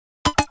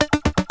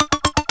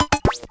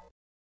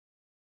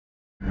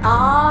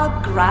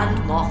Ah, Grand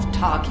Moff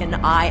Tarkin,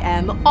 I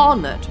am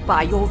honored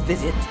by your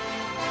visit.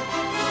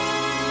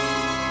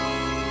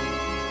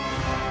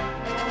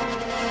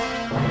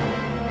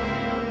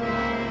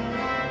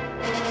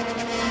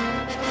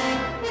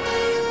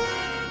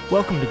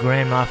 Welcome to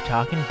Grand Moff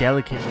Talkin',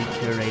 delicately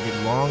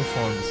curated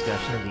long-form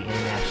discussion of the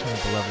internationally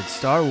beloved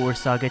Star Wars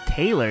saga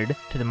tailored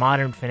to the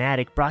modern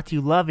fanatic, brought to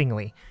you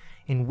lovingly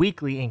in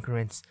weekly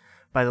increments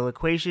by the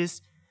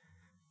loquacious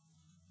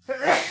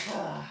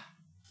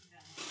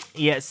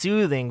yet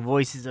soothing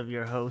voices of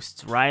your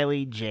hosts,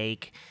 Riley,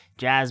 Jake,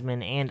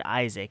 Jasmine, and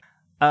Isaac.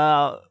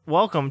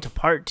 Welcome to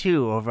part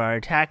 2 of our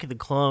Attack of the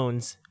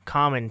Clones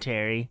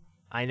commentary.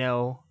 I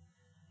know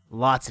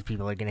lots of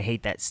people are going to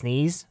hate that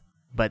sneeze,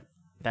 but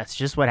that's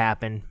just what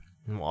happened,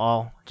 and we'll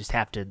all just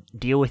have to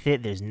deal with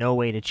it. There's no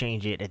way to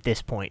change it at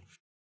this point.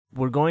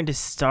 We're going to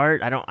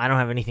start. I don't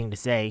have anything to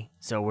say,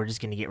 so we're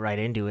just going to get right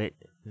into it.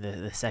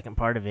 The second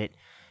part of it.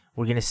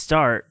 We're going to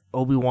start.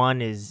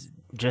 Obi-Wan is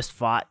just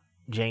fought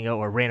Jango,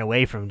 or ran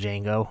away from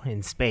Jango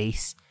in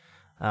space.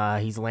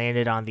 He's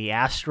landed on the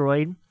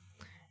asteroid,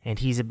 and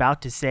he's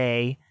about to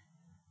say,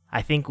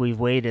 "I think we've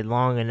waited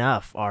long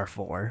enough,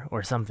 R4,"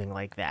 or something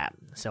like that.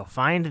 So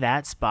find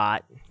that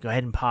spot. Go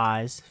ahead and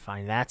pause.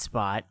 Find that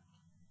spot.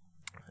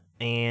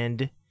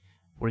 And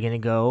we're going to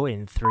go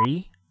in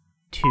 3,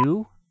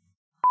 2.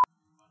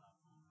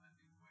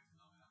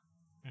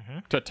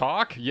 To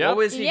talk? Yeah. What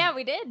was he? Yeah,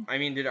 we did. I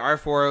mean, did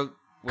R4...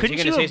 Was he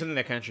going to say something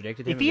that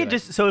contradicted him? If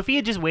he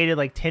had just waited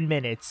like 10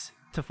 minutes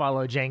to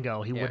follow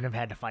Jango, he wouldn't have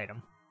had to fight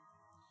him.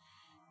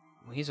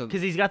 Well,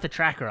 because he's got the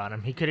tracker on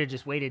him. He could have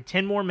just waited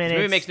 10 more minutes.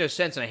 Maybe it makes no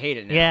sense, and I hate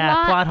it now.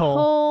 Yeah, plot hole.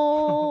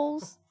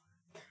 Holes.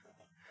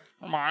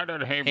 Why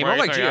did he Hey, wait more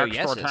like the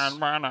extra GeoGuesses. 10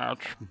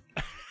 minutes?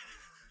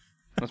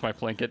 That's my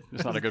blanket.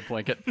 It's not a good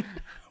blanket.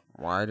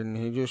 Why didn't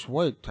he just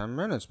wait 10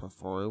 minutes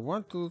before he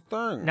went to the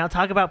thing? Now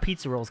talk about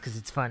pizza rolls because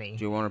it's funny.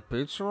 Do you want a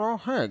pizza roll?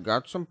 Hey,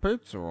 got some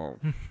pizza roll.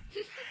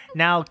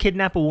 Now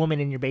kidnap a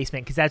woman in your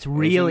basement because that's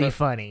really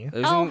funny.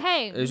 Isn't don't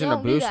do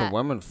abuse that. of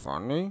women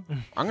funny?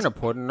 I'm going to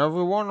put in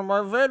every one of my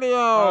videos.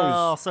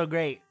 Oh, so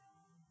great.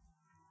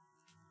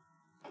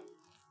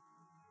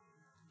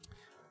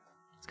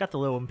 It's got the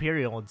little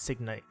Imperial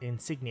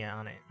insignia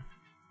on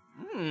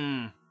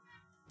it.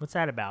 What's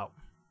that about?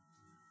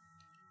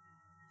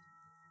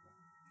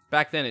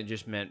 Back then, it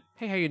just meant,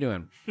 hey, how you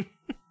doing?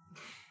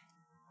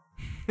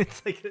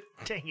 It's like,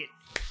 dang it.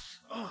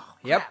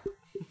 Yep.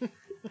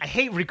 I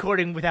hate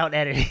recording without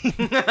editing.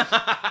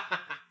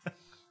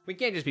 We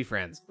can't just be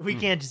friends. We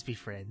can't just be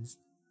friends.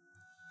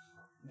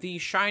 The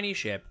shiny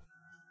ship.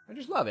 I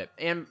just love it.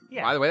 And,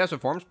 Yeah. by the way, that's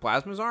what forms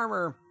Plasma's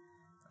armor.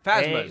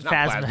 Phasma's, not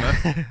Phasma.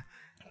 Plasma.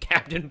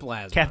 Captain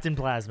Plasma. Captain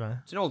Plasma.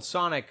 It's an old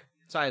Sonic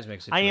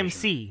seismic situation.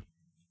 IMC.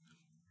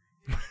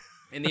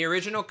 In the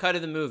original cut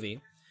of the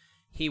movie,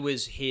 he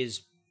was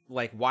his,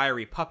 like,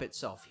 wiry puppet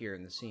self here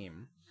in the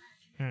scene.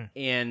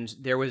 And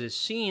there was a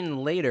scene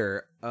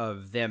later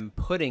of them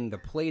putting the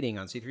plating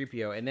on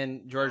C-3PO, and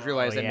then George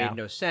realized that made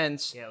no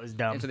sense. Yeah, it was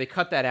dumb. And so they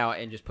cut that out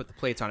and just put the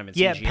plates on him in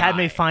Yeah, CGI.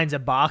 Padme finds a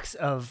box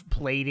of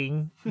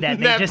plating that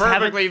they That just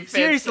perfectly haven't. fits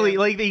Seriously, him.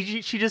 like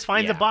she just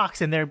finds a Yeah.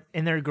 box in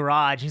their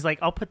garage. He's like,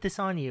 "I'll put this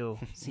on you,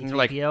 And you're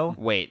like, C-3PO."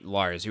 wait,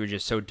 Lars, you were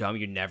just so dumb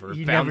you never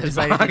You found never this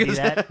decided box. to do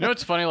that. You know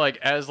what's funny? Like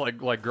as like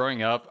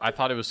growing up, I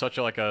thought it was such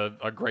a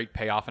great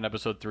payoff in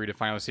Episode 3 to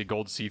finally see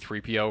Gold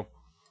C-3PO.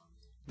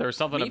 There was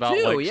something Me about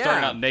too, like yeah.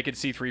 starting out naked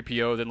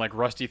C-3PO, then like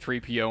rusty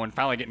 3PO, and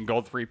finally getting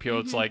Gold 3PO.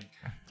 It's like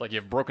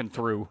you've broken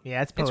through.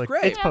 Yeah, it's It's poetry.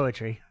 great. It's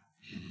poetry.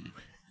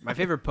 My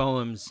favorite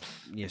poems,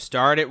 you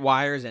start at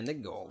wires, end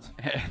at gold.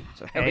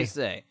 That's what I always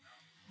say.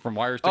 From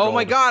wires to Oh gold.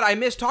 my god, I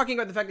miss talking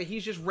about the fact that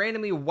he's just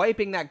randomly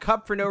wiping that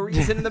cup for no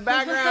reason in the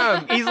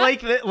background. He's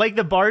like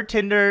the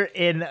bartender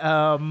in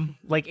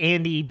like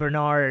Andy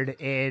Bernard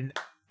in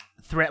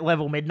Threat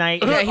Level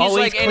Midnight. Yeah, They're he's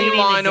always like any cleaning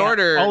Law the and ga-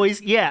 Order.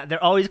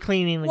 They're always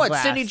cleaning the What,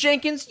 glass. Sidney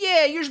Jenkins?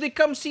 Yeah, usually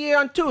come see you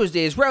on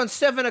Tuesdays, around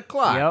 7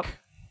 o'clock. Yep.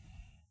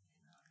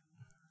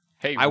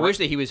 Hey, I wish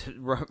that he was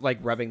like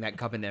rubbing that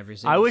cup in every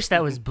single I wish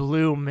that was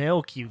blue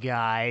milk, you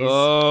guys.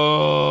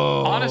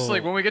 Oh. honestly,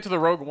 when we get to the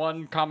Rogue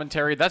One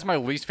commentary, that's my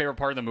least favorite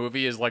part of the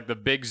movie is like the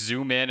big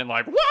zoom in and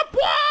like whoop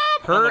whoop.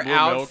 on Her the blue milk.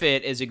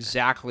 outfit is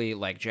exactly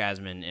like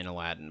Jasmine in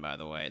Aladdin, by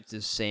the way. It's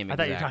the same I exact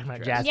thought you were talking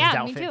about dress. Jasmine's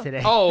Yeah, me outfit too.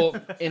 today.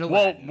 Oh, in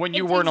Well, Aladdin. when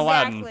you It's were in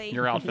Aladdin, exactly,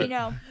 your outfit. You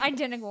know,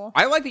 identical.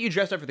 I like that you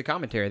dressed up for the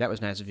commentary. That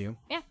was nice of you.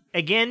 Yeah.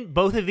 Again,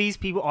 both of these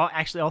people, all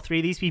three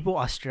of these people,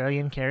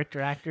 Australian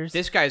character actors.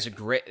 This guy's a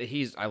great.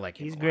 I like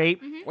him. He's a lot. great.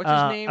 What's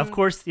his name? Of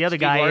course, the other Steve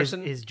guy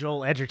Larson? is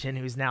Joel Edgerton,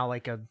 who's now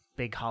like a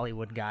big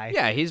Hollywood guy.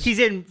 Yeah, he's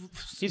in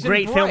in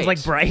great films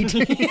like Bright.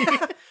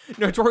 Bright.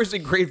 Notoriously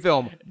great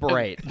film.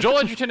 Bright. Joel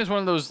Edgerton is one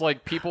of those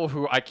like people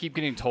who I keep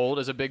getting told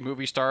is a big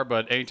movie star,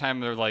 but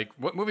anytime they're like,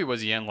 "What movie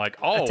was he in?" Like,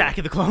 "Oh, Attack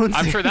of the Clones.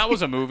 I'm sure that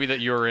was a movie that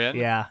you were in."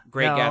 Yeah,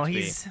 Great no, Gatsby.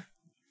 He's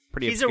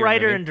Pretty a obscure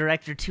writer movie. and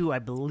director too, I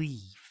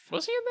believe.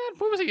 Was he in that?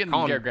 What was he in?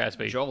 Call him Gary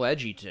Gatsby. Joel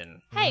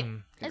Edgerton. Hey,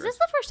 is this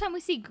the first time we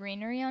see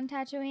greenery on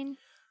Tatooine?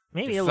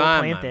 Maybe a little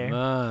Define plant my there.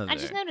 mother. I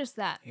just noticed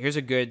that. Here's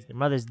a good. Your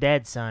mother's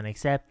dead, son.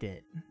 Accept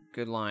it.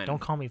 Good line. Don't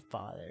call me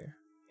father.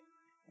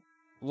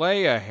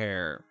 Leia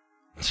hair.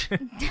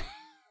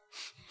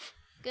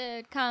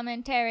 Good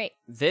commentary.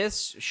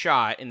 This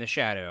shot in the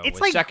shadow It's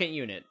was like- second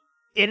unit.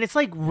 And it's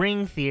like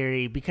ring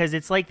theory because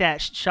it's like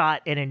that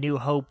shot in A New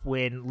Hope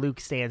when Luke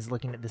stands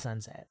looking at the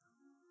sunset.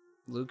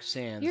 Luke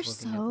Sands You're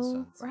looking at the so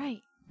sunset.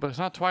 right. But it's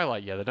not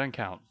Twilight yet. That doesn't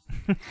count.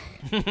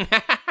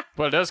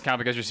 But it does count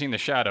because you're seeing the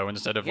shadow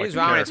instead of Here's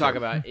like. what I want the to talk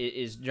character. about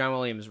is John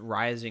Williams'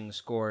 rising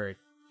score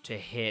to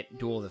hit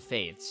Duel of the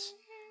Fates.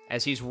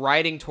 As he's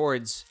riding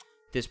towards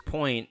this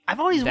point, I've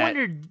always that-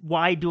 wondered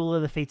why Duel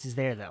of the Fates is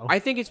there, though. I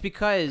think it's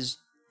because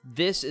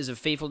this is a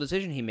fateful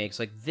decision he makes.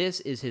 Like, this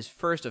is his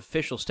first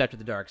official step to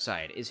the dark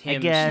side. Is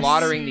him guess.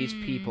 slaughtering these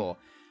people.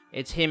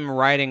 It's him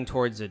riding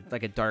towards a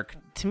dark.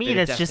 To me, bit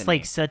of that's just destiny.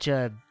 like such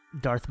a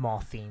Darth Maul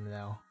theme,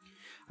 though.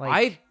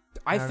 Like,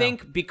 I don't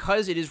think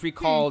because it is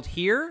recalled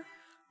here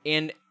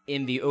and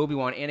in the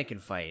Obi-Wan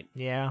Anakin fight,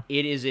 yeah,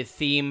 it is a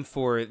theme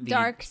for the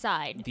Dark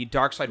side. the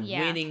dark side Yeah.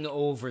 winning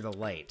over the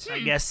light. I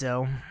guess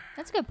so.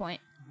 That's a good point.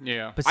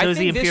 Yeah. But so I is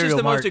the think this Imperial is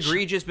the March. most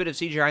egregious bit of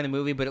CGI in the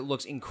movie, but it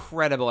looks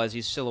incredible as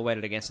he's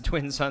silhouetted against the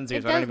twin suns.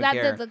 It So I don't does, even that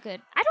care. does look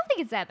good. I don't think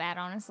it's that bad,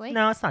 honestly.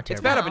 No, it's not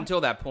It's terrible. bad up No.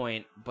 until that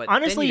point, but then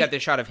Honestly, you got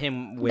this shot of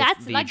him with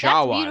That's the like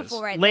Jawas. that's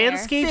beautiful right there.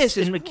 Landscapes This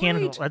is and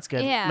mechanical. great. That's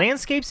good. Yeah.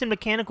 Landscapes and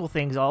mechanical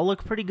things all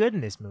look pretty good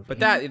in this movie. But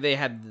that they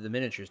had the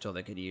miniatures still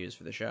they could use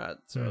for the shot,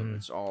 so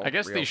it's all. I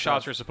guess real these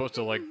shots stuff. are supposed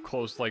to like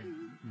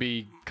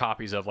be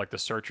copies of like The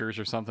Searchers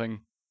or something,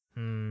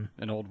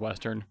 an old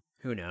western.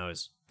 Who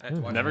knows? I have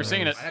to watch Never something-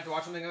 seen it. I have to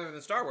watch something other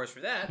than Star Wars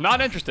for that.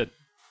 Not interested.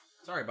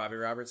 Sorry, Bobby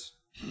Roberts.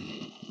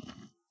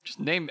 Just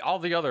name all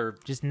the other.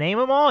 Just name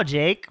them all,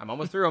 Jake. I'm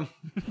almost through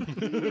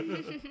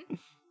them.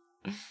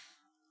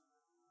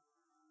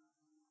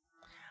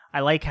 I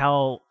like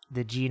how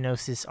the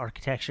Geonosis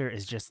architecture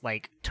is just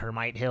like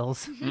termite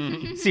hills.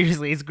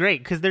 Seriously, it's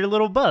great because they're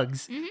little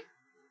bugs.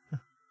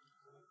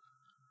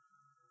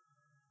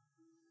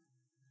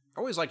 I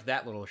always liked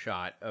that little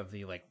shot of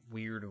the like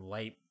weird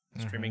light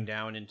streaming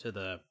down into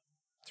the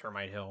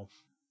termite hill.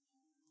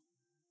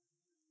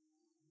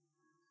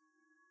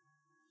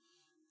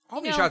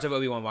 All these know- shots of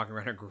Obi-Wan walking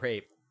around are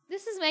great.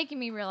 This is making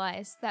me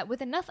realize that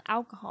with enough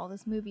alcohol,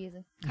 this movie is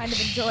kind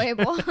of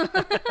enjoyable.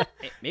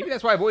 Maybe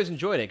that's why I've always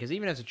enjoyed it, because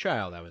even as a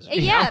child, I was an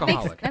Yeah,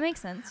 alcoholic. that makes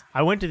sense.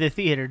 I went to the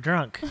theater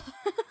drunk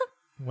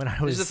when I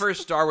This was is the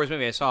first Star Wars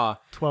movie I saw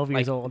 12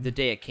 years like, old. the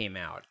day it came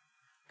out.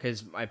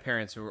 Because my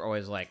parents were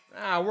always like,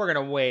 we're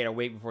going to wait a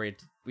week before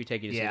we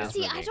take you to Yeah. see this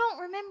See, movie. I don't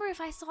remember if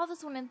I saw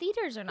this one in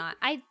theaters or not.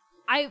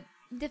 I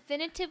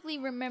definitively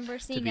remember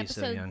seeing be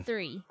so episode young.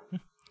 3,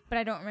 but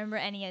I don't remember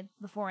any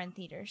before in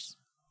theaters.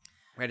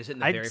 We had to sit in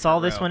the I very saw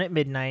front this row. one at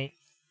midnight.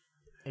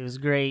 It was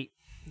great.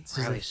 This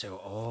was Riley's the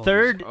so old.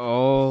 third-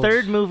 old.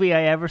 third movie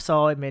I ever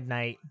saw at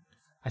midnight.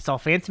 I saw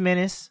Phantom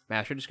Menace.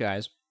 Master of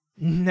Disguise,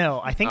 No,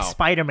 I think Oh.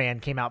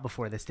 Spider-Man came out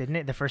before this, didn't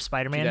it? The first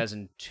Spider-Man?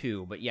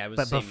 2002, but yeah, it was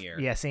But the same year.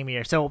 Yeah, same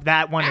year. So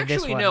that one and this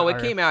Actually, one no, it are-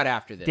 came out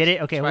after this. Did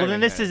it? Okay, well then Spider-Man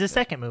this came is out the after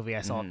second movie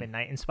I saw at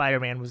midnight, and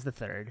Spider-Man was the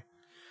third.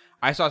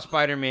 I saw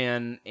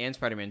Spider-Man and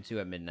Spider-Man 2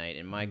 at midnight,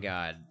 and Mm. my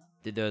God,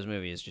 did those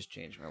movies just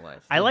change my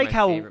life. I Those are like my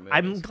how favorite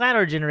I'm movies. glad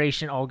our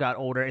generation all got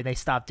older and they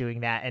stopped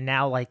doing that. And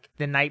now, like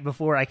the night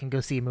before, I can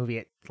go see a movie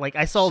at like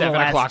I saw 7 the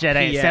Last o'clock Jedi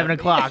at PM. 7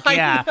 o'clock. I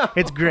Yeah, know.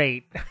 it's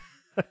great.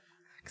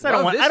 Because I Love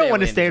don't want this I don't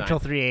want to alien stay up design. till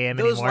 3 a.m.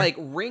 Those anymore. like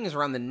rings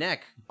around the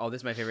neck. Oh, this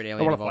is my favorite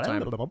alien of all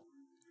time.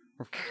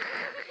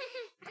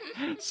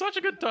 Such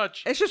a good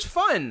touch. It's just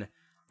fun.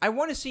 I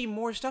want to see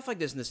more stuff like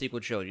this in the sequel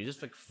trilogy.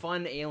 Just like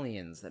fun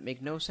aliens that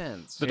make no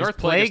sense. The There's Darth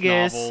Plagueis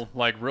Plagueis. novel,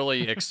 like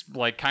really,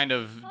 like kind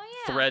of yeah.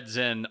 threads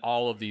in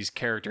all of these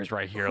characters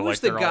right here. Who's like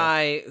the they're all-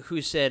 guy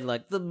who said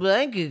like the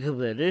blanket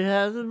commander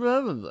has a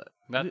blah blah blah?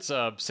 That's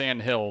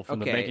Sand Hill from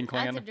the Okay. Banking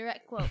Clan. That's a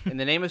direct quote. In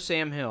the name of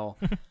Sam Hill,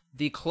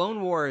 the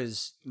Clone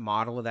Wars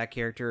model of that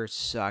character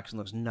sucks and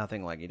looks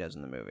nothing like he does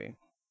in the movie.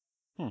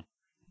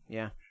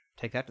 Yeah,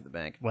 take that to the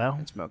bank. Well.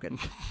 and smoke it.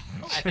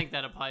 I think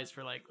that applies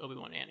for like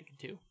Obi-Wan and Anakin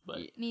too. But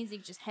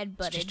Music just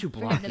headbutted just too for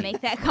him blocky. to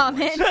make that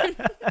comment.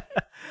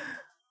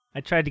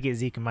 I tried to get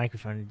Zeke a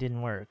microphone. It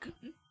didn't work.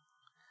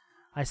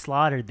 I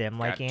slaughtered them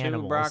like Got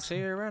animals. 2 Brocs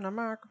here and a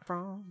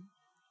microphone.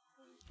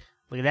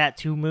 Look at that,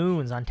 2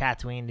 moons on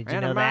Tatooine. Did you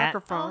And know a that?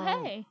 microphone.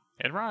 Oh, hey.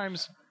 It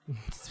rhymes.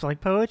 It's like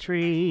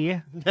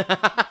poetry.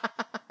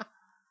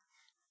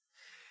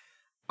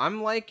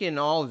 I'm liking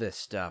all this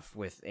stuff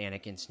with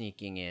Anakin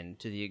sneaking in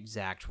to the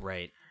exact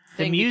right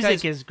The thing. music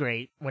because is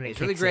great when it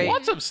it's really kicks great. in.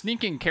 Lots of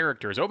sneaking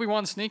characters.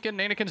 Obi-Wan sneaking,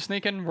 Anakin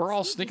sneaking. We're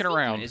all sneaking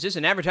around. Is this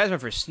an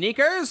advertisement for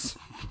sneakers?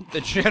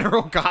 The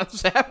general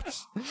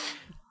concept?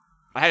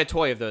 I had a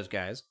toy of those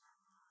guys.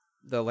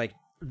 The like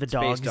The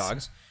space dogs.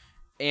 dogs.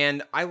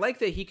 And I like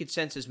that he could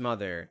sense his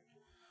mother.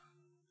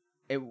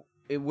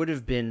 It would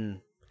have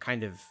been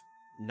kind of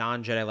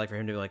non-Jedi like for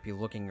him to like be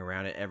looking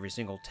around at every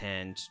single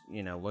tent,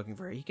 you know, looking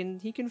for her. He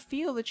can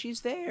feel that she's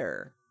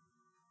there.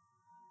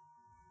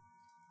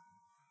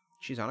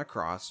 She's on a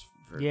cross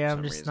for Yeah, some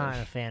I'm just reason. not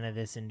a fan of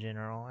this in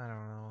general. I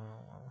don't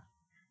know.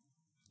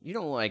 You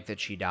don't like that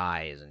she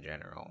dies in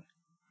general.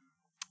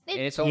 It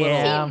And it's a seemed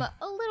little-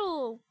 a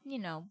little,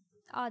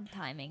 odd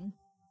timing.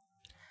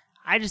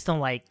 I just don't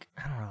like.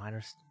 I don't know. I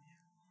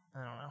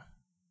don't know.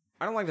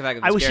 I don't like the fact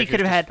that I this wish he could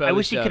have had. I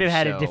wish he disposed could have of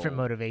had a so- different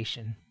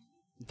motivation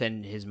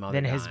than his mother.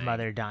 than his dying.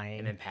 mother dying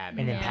and then Padme.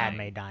 and then Yeah.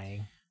 Padme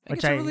dying. I think Which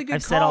it's a really good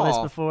I've said all this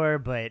call. before,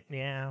 but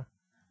yeah.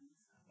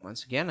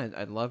 Once again,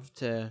 I'd love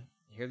to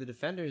hear the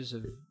defenders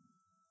of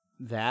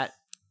that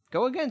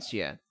go against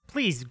you.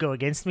 Please go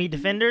against me,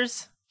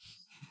 defenders.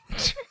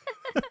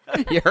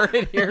 You heard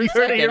it here You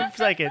heard it here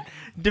second.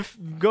 for a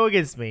second. Go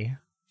against me.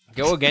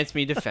 Go against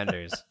me,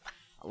 defenders.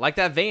 I like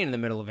that vein in the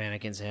middle of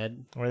Anakin's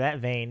head. Or that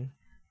vein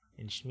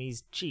in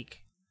Shmi's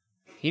cheek.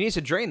 He needs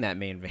to drain that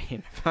main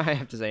vein, if I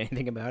have to say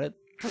anything about it.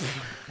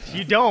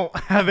 You don't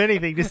have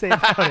anything to say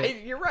about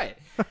it. You're right.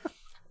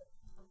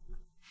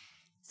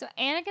 So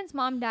Anakin's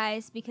mom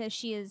dies because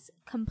she is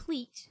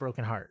complete.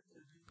 Broken heart.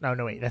 Oh,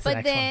 no, wait. That's the But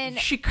next one. then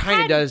She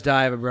kind of does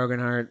die of a broken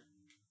heart.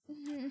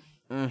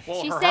 Well,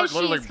 She her says heart she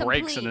literally is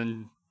breaks complete.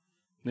 and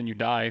then you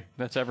die.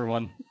 That's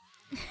everyone.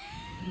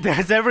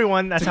 That's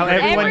everyone. That's how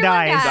everyone, Everyone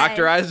dies. dies.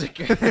 Dr. Isaac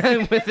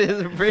with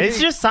his It's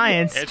just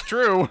science. It's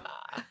true.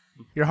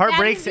 Your heart That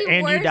breaks is the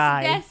and you worst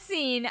die. death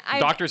scene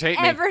I've Doctors hate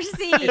me. ever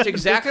seen. It's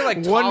exactly like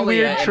One Talia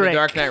weird in trick. The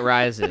Dark Knight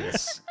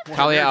Rises.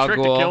 Talia Weird al trick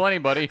to kill Ghul.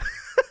 anybody.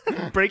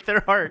 Break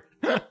their heart.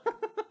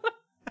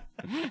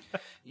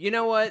 You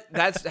know what?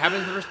 That's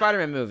happens in the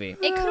Spider-Man movie.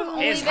 It could have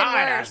only been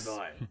worse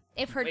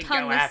if her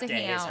tongue was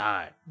sticking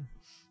out.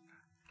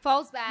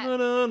 Falls back,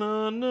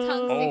 tongue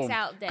sticks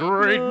out dead.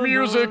 Great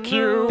music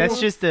cue. That's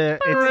just a.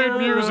 Great It's,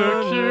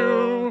 music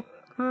cue.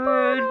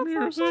 Great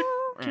music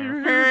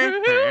cue.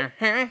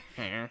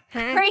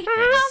 Great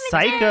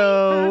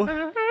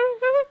Psycho.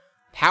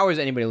 How is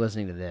anybody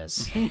listening to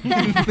this?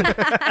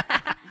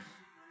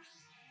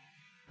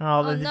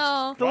 Oh, Oh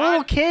no! the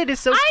little kid is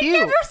so I cute.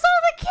 never saw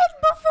the kid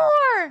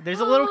before. There's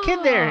a little kid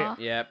there.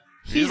 Yep.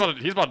 He's about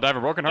to die of a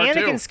broken heart Anakin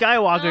too.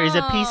 Skywalker is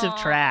a piece of Oh.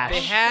 trash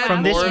They had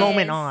from this more-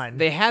 moment on.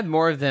 They had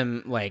more of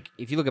them, like,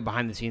 if you look at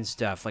behind the scenes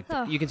stuff, like,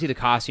 Ugh. you can see the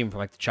costume for,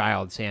 like, the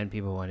child sand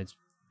people, and it's.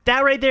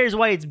 That right there is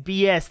why it's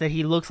BS that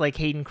he looks like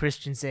Hayden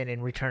Christensen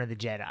in Return of the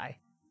Jedi.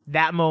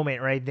 That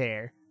moment right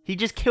there. He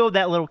just killed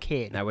that little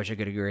kid. I wish I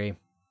could agree.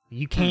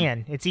 You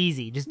can. It's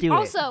easy. Just do it.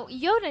 Also,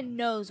 Yoda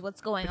knows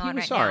what's going But he on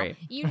was right sorry. now.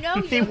 You know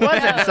He Yoda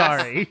wasn't knows.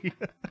 sorry.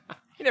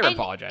 He never And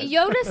apologized.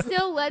 Yoda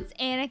still lets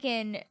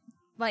Anakin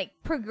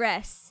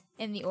progress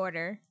in the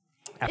order.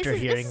 After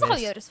this hearing is all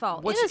this. Yoda's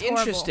fault. What's it is horrible.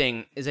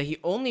 interesting is that he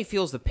only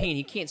feels the pain.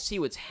 He can't see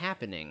what's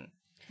happening.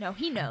 No,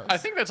 he knows. I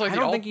think that's like I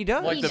the don't think he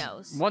does. Like He the-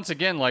 knows. Once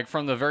again, like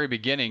from the very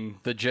beginning,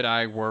 the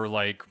Jedi were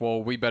like,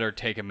 "Well, we better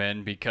take him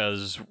in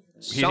because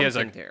he has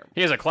Something there.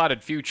 a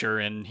clouded future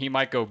and he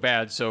might go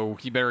bad, so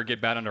he better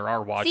get bad under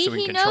our watch See, so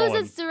we he can control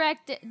knows him."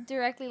 it's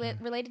directly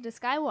related to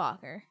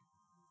Skywalker.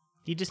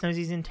 He just knows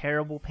he's in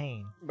terrible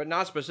pain. But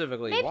not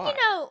specifically Maybe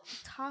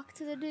talk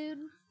to the dude,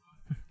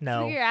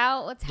 No. figure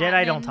out what's Jedi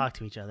happening. don't talk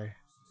to each other.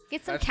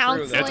 Get some That's true, though.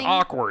 counseling. It's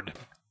awkward.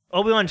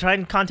 Obi-Wan, try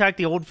and contact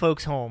the old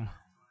folks home.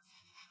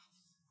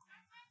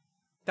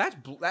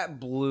 That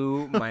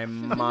blew my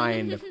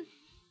mind.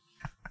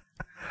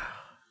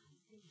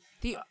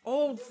 The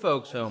old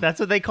folks home. That's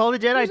what they call the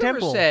Jedi Who's ever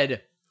Temple.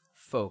 said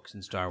folks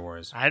in Star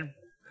Wars?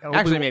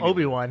 Actually, maybe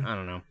Obi-Wan. I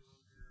don't know.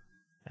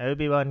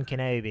 Obi-Wan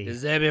Kenobi.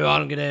 Is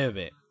Obi-Wan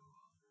Kenobi?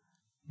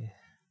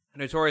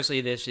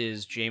 Notoriously, this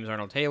is James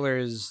Arnold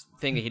Taylor's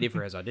thing that he did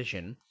for his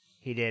audition.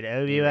 He did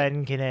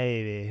Obi-Wan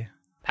Kenobi.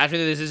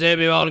 Passionately, this is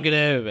Obi-Wan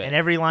Kenobi. And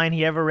every line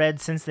he ever read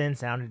since then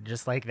sounded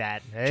just like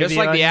that. Just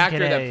like the Obi-Wan actor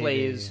that Kenobi.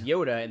 plays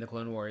Yoda in the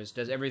Clone Wars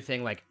does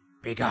everything like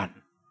begun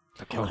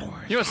the Clone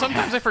Wars. You know,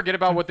 sometimes I forget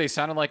about what they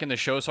sounded like in the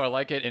show, so I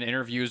like it in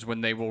interviews when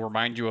they will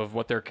remind you of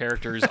what their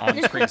characters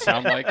on screen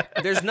sound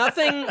like. There's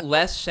nothing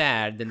less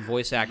sad than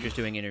voice actors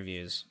doing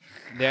interviews.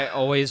 That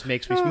always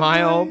makes me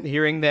smile.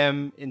 Hearing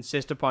them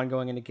insist upon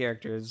going into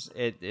characters,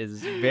 it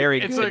is very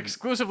It's good. an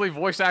exclusively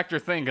voice actor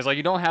thing because like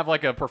you don't have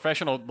like a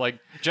professional like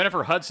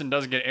Jennifer Hudson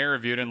doesn't get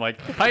interviewed and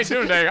like, "How you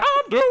doing today?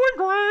 I'm doing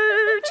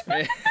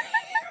great."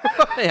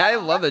 I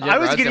love that. I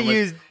was going to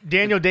use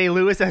Daniel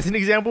Day-Lewis as an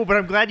example, but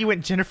I'm glad you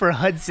went Jennifer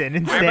Hudson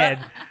instead.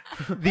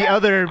 The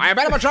other... I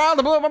bet I'm a child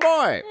that blew up my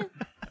boy.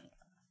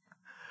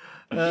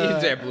 You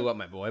didn't say I blew up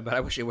my boy, but I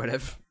wish he would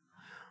have.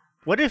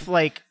 What if,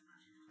 like,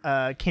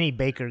 Kenny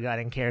Baker got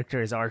in character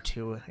as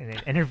R2 in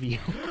an interview?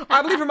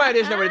 I believe for my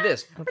ideas, nobody did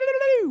this.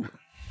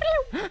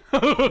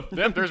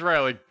 Yep, there's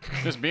Riley.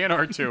 Just being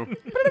R2.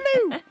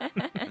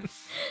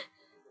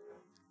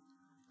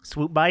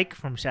 Swoop Bike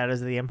from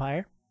Shadows of the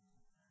Empire?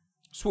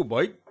 Swoop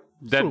bite.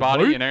 Dead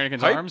body in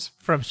Anakin's Hype. arms.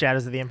 From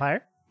Shadows of the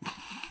Empire?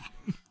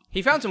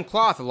 He found some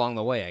cloth along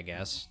the way, I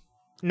guess.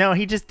 No,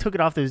 he just took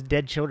it off those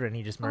dead children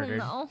he just Oh murdered.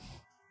 no.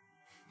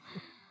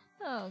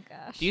 Oh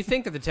gosh. Do you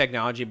think that the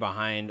technology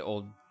behind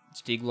old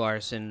Stieg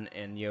Larsson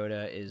and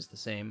Yoda is the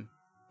same?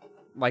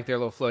 Like their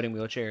little floating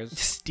wheelchairs?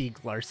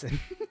 Stieg Larsson.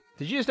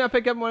 Did you just not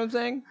pick up what I'm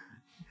saying?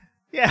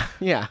 Yeah,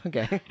 Yeah,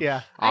 okay.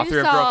 yeah. Author of just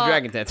Girl with saw- the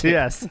Dragon Tattoo.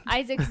 Yes.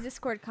 Isaac's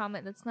Discord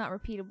comment that's not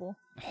repeatable.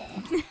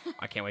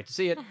 I can't wait to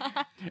see it.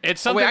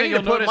 It's Oh, something wait, I that need you'll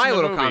to put notice my in the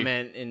little movie.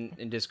 comment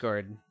in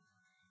Discord.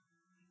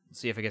 Let's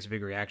see if it gets a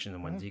big reaction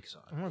than when Zeke saw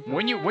it.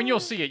 When you'll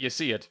see it, you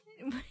see it.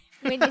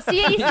 When you see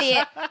it, you see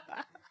it.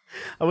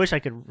 I wish I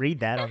could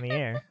read that on the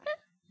air.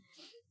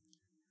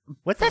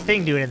 What's that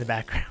thing doing in the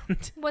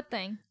background? What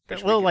thing?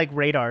 That little like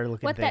radar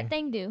looking What thing. that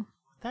thing do?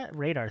 That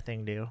radar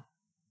thing do?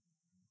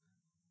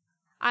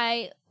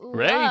 I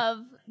Ray? love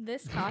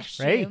this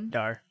costume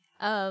Radar.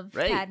 of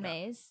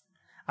Padme's.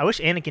 I wish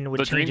Anakin would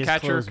The change his Dreamcatcher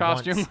clothes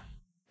costume. once.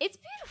 It's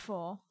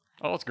beautiful.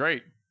 Oh, it's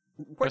great.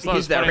 What It's not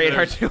is that funny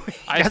radar that- doing?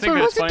 I That's just think what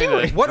that it's it was funny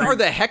doing. that What are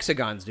the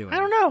hexagons doing? I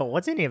don't know.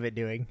 What's any of it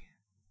doing?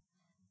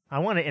 I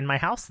want it in my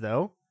house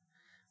though.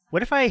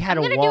 What if I had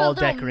I'm a gonna do a wall little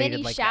decorated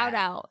mini like shout that?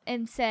 out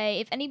and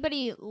say if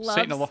anybody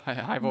Say it in a loves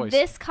high voice.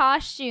 this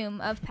costume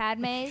of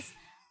Padme's,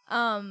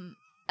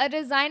 a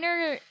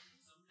designer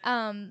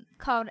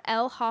called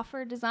L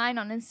Hoffer Design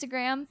on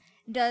Instagram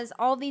does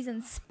all these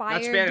inspired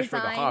Not Spanish designs.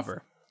 for the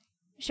Hoffer.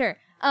 Sure.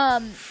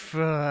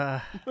 Uh,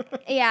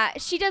 Yeah,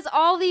 she does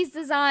all these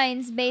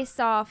designs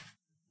based off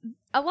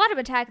a lot of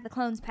Attack of the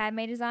Clones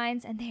Padme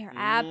designs, and they are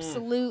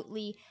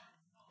absolutely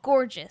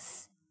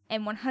gorgeous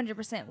and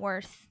 100%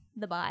 worth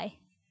the buy.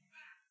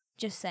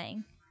 Just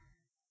saying.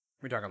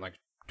 We're talking like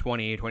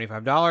 $20,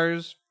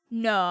 $25.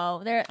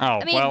 No, they're. Oh,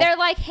 I mean, well. they're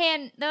like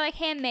handmade,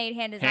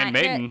 hand designed.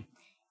 Handmaiden.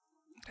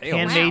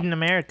 handmade in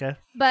America.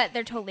 But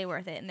they're totally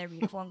worth it, and they're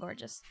beautiful and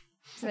gorgeous.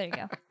 So there you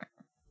go.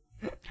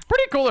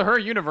 Pretty cool that her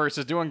universe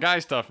is doing guy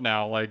stuff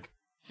now. Like,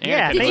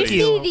 Yeah, Anakin Did thank was you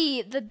you.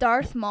 see the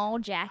Darth Maul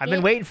jacket? I've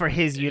been waiting for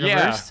his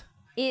universe.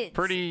 It's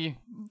pretty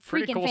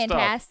freaking cool stuff.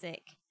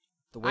 fantastic.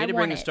 The way I to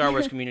bring want the it. Star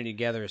Wars community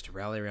together is to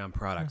rally around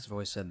products. I've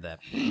always said that.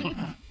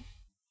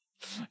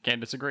 Can't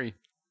disagree.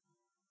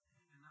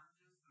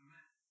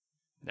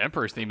 The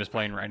Emperor's theme is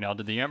playing right now.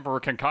 Did the Emperor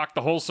concoct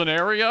the whole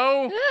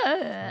scenario?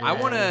 I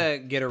want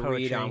to get a read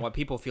Poetry. on what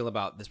people feel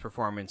about this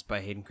performance by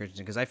Hayden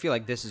Christensen because I feel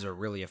like this is a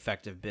really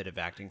effective bit of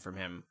acting from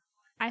him.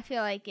 I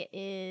feel like it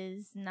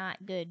is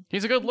not good.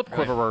 He's a good lip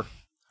quiverer.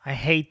 I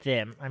hate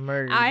them. I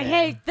murdered I them.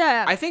 hate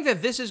them. I think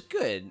that this is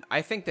good.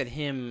 I think that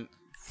him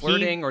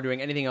flirting or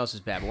doing anything else is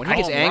bad. But when he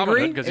Call gets him Robin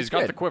angry, Hood 'cause he's it's got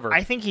good. the quiver.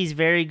 I think he's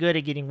very good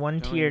at getting one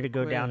tear to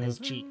go down his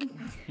cheek.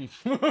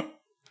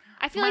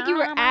 I feel like if you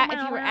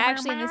were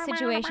actually in this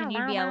situation,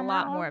 you'd be a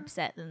lot more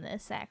upset than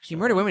this. You Actually,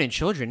 murder women and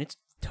children. It's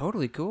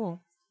totally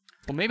cool.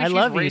 Well, maybe I she's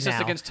love you racist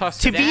now. against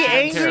Tusken. To be That's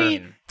angry,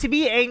 Karen. to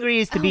be angry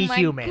is to be my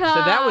human.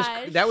 God.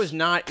 So that was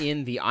not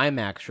in the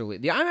IMAX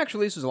release. The IMAX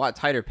release was a lot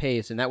tighter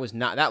pace, and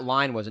that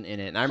line wasn't in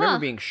it. And I remember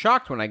being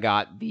shocked when I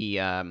got the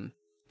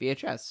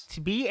VHS.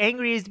 To be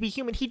angry is to be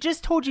human. He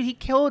just told you he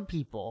killed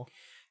people.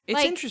 It's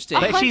Like, interesting.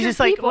 But 100 she's just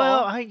like, people.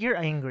 well, you're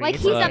angry. like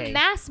It's he's okay. a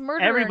mass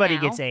murderer. Everybody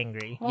now. gets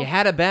angry. You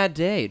had a bad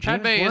day.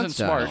 James Padme isn't Blunt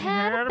style. smart.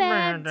 Had a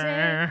bad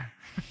day.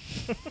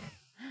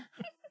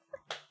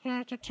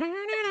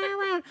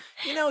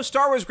 You know,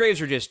 Star Wars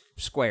graves are just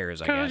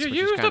squares, I guess. Cause you Which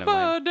is used kind a of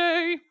lame.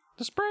 bidet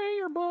to spray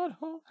your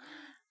butthole.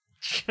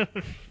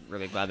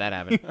 Really glad that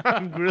happened.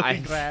 I'm really I-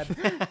 glad.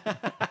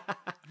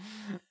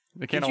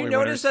 They can't Did you only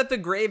notice winners. that the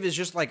grave is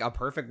just like a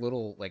perfect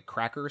little like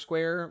cracker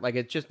square? Like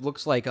it just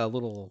looks like a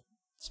little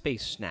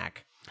space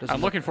snack. Doesn't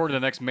I'm look- looking forward to the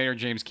next Mayor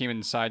James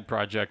Keenan side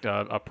project,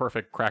 a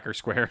perfect cracker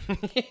square.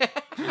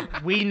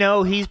 We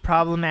know he's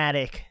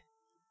problematic.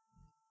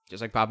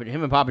 just like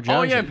him and Papa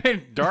Oh Johnson. yeah,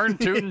 darn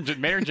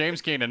tootin' Mayor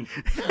James Keenan.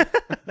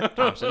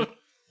 Thompson.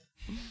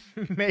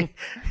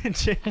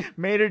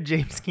 Mater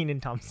James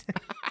Keenan Thompson.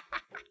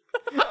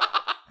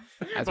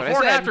 That's what I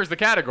Before and said. after is the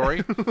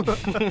category.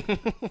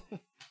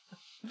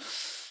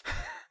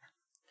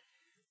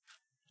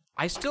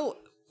 I still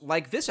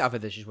like this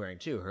outfit that she's wearing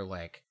too. Her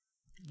like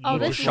Oh, You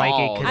this just is- like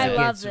it I because it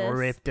love gets this.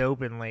 ripped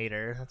open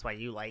later. That's why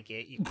you like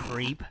it, you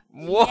creep.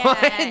 what?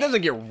 Yeah. It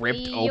doesn't get ripped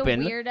You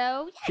open. weirdo.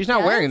 Yeah, She's it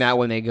not wearing does. that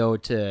when they go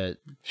to.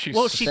 She's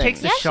Well, she same.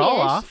 takes the Yeah, she shawl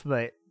is. off,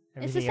 but It's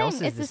the everything else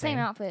same. is It's the same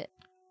outfit.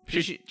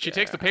 she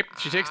takes the paper.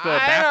 She takes the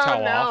bath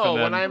towel off, and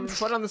then When I'm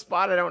put on the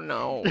spot, I don't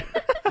know.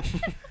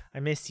 I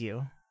miss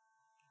you.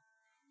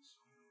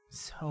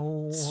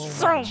 So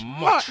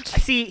much.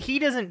 See, he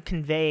doesn't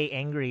convey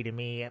angry to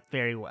me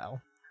very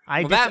well.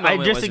 I Well, that I moment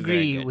wasn't very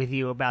disagree good. with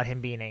you about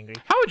him being angry.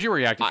 how would you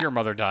react if your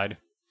mother died?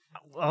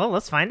 Well,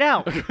 let's find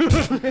out.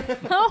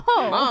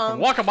 Oh, Mom.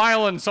 Walk a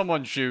mile in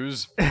someone's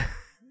shoes.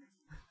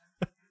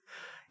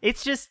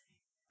 It's just,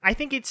 I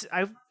think it's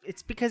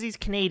because he's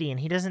Canadian.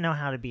 He doesn't know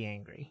how to be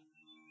angry.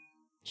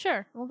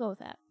 sure. We'll go with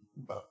that.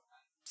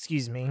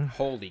 Excuse me.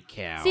 Holy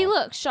cow. See,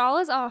 look, shawl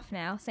is off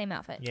now. Same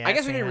outfit. Yeah, I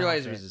guess we same didn't realize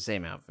it outfit. was the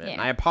same outfit. Yeah.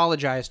 And I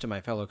apologize to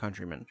my fellow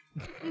countrymen.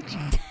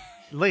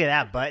 Look at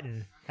that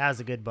button. That was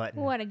a good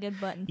button. What a good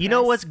button. You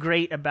know press. what's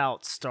great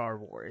about Star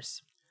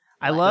Wars?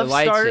 I What? love The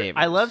lightsabers.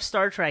 I love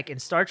Star Trek, and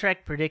Star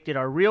Trek predicted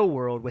our real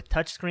world with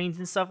touchscreens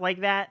and stuff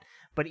like that.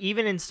 But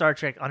even in Star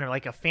Trek, on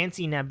like a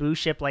fancy Naboo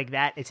ship like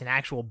that, it's an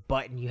actual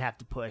button you have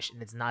to push,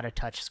 and it's not a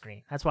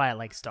touchscreen. That's why I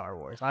like Star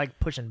Wars. I like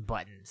pushing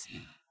buttons.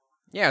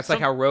 Yeah, it's like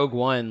how Rogue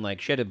One,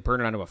 like, she had to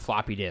burn it onto a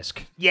floppy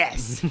disk.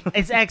 Yes,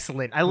 it's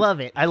excellent. I love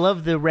it. I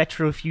love the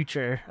retro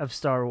future of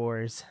Star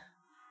Wars.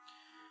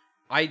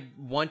 I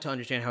want to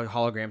understand how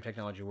hologram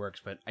technology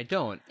works, but I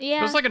don't. Yeah.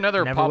 There's like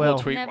another Never Pablo will.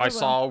 tweet Never I will.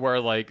 saw where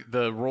like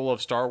the rule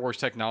of Star Wars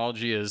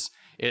technology is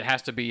it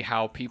has to be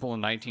how people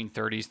in the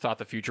 1930s thought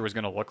the future was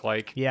going to look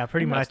like. Yeah,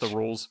 pretty And much. That's the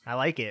rules. I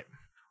like it.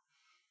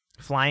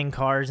 Flying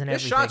cars and This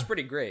everything. shot's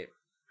pretty great.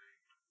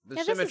 The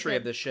Yeah, this is symmetry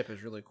of good. this ship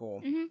is really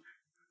cool.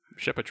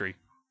 Shipetry.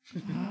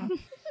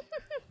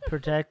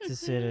 Protect the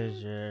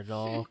citizen at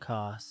all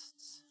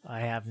costs.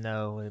 I have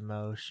no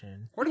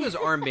emotion. What are those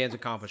armbands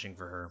accomplishing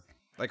for her?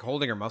 Like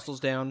holding her muscles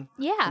down?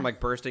 Yeah. And like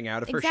bursting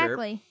out of her shirt?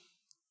 Exactly.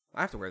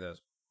 I have to wear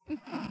those.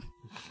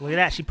 Look at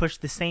that. She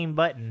pushed the same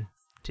button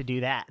to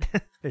do that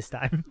this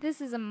time. This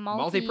is a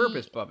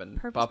Multi-purpose bubbin.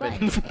 purpose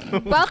Buppin.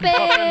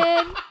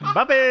 Buppin.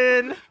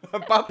 Bumpin'!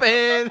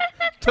 Buppin.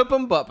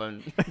 Tuppum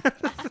buppin.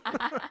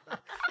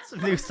 It's a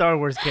new Star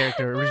Wars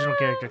character, original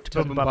character.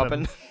 Tuppum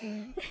Bumpin'.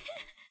 buppin.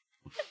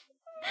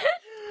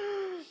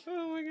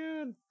 Oh my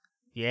god.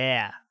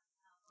 Yeah.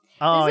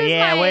 Oh, This is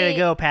yeah. Way to my-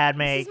 go, Padme.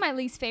 This is my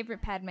least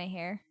favorite Padme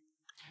hair.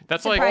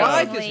 That's like I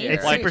like Surprisingly. this hair.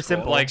 It's like super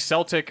simple. like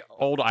Celtic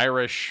old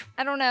Irish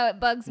I don't know. It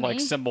bugs me. like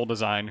symbol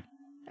design.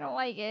 I don't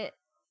like it.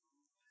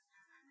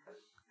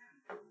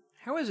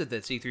 How is it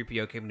that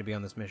C-3PO came to be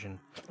on this mission?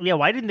 Yeah,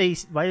 why did they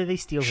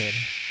steal him?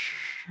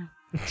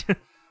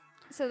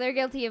 So they're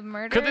guilty of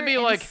murder. Could they be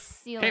and like,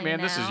 stealing hey man,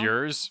 this is now.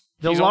 yours?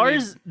 The He's only-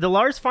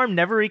 Lars farm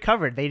never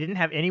recovered. They didn't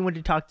have anyone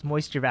to talk to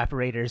moisture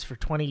evaporators for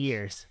 20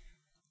 years.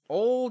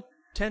 Old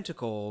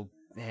tentacle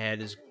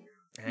head is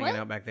hanging What?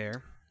 out back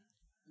there.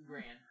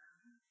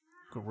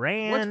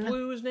 Grand. What's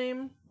Blue's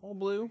name? Old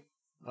Blue?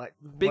 What,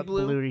 Big what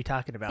Blue? blue are you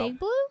talking about? Big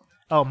Blue?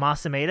 Oh,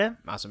 Masameda.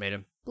 Masa made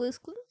him. Blue's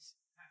Clues?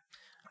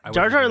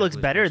 Jar Jar looks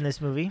better in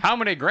this movie. How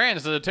many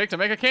grands does it take to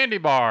make a candy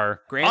bar?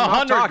 Grand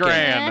Moff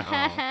 100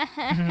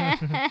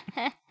 Talking. grand.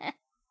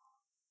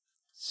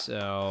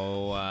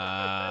 So,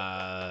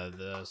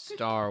 the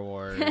Star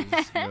Wars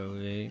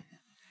movie.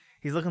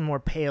 He's looking more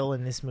pale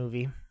in this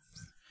movie.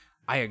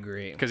 I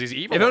agree. Because he's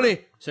evil. If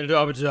only Senator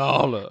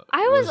Abdallah.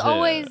 I was here.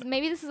 always,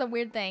 maybe this is a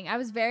weird thing. I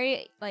was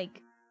very,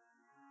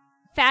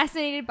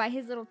 fascinated by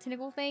his little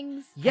tentacle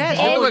things. Yes,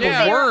 And they look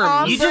like they were worms.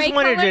 ombre You just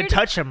wanted colored. to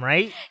touch him,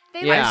 right?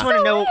 They Yeah. I look just so want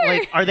to know,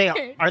 weird. are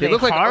they They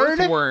look like hard?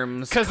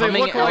 earthworms. Because they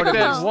coming look like out of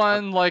that his-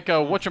 one, like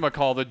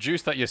whatchamacall, the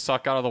juice that you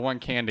suck out of the one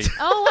candy.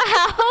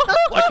 Oh,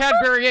 wow. A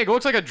Cadbury egg. It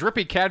looks like a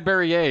drippy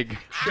Cadbury egg.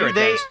 Sure it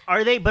They does.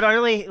 are they? But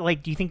are they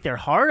like? Do you think they're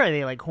hard? Are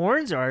they like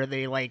horns, or are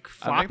they like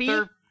I floppy?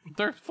 think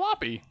they're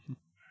floppy.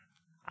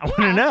 I want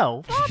to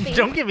know. floppy.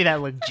 Don't give me that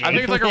look, Jake. I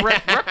think it's like a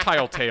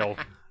reptile tail.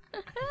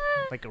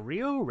 like a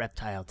real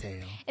reptile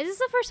tail. Is this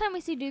the first time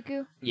we see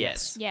Dooku?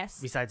 Yes. Yes.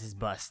 Besides his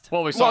bust.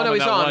 Well, we saw Well, him no, in we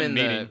that saw one him in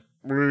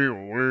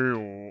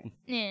meeting.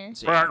 Yeah.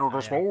 At your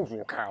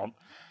disposal, Count.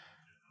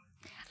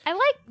 I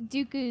like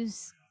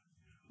Dooku's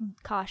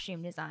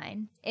costume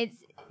design. It's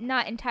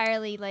not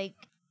entirely like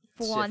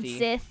full on Sithy.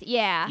 Sith.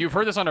 Yeah. You've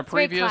heard this on a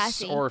very previous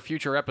classy. or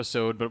future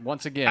episode, but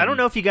once again, I don't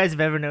know if you guys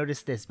have ever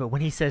noticed this, but when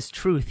he says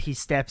truth, he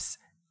steps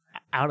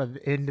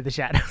into the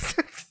shadows.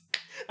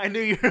 I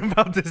knew you were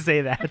about to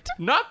say that.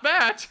 Not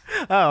that,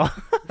 Oh.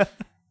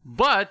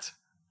 but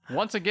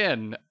once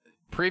again,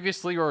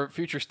 previously or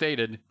future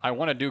stated, I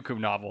want a Dooku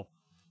novel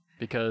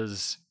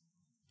because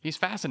he's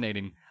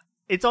fascinating.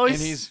 It's And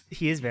always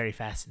he is very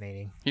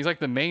fascinating. He's like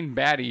the main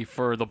baddie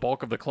for the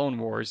bulk of the Clone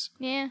Wars.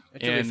 yeah.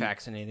 It's really And-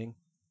 fascinating.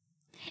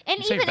 And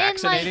You say even in like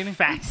vaccinating?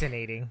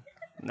 Fascinating.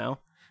 No?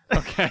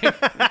 Okay.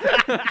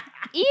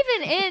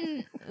 even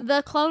in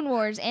the Clone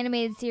Wars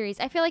animated series,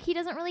 I feel like he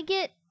doesn't really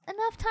get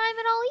enough time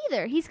at all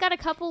either. He's got a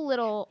couple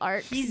little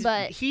arcs,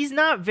 but He's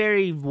not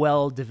very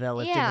well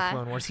developed in the Yeah.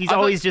 Clone Wars. He's I thought-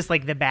 always just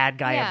like the bad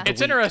guy Yeah. of the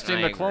It's week. interesting.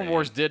 I The Clone agree.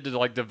 Wars did to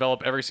like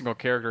develop every single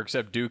character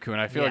except Dooku,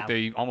 and I feel Yeah. like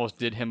they almost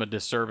did him a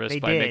disservice They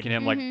by did. making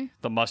him like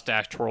the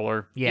mustache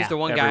twirler. Yeah, He's the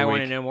one every guy I want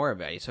to week. know more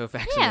about. He's so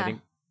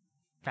fascinating.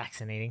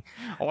 fascinating.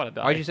 I want to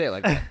die. Why'd you say it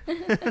like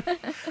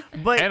that?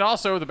 But And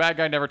also, the bad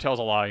guy never tells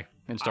a lie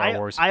in Star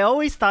Wars. I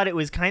always thought it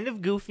was kind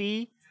of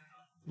goofy.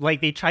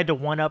 Like they tried to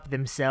one up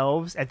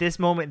themselves. At this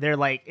moment, they're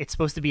like, it's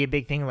supposed to be a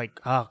big thing, like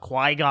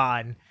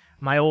Qui-Gon,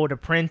 my old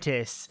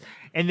apprentice.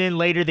 And then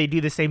later they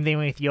do the same thing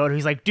with Yoda.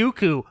 He's like,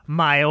 Dooku,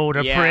 my old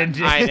Yeah,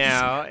 apprentice. I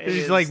know. It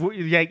He's is- like,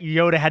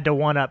 Yoda had to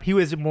one up. He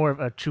was more of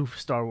a true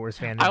Star Wars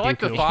fan than I like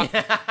the Dooku.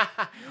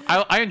 thought.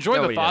 I enjoy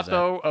the Nobody thought does that.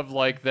 though of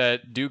like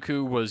that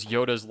Dooku was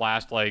Yoda's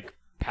last like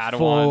Padawan,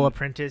 Full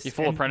apprentice. He's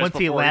full And apprentice once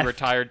he before he left,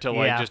 retired to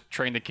like yeah. just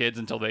train the kids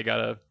until they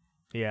got a.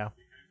 Yeah.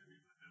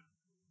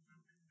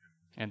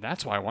 And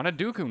that's why I want a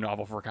Dooku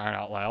novel for crying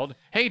out loud.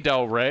 Hey,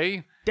 Del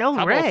Rey. Del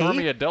How about throw me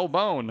Rey. a Del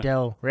Bone?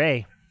 Del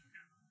Rey.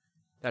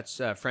 That's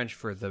French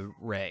for the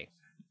Ray.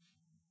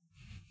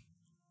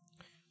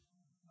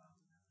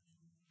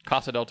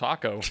 Casa del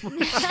Taco.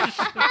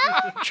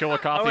 I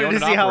Chillicothe wanted owned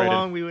to and see how operated.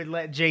 long we would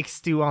let Jake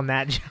stew on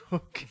that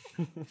joke.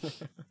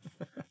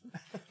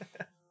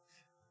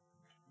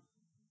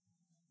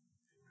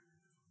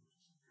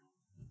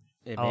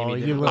 It Oh, made me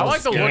you think- little I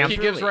like the look he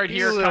scamp. gives right You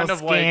here, little kind of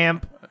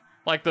scamp.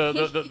 like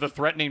the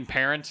threatening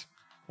parent.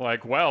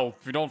 Like, well,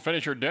 if you don't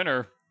finish your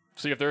dinner,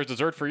 see if there's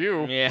dessert for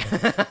you. Yeah.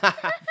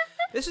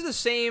 This is the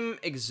same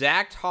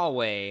exact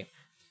hallway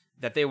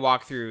that they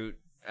walk through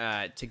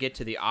to get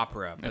to the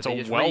opera. But It's they a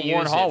just well-worn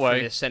reuse it hallway.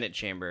 for the Senate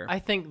chamber. I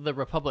think the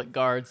Republic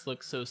guards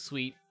look so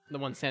sweet. The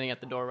one standing at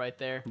the door right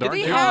there. Did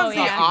they Darn have dude.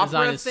 the yeah. opera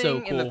Design thing is so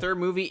in the cool. third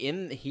movie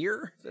in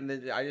here? And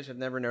I just have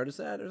never noticed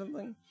that or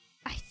something.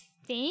 I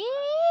think.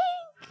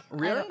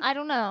 Really? I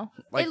don't know.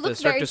 Like it the looks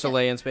Cirque very du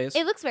Soleil in space?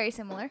 It looks very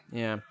similar.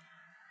 Yeah.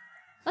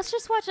 Let's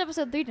just watch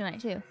episode 3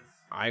 tonight too.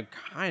 I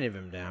kind of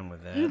am down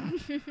with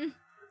that.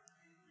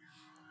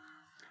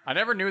 I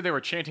never knew they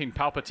were chanting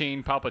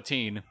Palpatine,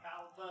 Palpatine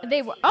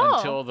They were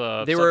until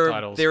the they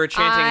subtitles. were I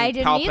chanting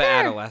didn't Palpa either.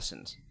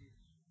 Adolescence.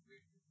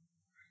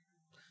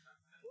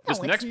 This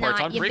no, next it's part's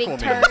not, on you prequel big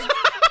turd. memes.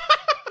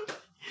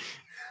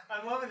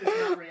 I'm loving this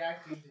not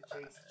reacting to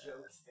Jake's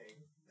jokes thing.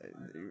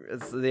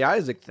 It's the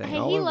Isaac thing. Hey,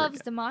 all he over loves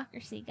again.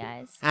 democracy,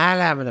 guys. I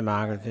love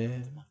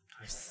democracy.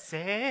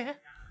 Say,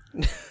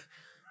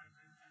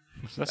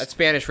 That's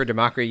Spanish for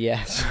democracy,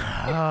 yes.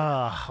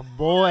 oh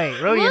boy,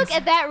 Rodians. Look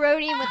at that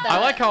Rodian with the. I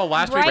like how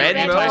last week bright was red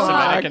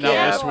anti-Semitic and now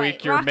mohawk. this Yeah.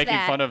 week you're Rock making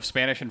that. fun of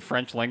Spanish and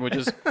French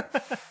languages. I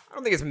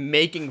don't think it's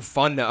making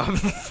fun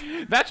of.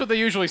 That's what they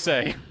usually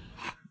say.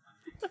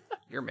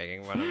 You're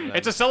making fun of them.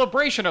 It's a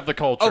celebration of the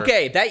culture.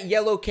 Okay, that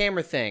yellow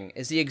camera thing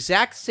is the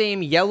exact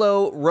same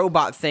yellow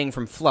robot thing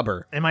from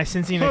Flubber. Am I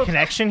sensing a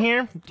connection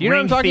here? Do you know what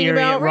I'm Ring talking theory,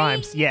 about? It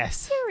rhymes.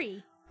 Yes.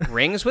 Fury.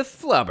 Rings with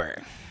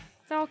Flubber.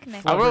 It's all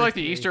connected. I really like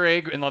the Easter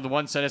egg in the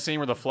one Senate scene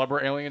where the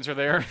Flubber aliens are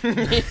there.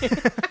 They're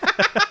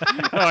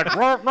like,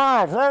 vote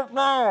now, vote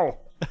now.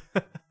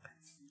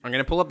 I'm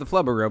gonna pull up the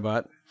Flubber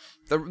robot,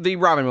 the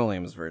Robin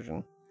Williams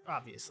version.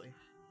 Obviously,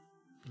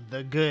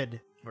 the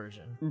good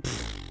version.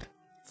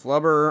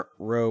 Flubber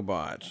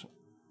robot.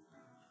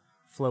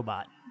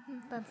 Flowbot.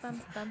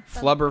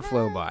 Flubber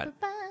Flowbot.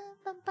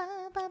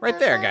 Right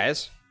there,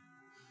 guys.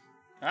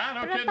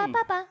 Ah, no kidding.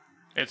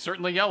 It's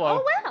certainly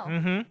yellow. Oh wow!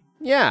 Mm-hmm.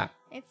 Yeah.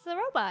 It's the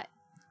robot.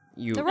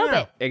 You The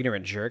robot.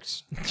 ignorant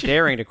jerks.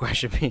 Daring to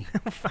question me.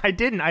 I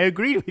didn't. I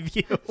agreed with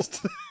you.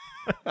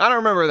 I don't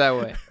remember it that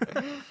way.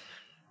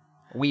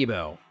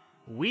 Weebo.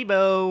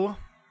 Weebo.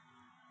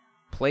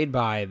 Played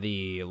by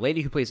the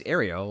lady who plays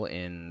Ariel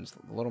in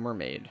The Little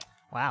Mermaid.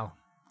 Wow.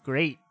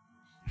 Great.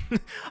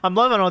 I'm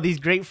loving all these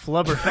great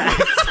flubber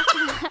facts.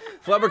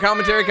 Flubber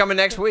commentary coming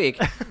next week.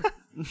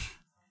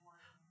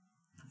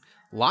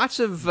 Lots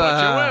of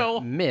But you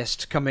will.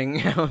 mist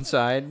coming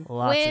outside.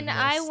 Lots When of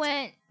I missed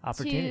went to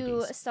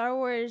opportunities. Star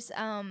Wars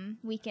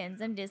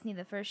weekends in Disney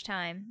the first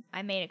time,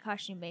 I made a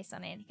costume based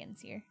on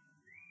Anakin's here.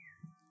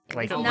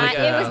 Like, Not, like,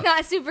 it was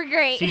not super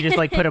great. so you just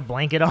like put a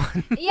blanket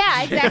on.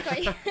 yeah,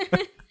 exactly.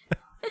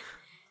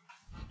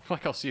 I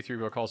like how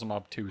C-3PO calls him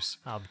obtuse.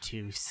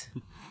 Obtuse.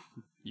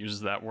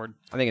 Uses that word.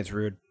 I think it's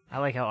rude. I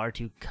like how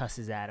R2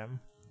 cusses at him.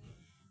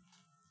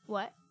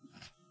 What?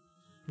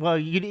 Well,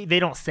 they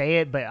don't say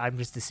it, but I'm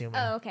just assuming.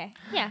 Oh, okay.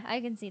 Yeah,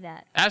 I can see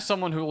that. As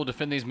someone who will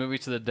defend these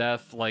movies to the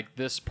death, like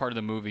this part of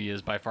the movie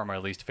is by far my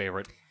least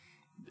favorite.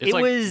 It's It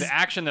like was- the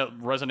action that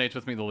resonates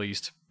with me the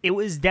least. It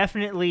was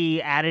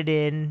definitely added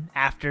in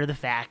after the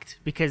fact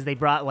because they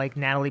brought like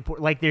Natalie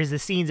like there's the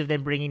scenes of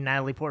them bringing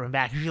Natalie Portman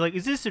back. And you're like,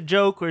 is this a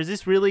joke or is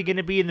this really going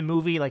to be in the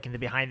movie, like in the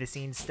behind the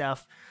scenes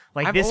stuff?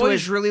 Like I've this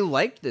always was really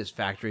liked this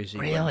factory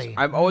sequence. Really?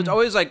 I'm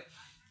always like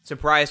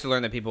surprised to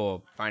learn that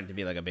people find it to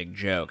be like a big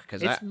joke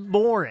because it's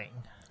boring.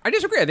 I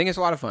disagree. I think it's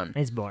a lot of fun.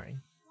 It's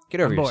boring.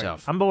 Get over I'm bored.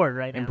 yourself. I'm bored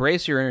right now.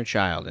 Embrace your inner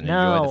child and enjoy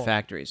No. the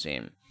factory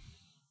scene.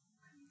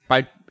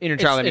 By inner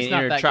child, I It's mean not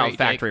inner that child great, Jake.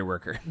 factory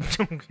worker.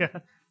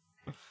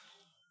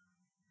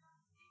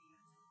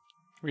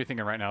 What are you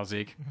thinking right now,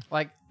 Zeke?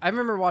 Like, I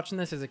remember watching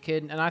this as a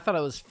kid, and I thought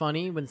it was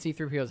funny when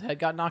C-3PO's head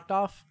got knocked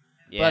off.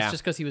 But Yeah. that's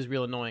just because he was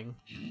real annoying.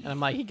 And I'm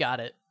like, he got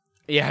it.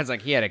 Yeah, it's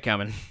like he had it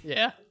coming.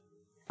 Yeah.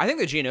 I think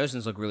the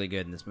Geonosians look really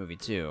good in this movie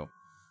too.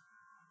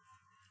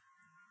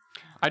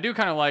 I do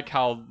kind of like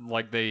how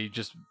like they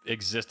just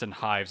exist in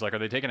hives. Like, are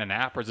they taking a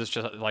nap, or is this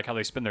just like how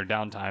they spend their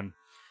downtime?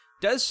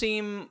 Does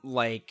seem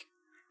like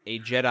a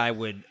Jedi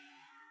would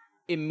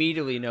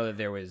immediately know that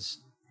there was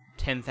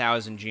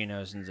 10,000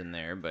 Geonosians in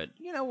there, but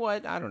you know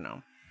what? I don't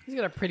know. He's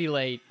got a pretty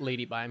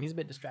lady by him. He's a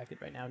bit distracted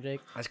right now, Jake.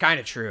 That's kind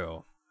of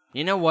true.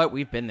 You know what?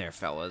 We've been there,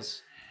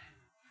 fellas.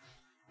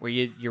 Where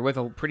you're with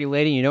a pretty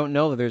lady and you don't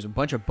know that there's a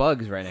bunch of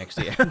bugs right next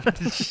to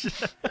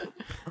you.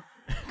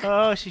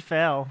 Oh, she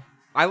fell.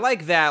 I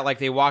like that. Like,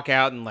 they walk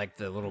out and, like,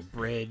 the little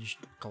bridge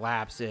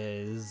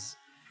collapses.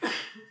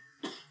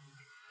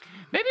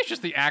 Maybe it's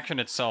just the action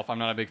itself. I'm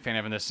not a big fan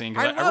of in this scene.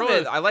 'cause I love really,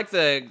 it. I like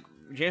the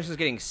Jameson's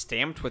getting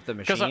stamped with the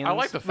machines. because I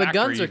like the The factory.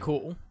 guns are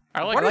cool.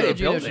 I like What are the, they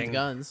Geonosian building?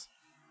 guns.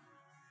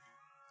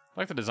 I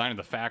like the design of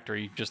the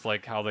factory, just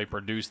like how they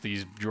produce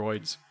these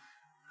droids.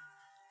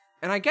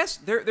 And I guess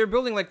they're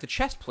building like the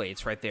chest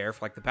plates right there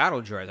for like the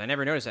battle droids. I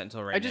never noticed that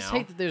until right now. I just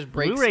hate that there's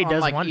breaks Blu-ray on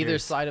does like either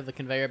wonders. side of the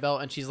conveyor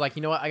belt, and she's like,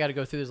 you know what, I got to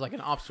go through this like an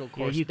obstacle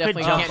course. you could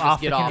Definitely jump can't off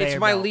just get the off. conveyor It's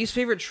my belt. least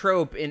favorite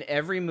trope in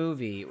every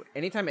movie.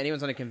 Anytime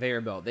anyone's on a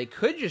conveyor belt, they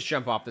could just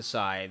jump off the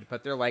side,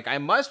 but they're like, I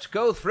must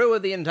go through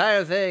with the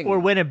entire thing. Or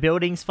when a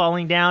building's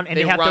falling down and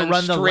They they have to run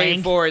run the straight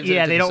length. forwards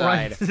Yeah, into they the don't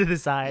run side. to the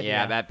side.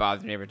 yeah, that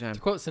bothers me every time. To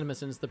quote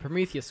CinemaSins, the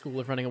Prometheus school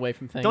of running away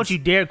from things. Don't you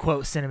dare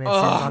quote Cinnamon Sins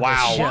Ugh, on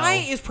wow. this show. Why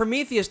is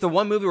Prometheus the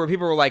one movie where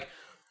people were like,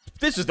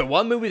 this is the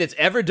one movie that's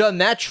ever done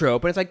that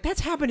trope? And it's like, that's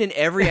happened in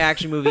every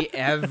action movie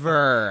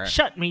ever.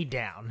 Shut me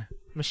down.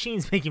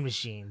 Machines making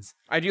machines.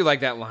 I do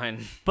like that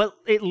line. But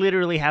it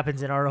literally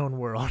happens in our own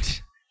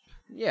world.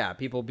 Yeah,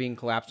 people being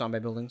collapsed on by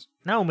buildings.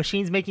 No,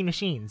 machines making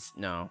machines.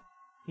 No,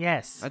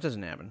 Yes. that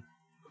doesn't happen.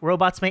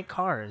 Robots make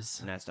cars.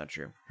 And that's not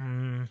true.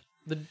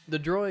 The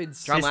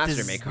droids. John This Lasseter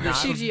is made The cars.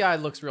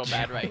 CGI looks real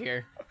bad right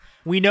here.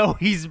 We know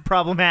he's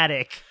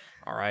problematic.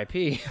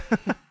 R.I.P.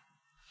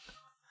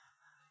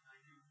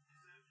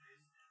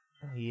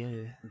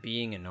 Yeah.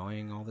 Being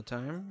annoying all the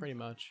time. Pretty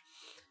much.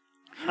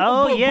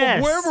 Oh, But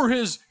yes. where were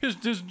his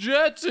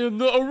jets in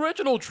the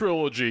original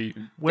trilogy?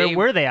 Where They-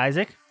 were they,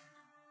 Isaac?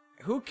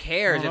 Who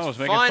cares? I don't know, I It's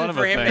was making fun fun of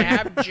for a him to thing.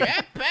 have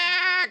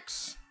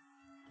jetpacks.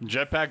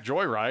 Jetpack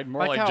Joyride,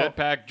 more Like like how-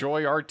 Jetpack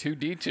Joy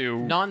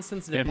R2D2.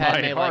 Non-sensitive In my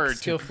Padme like heart.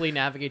 skillfully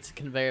navigates the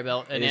conveyor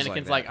belt, and It is Anakin's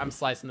like like, that. I'm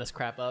slicing this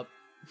crap up.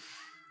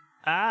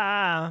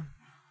 Ah.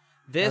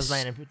 That This, was my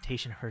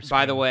interpretation of her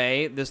by the scream.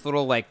 way, this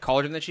little like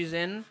cauldron that she's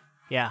in,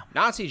 Yeah.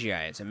 not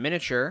CGI. It's a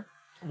miniature.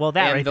 Well,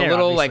 that And right the there,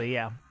 little, obviously, like,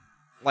 yeah.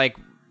 Like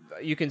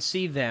you can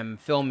see them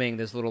filming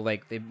this little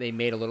like they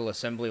made a little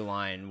assembly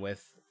line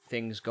with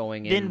things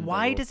going in. Then the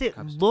why little does it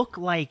cups. look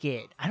like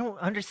it? I don't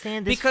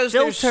understand this Because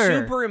filter.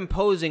 they're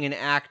superimposing an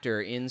actor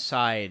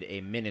inside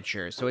a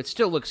miniature, so it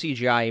still looks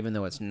CGI even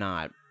though it's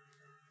not.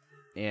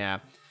 Yeah.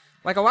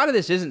 Like a lot of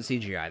this isn't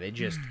CGI. They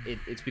just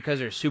it's because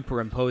they're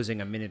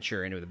superimposing a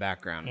miniature into the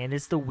background. And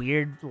it's the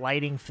weird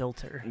lighting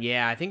filter.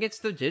 Yeah, I think it's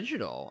the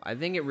digital. I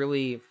think it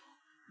really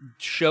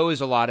shows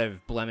a lot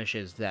of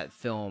blemishes that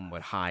film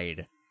would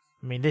hide.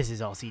 I mean, this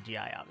is all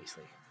CGI,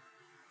 obviously.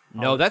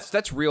 No,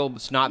 that's real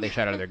snot they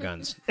shot out of their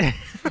guns.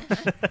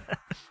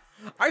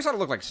 I just thought it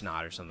looked like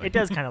snot or something. It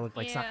does kind of look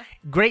like Yeah. something.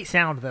 Great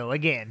sound, though,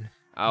 again.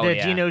 Oh, the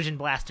yeah. Geonosian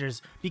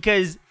blasters.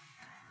 Because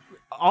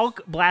all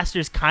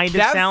blasters kind of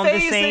That sound the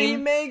face that he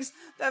same. makes,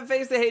 that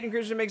face that Hayden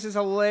Christensen makes is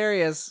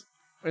hilarious.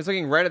 When he's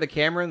looking right at the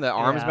camera and the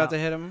arm's Yeah. about to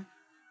hit him.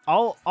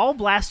 All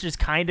blasters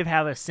kind of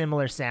have a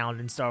similar sound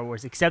in Star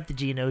Wars, except the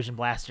Geonosian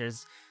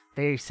blasters.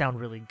 They sound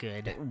really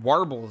good.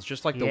 Warbles,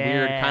 just like the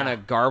weird Yeah. kind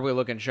of garbly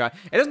looking shot.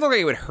 It doesn't look like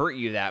it would hurt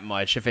you that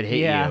much if it hit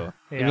Yeah, you.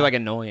 It'd yeah. be like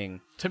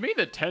annoying. To me,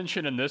 the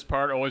tension in this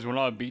part always went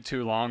on a beat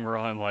too long. Where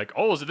I'm like,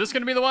 oh, is this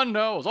going to be the one?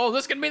 No. Oh, is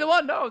this going to be the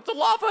one? No. It's the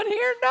lava in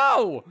here?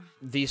 No.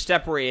 The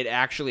step where it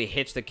actually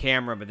hits the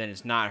camera, but then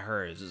it's not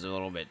hers, is a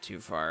little bit too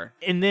far.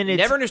 And then it's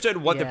Never understood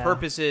what the yeah.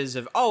 purpose is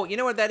of. Oh, you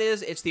know what that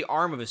is? It's the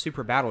arm of a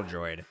super battle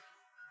droid.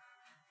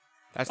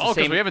 That's the Oh,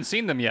 because same. we haven't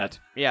seen them yet.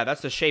 Yeah,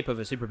 that's the shape of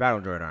a super battle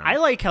droid arm. I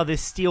like how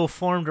this steel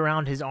formed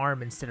around his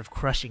arm instead of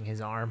crushing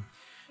his arm.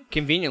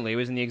 Conveniently, it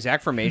was in the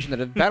exact formation that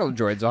a battle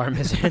droid's arm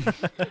is in.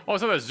 Oh, I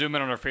thought that zoom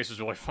in on her face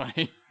was really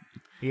funny.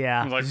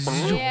 Yeah. I was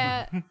like,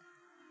 Yeah. And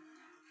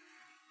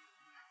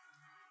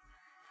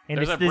There's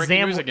it's that the breaking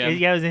Zam. news again.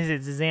 Yeah,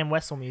 it's the Zam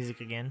Wessel music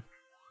again.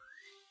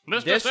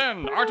 Mr. This-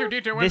 Sin,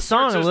 R2D2 This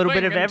song, inserts a his little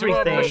bit thing of into a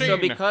everything. machine. So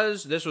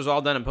because this was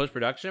all done in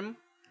post-production,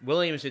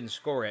 Williams didn't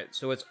score it.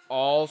 So it's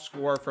all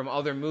score from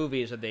other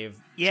movies that they've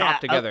Yeah,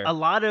 chopped together. a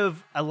lot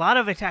of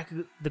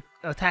the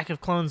Attack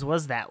of Clones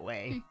was that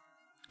way,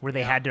 where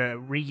they had to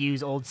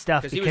reuse old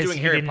stuff Because he was doing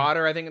Harry didn't-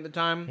 Potter, I think, at the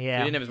time. Yeah.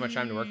 He didn't have as much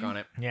time to work on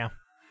it. Yeah,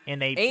 and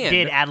they And-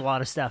 did add a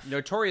lot of stuff.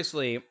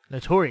 Notoriously,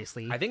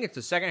 Notoriously, I think it's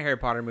the second Harry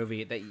Potter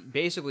movie that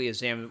basically is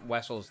Sam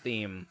Wessel's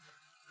theme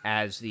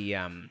as the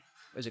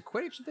is it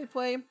Quidditch that they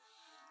play?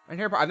 In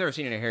Harry Potter, I've never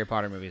seen any Harry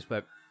Potter movies,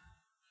 but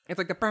it's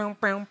like the brown,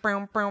 brown,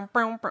 brown, brown,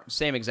 brown, brown.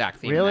 Same exact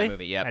theme really? in that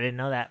movie. Yeah. I didn't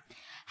know that.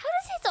 How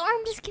does his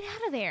arm just get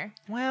out of there?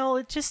 Well,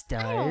 it just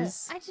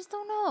does. I just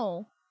don't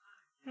know.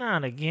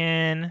 Not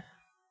again.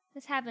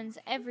 This happens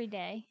every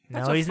day.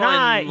 That's No, a he's fun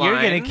not. You're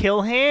gonna line.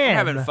 kill him.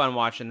 I'm having fun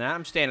watching that.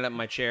 I'm standing up in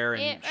my chair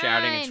and It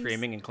shouting and rhymes.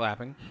 screaming and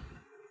clapping.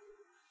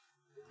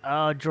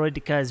 Oh,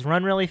 Droidicas,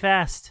 run really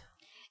fast.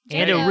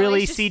 And Django a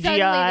really is just suddenly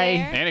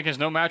CGI, there. Anakin's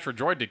no match for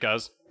Droid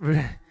because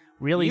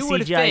really You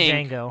would CGI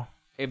think- Django.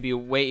 It'd be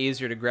way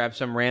easier to grab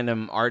some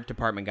random art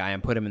department guy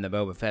and put him in the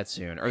Boba Fett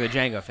suit or the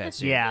Jango Fett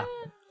suit. Yeah,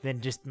 then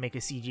just make a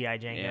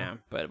CGI Django. Yeah,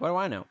 but what do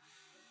I know?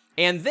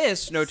 And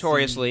this,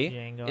 notoriously,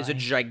 Django is a Eye.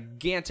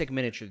 gigantic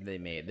miniature that they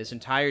made. This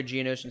entire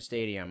Geonosian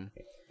Stadium,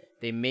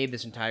 they made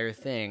this entire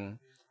thing,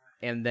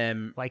 and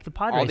then Like the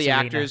pod all race the arena.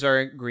 actors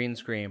are green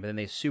screen, but then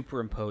they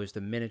superimpose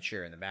the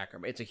miniature in the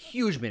background. It's a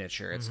huge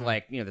miniature. It's Mm-hmm.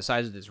 like, the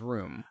size of this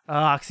room.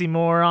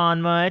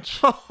 Oxymoron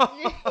much?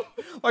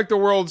 Like the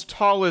world's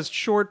tallest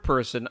short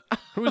person.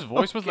 whose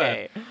voice was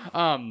Okay.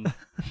 that?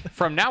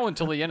 From now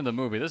until the end of the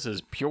movie, this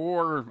is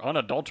pure,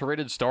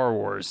 unadulterated Star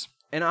Wars.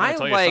 And I'll I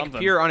tell you like something.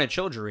 pure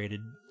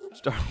unadulterated.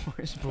 Star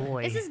Wars.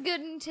 Boy. This is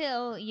good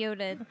until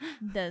Yoda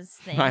does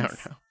things. I don't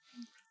know.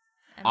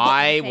 I'm just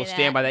I gonna will say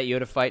stand that. by that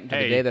Yoda fight until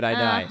Hey. the day that I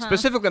die. Uh-huh.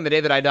 Specifically on the day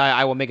that I die,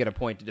 I will make it a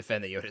point to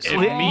defend the Yoda If scene.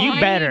 You me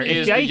better. is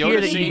If the I hear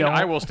Yoda that you scene, don't,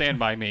 I will stand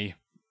by me.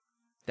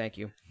 Thank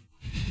you.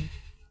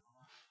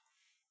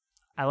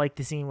 I like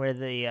the scene where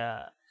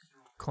the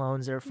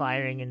clones are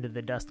firing into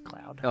the dust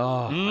cloud.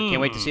 Oh, I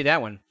can't wait to see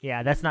that one.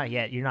 Yeah, that's not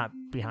yet. You're not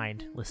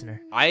behind,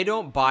 listener. I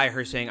don't buy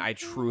her saying, I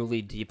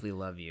truly, deeply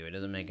love you. It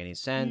doesn't make any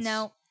sense.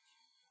 No.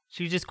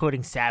 She was just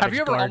quoting Savage Have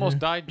you ever Garden. almost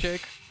died,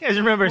 Jake? You guys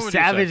remember What would you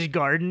say? Savage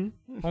Garden?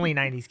 Only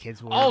 90s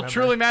kids will Oh, remember.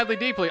 truly, madly,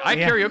 deeply. I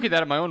Yeah. karaoke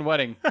that at my own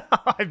wedding.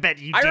 I bet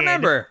you I did.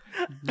 remember.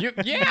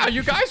 Yeah,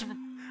 you guys.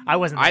 I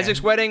wasn't there.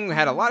 Isaac's wedding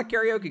had a lot of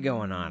karaoke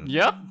going on.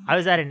 Yep. I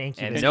was at an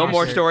incubus. And no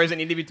more concert. stories that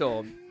need to be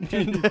told.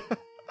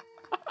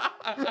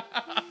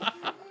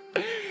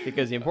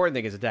 Because the important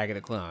thing is Attack of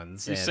the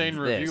Clones. and Insane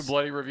review, this.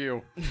 bloody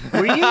review.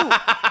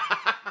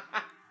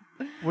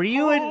 Were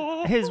you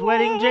at his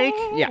wedding, Jake?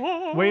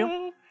 Yeah. Were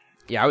you?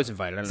 Yeah, I was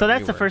invited. I don't So know if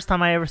that's you the were. first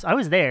time I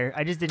was there.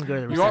 I just didn't go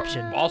to the You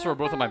reception. also were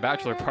both at my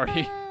bachelor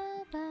party.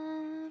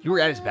 You were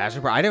at his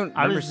bachelor party? I don't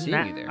I remember was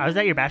seeing you there. I was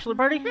at your bachelor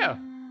party? Yeah,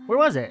 Where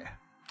was it?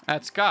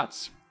 at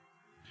Scott's.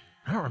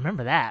 I don't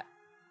remember that.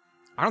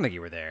 I don't think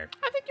you were there.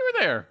 I think you were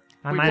there.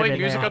 I We might have played been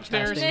music there.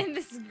 upstairs.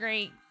 This is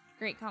great.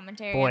 Great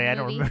commentary. Boy, on I the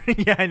don't movie.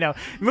 remember. Yeah, I know.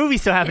 Movie's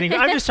still happening.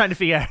 I'm just trying to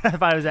figure out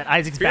if I was at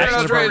Isaac's You're not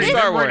bachelor Australian party.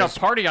 Star Remembering Wars. a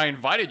party I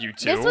invited you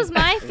to. This was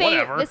my favorite.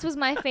 Whatever. This was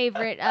my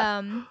favorite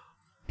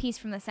piece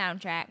from the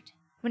soundtrack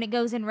when it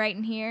goes in right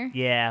in here.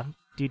 Yeah.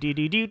 Do do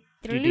do do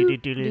do do do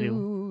do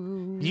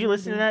do. Did you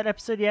listen to that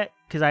episode yet?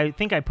 Because I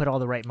think I put all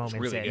the right moments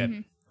Really in.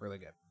 good. Really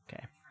good.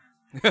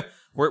 Okay.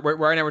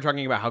 Right now we're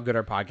talking about how good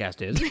our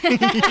podcast is.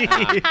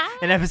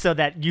 An episode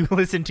that you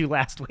listened to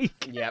last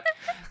week. Yep.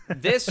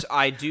 This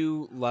I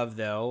do love,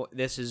 though.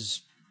 This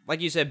is,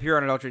 like you said, pure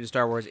unadulterated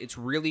Star Wars. It's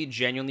really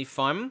genuinely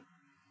fun.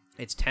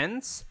 It's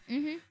tense.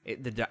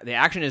 Mm-hmm. The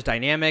action is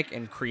dynamic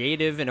and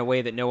creative in a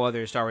way that no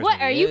other Star Wars What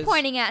movie are you is.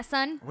 pointing at,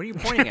 son? What are you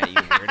pointing at, you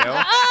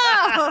weirdo?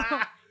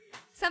 Oh,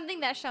 something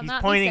that shall He's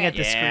not pointing be at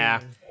said. the Yeah.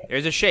 screen.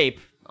 There's a shape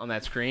on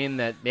that screen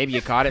that maybe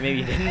you caught it, maybe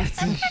you didn't.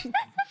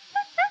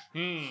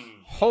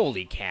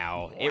 Holy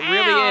cow. It really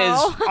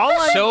Wow. is All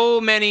I-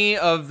 so many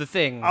of the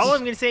things. All I'm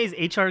going to say is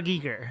H.R.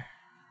 Giger.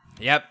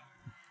 Yep.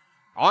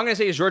 All I'm going to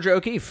say is Georgia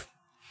O'Keeffe.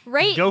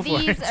 Rate Go for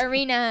these it.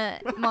 arena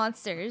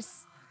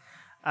monsters.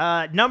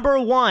 Number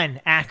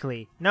 1,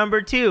 Ackley.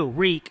 Number 2,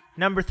 Reek.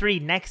 Number 3,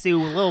 Nexu.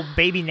 Little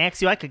baby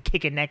Nexu. I could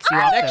kick a Nexu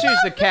off the...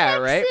 Nexu's the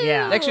cat, right?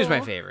 Yeah. Nexu's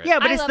my favorite. Yeah,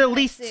 but I it's love the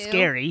least Nexu.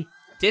 scary.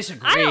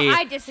 Disagree.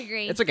 I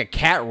disagree. It's like a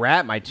cat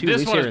rat, my two This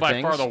least one is favorite by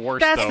things. far the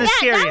worst, That's though. the that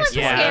scariest one's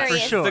the one, scariest.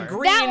 for sure. The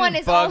green that one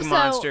is bug also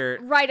monster.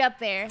 right up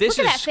there. This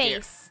Look at is that scary.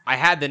 face. I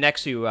had the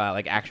Nexu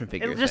like action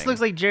figure. It just thing.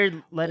 looks like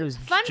Jared Leto's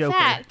Fun Joker.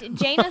 fact: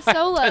 Jaina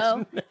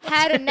Solo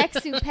had a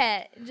Nexu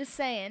pet. Just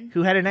saying.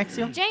 Who had a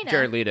Nexu? Jaina.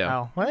 Jared Leto.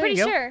 Oh, well, there Pretty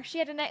you go. sure she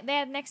had they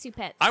had Nexu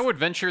pets. I would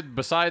venture,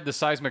 beside the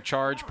seismic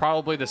charge,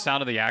 probably the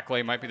sound of the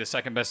Acklay might be the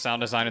second best sound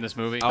design in this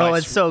movie. Oh,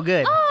 it's so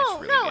good. Oh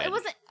really no, good. it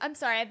wasn't. I'm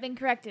sorry, I've been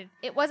corrected.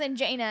 It wasn't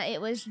Jaina.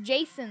 It was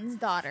Jason's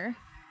daughter.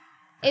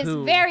 It's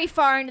Who? very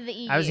far into the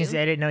EU. I was gonna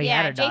say, I didn't know you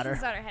yeah, had a daughter.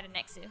 Jason's daughter had a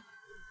Nexu.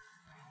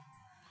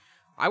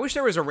 I wish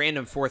there was a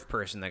random fourth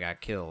person that got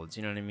killed.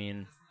 You know what I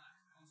mean?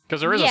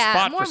 Because there is Yeah, a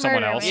spot more for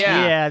someone murder, else. man.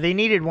 Yeah. Yeah, they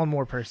needed one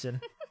more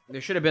person. There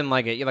should have been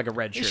like a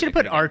red They shirt. should have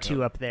that put could've gotten R2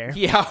 killed. up there.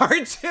 Yeah,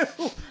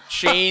 R2.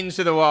 Chains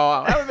to the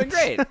wall. That would have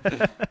been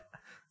great.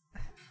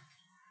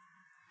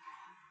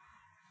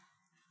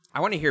 I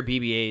want to hear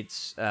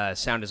BB-8's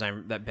sound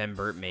design that Ben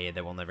Burt made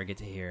that we'll never get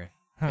to hear.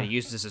 But he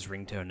uses this as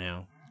ringtone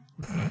now.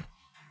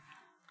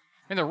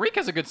 And the Reek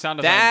has a good sound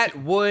design. That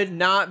would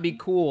not be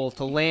cool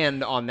to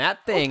land on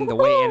that thing the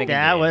way Anakin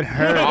That did. would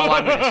hurt. All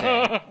I'm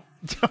gonna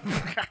say.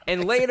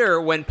 And later,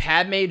 when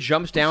Padme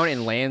jumps down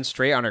and lands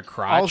straight on her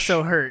crotch,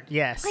 Also hurt,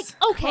 yes. Like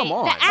okay, Come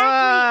on. the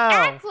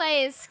Wow.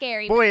 Acklay is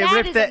scary. Boy, but it that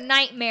ripped is that- a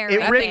nightmare. It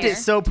right ripped there. it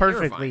so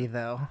perfectly, Terrifying.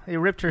 though. It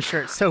ripped her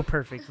shirt so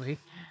perfectly.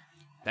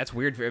 that's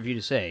weird for you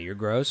to say. You're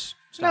gross.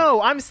 Stop.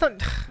 No, I'm so.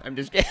 I'm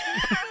just kidding.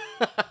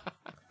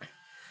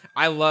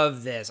 I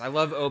love this. I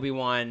love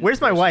Obi-Wan. Where's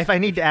my wife? I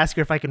need to ask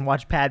her if I can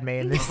watch Padme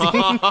in this scene.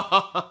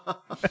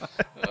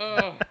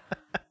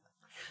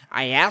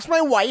 I asked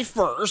my wife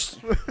first.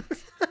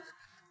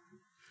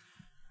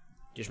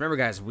 Just remember,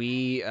 guys,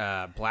 we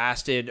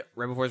blasted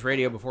Rebel Force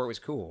Radio before it was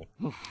cool.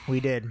 We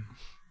did.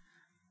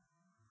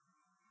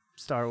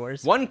 Star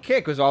Wars. One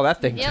kick was all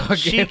that thing Yep. took.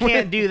 She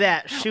can't do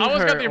that. Shoot I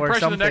always her got the or impression the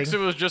something. next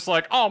was just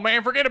like, oh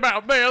man, forget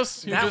about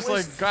this. You That just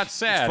was- like got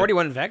sad.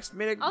 41 Vex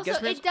made a Also,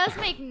 guess it does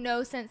make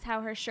no sense how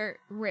her shirt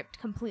ripped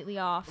completely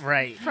off.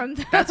 Right. From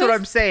those That's what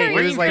I'm saying.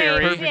 It was like things.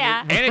 perfect.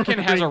 Yeah. Anakin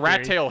has a Ring rat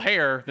theory. tail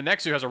hair. The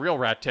Nexu has a real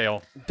rat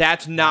tail.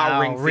 That's not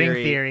Wow, ring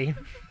theory.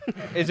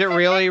 Is it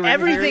really ring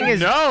Everything theory? is.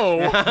 No,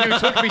 you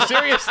took me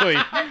seriously.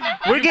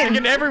 We're Taking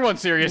getting. everyone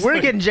seriously.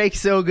 We're getting Jake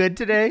so good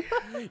today.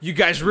 You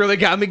guys really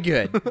got me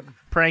good.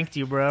 Pranked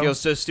you, bro. Feels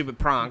so stupid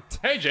pranked.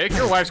 Hey Jake,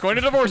 your wife's going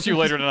to divorce you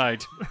later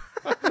tonight.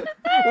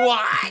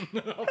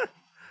 What?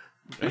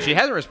 She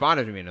hasn't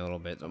responded to me in a little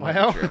bit. So I'm not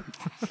Well, sure.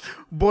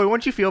 boy,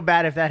 won't you feel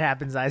bad if that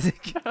happens,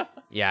 Isaac?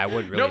 Yeah, I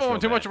would really. No feel one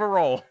too bad. much of a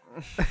role.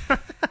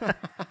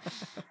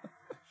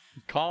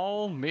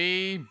 Call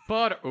me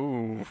Bud.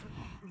 Ooh.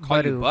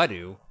 Call you Badu.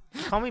 Badu.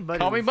 Call me Buddy.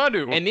 Call me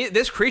Budu. And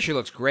this creature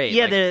looks great.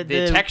 Yeah, Like,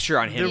 the texture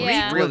on him the is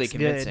reek really looks good.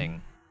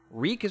 convincing.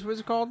 Reek is what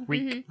it's called?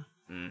 Reek.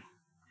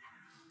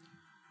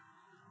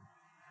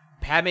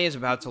 Padme is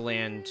about to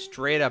land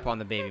straight up on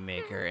the baby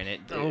maker, and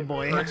it Oh,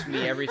 boy. hurts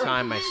me every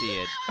time I see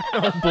it.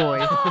 Oh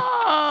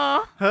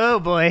boy. Oh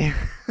boy.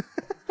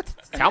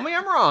 Tell me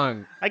I'm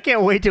wrong. I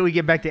can't wait till we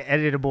get back to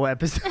editable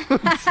episodes.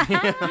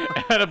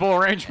 Edible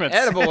arrangements.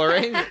 Edible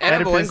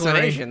Oedipus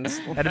inclinations.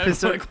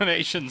 Oedipus, Edible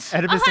inclinations.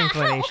 Oedipus Okay,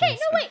 inclinations.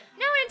 no, wait.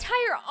 Now an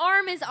entire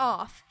arm is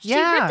off. She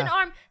Yeah. ripped an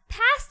arm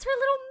past her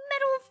little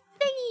metal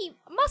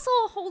thingy,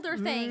 muscle holder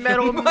thing.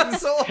 Metal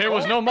Muscle. There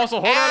was no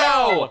muscle holder at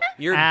Ow! all.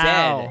 You're Ow.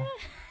 dead.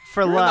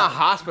 For You're in the luck.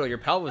 hospital. Your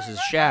pelvis is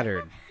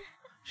shattered.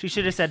 She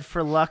should have said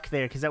for luck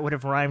there, because that would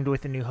have rhymed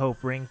with the New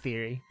Hope ring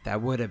theory. That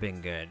would have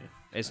been good.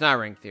 It's not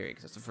Ring Theory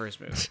because it's the first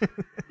movie.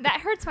 That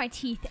hurts my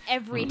teeth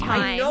every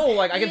time. I know,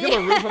 like I can feel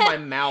the roof of my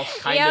mouth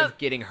kind Yep. of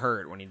getting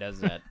hurt when he does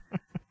that.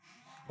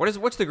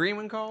 What's the green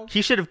one called?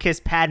 He should have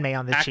kissed Padme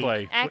on the cheek.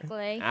 Acklay.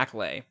 Acklay.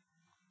 Accolade.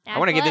 I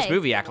want to give this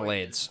movie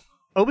accolades.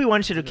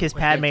 Obi-Wan should have kissed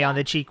Padme on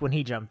the cheek when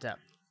he jumped up.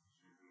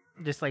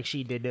 Just like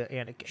she did to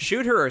Anakin.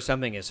 Shoot her or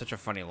something is such a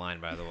funny line,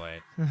 by the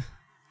way.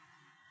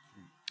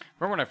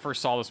 Remember when I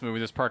first saw this movie,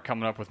 this part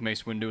coming up with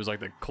Mace Windu was like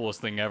the coolest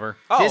thing ever.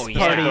 Oh, This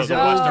yeah. party's The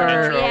Western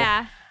over. intro.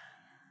 Yeah.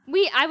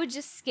 I would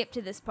just skip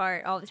to this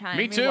part all the time.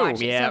 Me too. Rewatch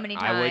it Yeah, so many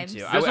I would times. too.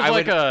 This was I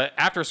like would- a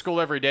after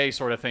school every day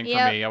sort of thing for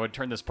Yep. me. I would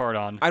turn this part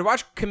on. I'd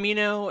watch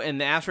Camino and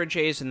the Asteroid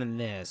Chase and then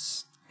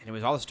this. And it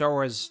was all the Star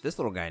Wars this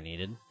little guy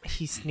needed.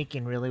 He's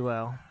sneaking really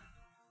well.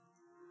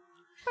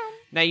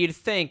 Now, you'd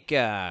think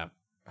a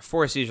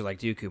Force user like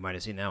Dooku might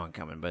have seen that one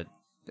coming, but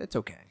it's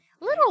okay.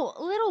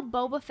 Little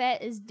Boba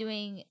Fett is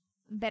doing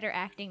better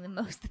acting than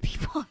most of the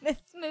people in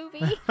this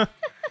movie.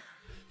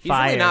 He's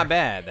Fire. really not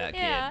bad, that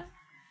yeah. kid.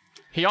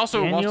 He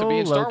also wants to be Daniel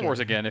in Star Logan. Wars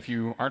again, if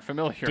you aren't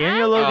familiar.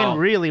 Daniel Logan Oh.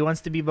 really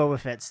wants to be Boba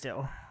Fett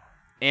still.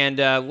 And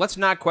let's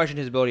not question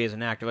his ability as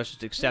an actor. Let's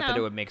just accept that No.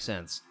 it would make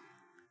sense.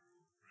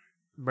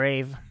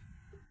 Brave.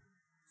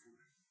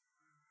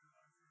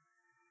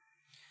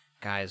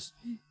 Guys,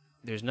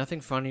 there's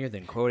nothing funnier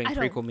than quoting I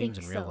don't prequel memes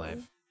in think real so.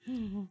 life.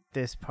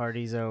 This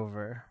party's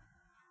over.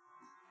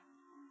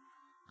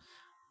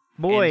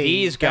 Boy, and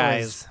these that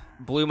guys was-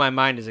 blew my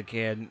mind as a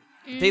kid.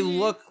 They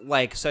look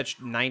like such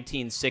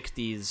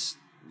 1960s,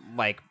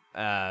 like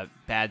bad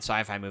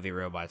sci-fi movie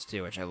robots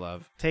too, which I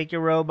love. Take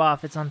your robe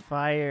off, it's on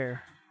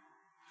fire.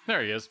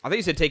 There he is. I thought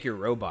you said take your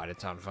robot.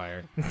 It's on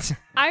fire.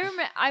 I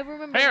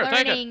remember Here,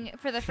 take it. learning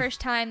for the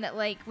first time that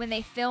like when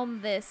they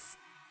filmed this,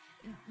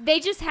 they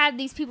just had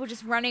these people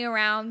just running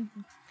around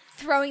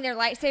throwing their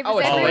lightsabers Oh,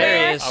 it's everywhere.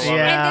 hilarious. I love And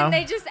Yeah. then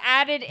they just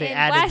added They in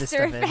added this blaster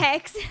stuff in.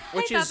 effects.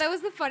 Which I thought is- that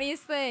was the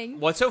funniest thing.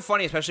 Well, it's so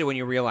funny, especially when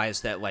you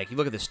realize that, like, you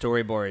look at the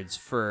storyboards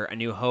for A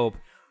New Hope,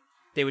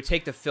 they would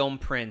take the film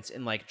prints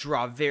and, like,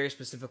 draw very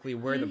specifically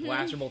where the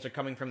blaster bolts are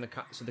coming from,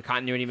 so the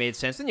continuity made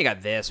sense. Then you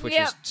got this, which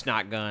Yep. is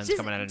snot guns Just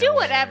coming out of do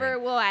nowhere. whatever.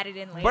 We'll add it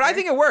in later. But I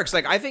think it works.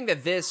 Like, I think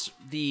that the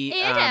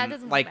Yeah, it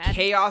doesn't look like, bad.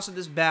 chaos of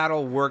this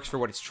battle works for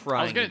what it's I was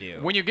trying gonna, to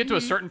do. when you get to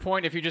a certain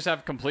point, if you just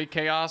have complete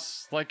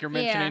chaos, like you're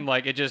mentioning, Yeah.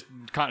 like it just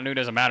continuity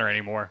doesn't matter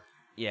anymore.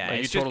 Yeah, Like, you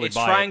it's just totally it's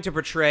buy trying it. to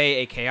portray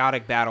a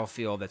chaotic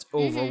battlefield that's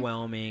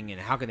overwhelming, and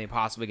how can they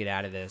possibly get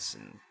out of this?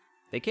 And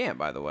they can't,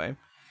 by the way.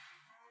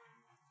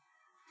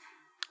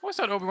 I always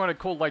thought Obi-Wan had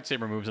cool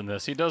lightsaber moves in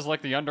this. He does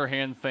like the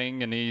underhand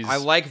thing, and he's I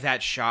like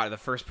that shot, the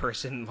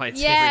first-person lightsaber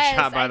yes,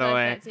 shot, by I the love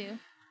way. that too.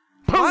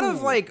 A lot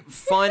of like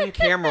fun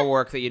camera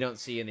work that you don't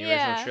see in the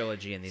original Yeah.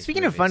 trilogy. In these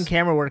Speaking of fun movies.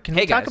 camera work, can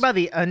Hey, we talk guys. about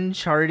the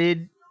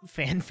Uncharted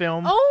fan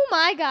film? Oh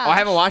my god! Oh, I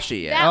haven't watched it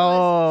yet. That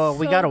Oh, was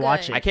we so gotta good.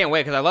 watch it. I can't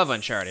wait because I love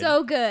Uncharted.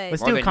 So good.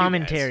 Let's More do than a you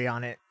commentary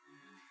on it.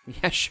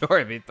 Yeah, sure.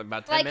 It'd be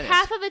about 10 like minutes.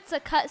 half of it's a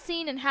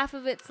cutscene and half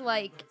of it's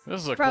like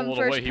this is a from cool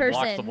little way first he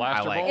blocks the person.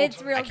 blaster I like bolt. it.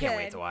 It's real I can't good.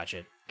 wait to watch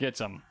it. Gets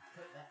him.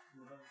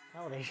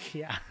 Oh,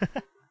 yeah.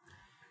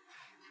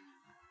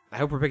 I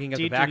hope we're picking up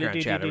the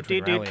background chatter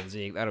between Riley and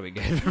Zeke. That'll be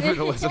good for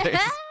the listeners.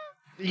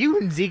 You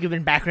and Zeke have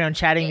been background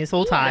chatting this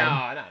whole No,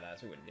 time. not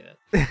us. We wouldn't do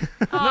that.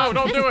 Oh,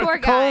 don't this do it. Poor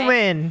guy.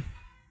 Coleman.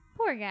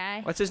 Poor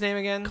guy. What's his name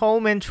again?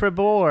 Coleman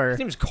Trebor. His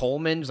name's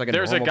Coleman. Just like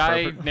There's a normal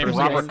guy person. named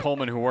Robert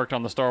Coleman who worked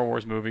on the Star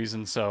Wars movies,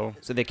 and so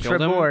So they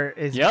killed him. Trebor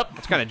is yep.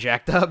 It's kind of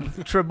jacked up.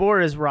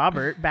 Trebor is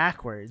Robert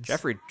backwards.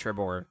 Jeffrey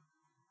Trebor.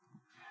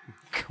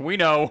 We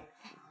know.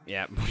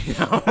 Yeah.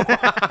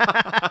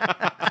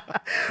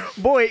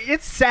 Boy,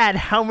 it's sad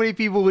how many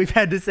people we've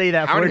had to say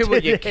that How for many people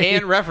you today.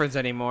 can't reference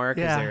anymore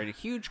because Yeah. they're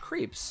huge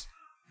creeps.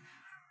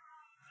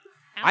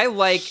 I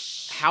like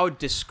how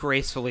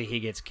disgracefully he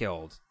gets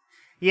killed.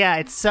 Yeah,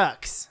 it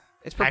sucks.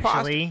 It's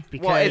Actually,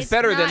 preposterous. Well, it's because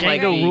better than It's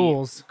like Django the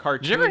rules.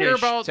 Did you ever hear cartoonish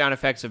about- sound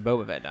effects of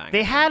Boba Fett dying.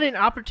 They had an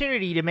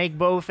opportunity to make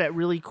Boba Fett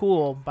really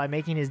cool by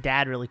making his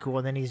dad really cool,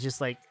 and then he's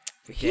just like,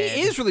 He dead.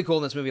 is really cool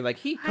in this movie. Like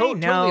he I totally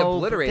know, but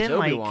obliterates then,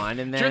 like- Obi-Wan,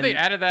 and then Sure, they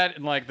added that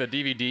in like the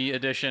DVD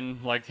edition,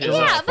 like his.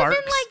 Yeah, but then Sparks.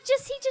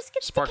 like he just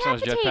gets Sparks on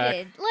his jetpack.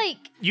 decapitated. Like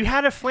You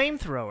had a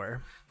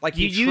flamethrower. like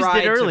you he used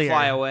tried it earlier. to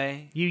fly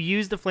away. You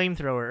used the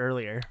flamethrower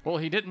earlier. Well,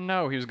 he didn't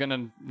know he was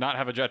gonna not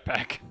have a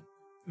jetpack.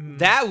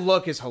 That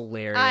look is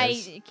hilarious.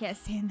 I can't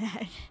stand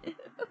that.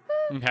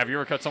 Have you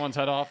ever cut someone's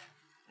head off?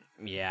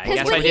 Yeah, I 'Cause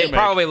guess when I did he-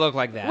 probably look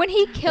like that. When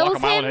he kills a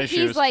mile in him, his he's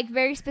shoes. like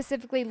very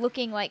specifically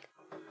looking like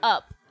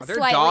up Are there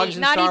slightly, dogs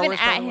in not Star even Wars,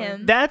 by at the way?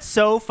 him. That's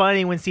so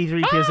funny when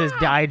C-3PO says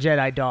 "Die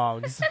Jedi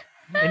dogs,"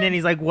 and then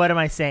he's like, "What am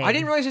I saying?" I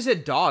didn't realize he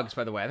said dogs,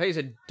 by the way. I thought he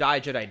said die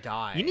Jedi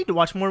die. You need to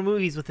watch more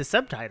movies with the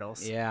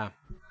subtitles. Yeah,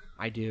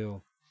 I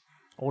do.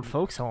 Old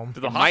folks home.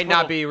 Did the It might not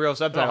hospital- be real Did the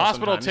subtitles.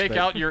 hospital sometimes, take but-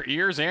 out your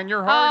ears and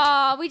your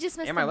heart? Oh, we just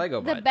missed And my Lego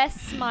the butt. best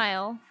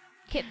smile.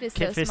 Kit Fisto,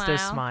 Kit Fisto smile.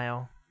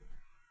 smile.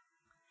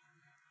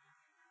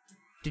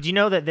 Did you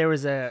know that there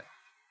was a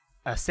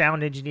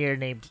sound engineer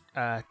named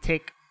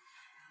Tick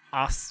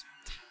Os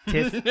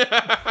Tiff?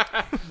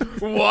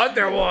 What?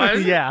 There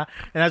was? Yeah,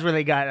 and that's where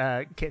they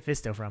got Kit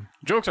Fisto from.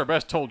 Jokes are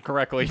best told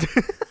correctly.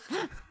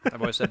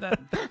 I've always said that.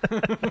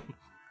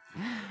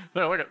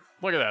 No, look at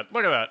that.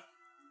 Look at that.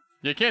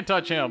 You can't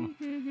touch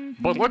him.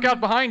 But look out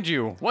behind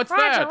you. What's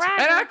Roger, that?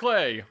 Roger. An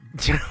Acklay.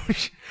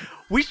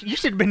 You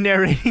should have been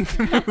narrating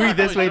the movie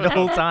this way the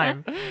whole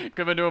time. Could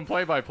have been doing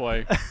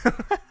play-by-play.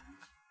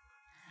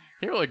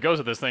 He really goes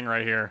at this thing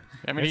right here.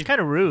 I mean, It's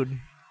kind of rude.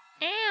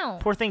 Ow.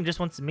 Poor thing just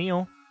wants a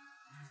meal.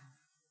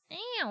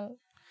 Ow.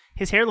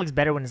 His hair looks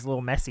better when it's a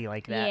little messy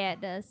like that. Yeah,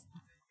 it does.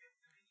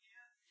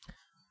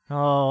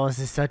 Oh, this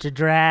is such a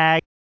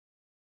drag.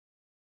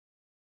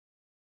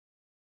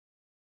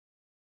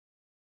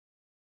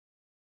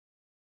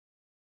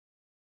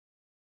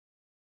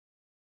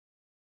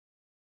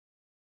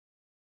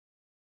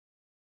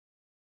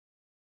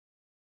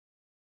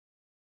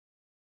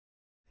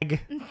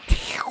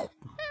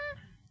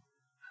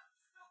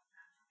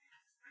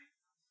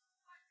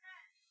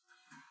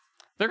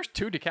 there's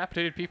 2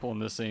 decapitated people in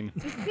this scene.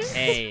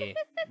 Hey,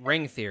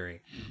 ring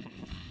theory.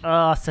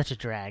 Oh, such a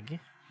drag.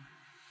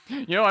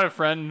 You know, I had a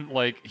friend,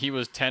 like, he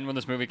was 10 when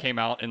this movie came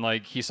out, and,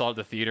 like, he saw it at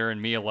the theater,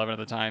 and me, 11 at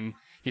the time.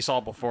 He saw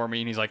it before me,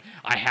 and he's like,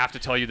 I have to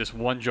tell you this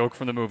one joke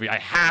from the movie. I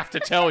have to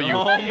tell you.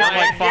 I'm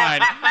like,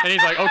 fine. And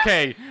he's like,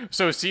 okay.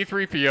 So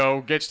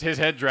C-3PO gets his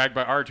head dragged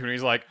by R2, and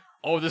he's like,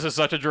 oh, this is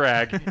such a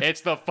drag.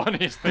 It's the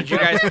funniest thing. Did you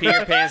guys pee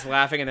your pants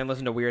laughing and then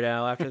listen to Weird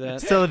Al after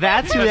that? So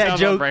that's who That that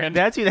sounds on joke. brand.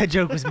 That's who that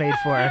joke was made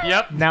for.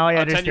 Yep. Now I a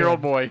understand. 10-year-old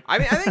boy. I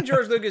mean, I think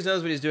George Lucas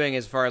knows what he's doing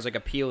as far as like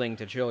appealing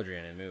to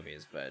children in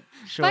movies, but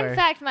Sure. Fun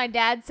fact: my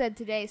dad said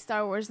today,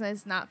 Star Wars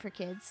is not for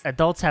kids.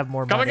 Adults have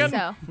more Come money.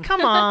 again? So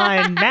Come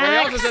on, he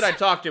Max. also said I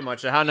talk too much.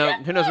 So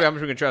who knows how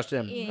much we can trust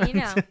him? you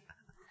know.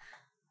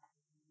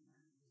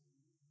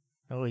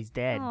 Oh, he's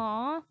dead.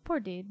 Aw, poor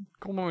dude.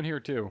 Cool moment here,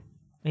 too.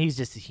 He's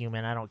just a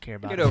human. I don't care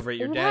about Get him. over it.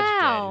 Your dad's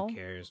Wow. dead.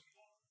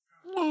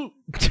 Who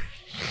cares?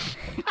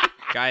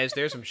 Guys,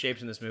 there's some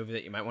shapes in this movie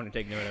that you might want to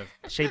take note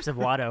of. Shapes of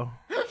Watto.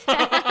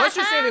 Let's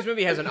just say this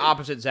movie has an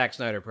opposite Zack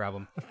Snyder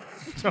problem.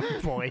 Oh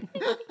boy.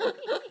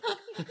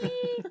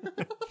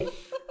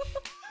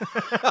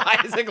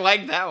 Isaac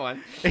liked that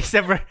one.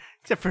 except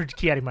for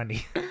Kiari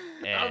Mundi.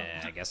 Yeah,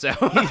 I guess so.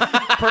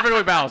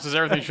 Perfectly balanced, as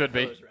everything should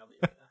be.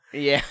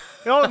 yeah.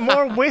 Oh,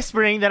 more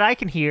whispering that I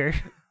can hear.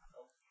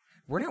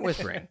 We're not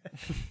whispering.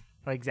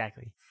 Oh,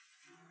 exactly.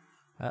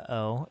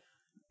 Uh-oh.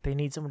 They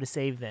need someone to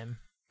save them.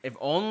 If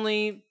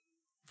only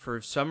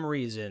for some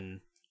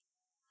reason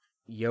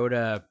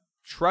Yoda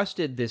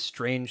trusted this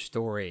strange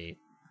story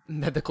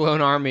that the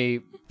clone army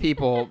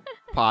people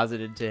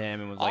posited to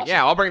him and was like,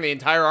 yeah, I'll bring the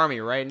entire army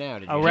right now.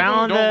 Did you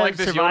Around People who don't the like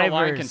this Yoda line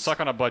survivors. can suck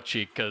on a butt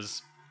cheek,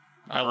 because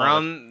I love it.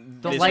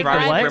 around Don't this like the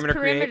survivors what? perimeter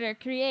create? Perimeter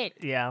create.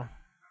 Yeah.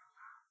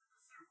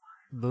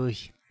 Boo.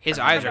 His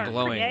eyes are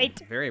glowing,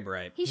 Create. very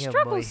bright. He Yeah,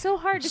 struggles boy. so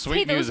hard to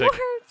Sweet say those music.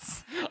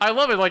 words. I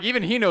love it. Like,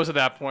 even he knows at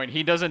that point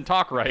he doesn't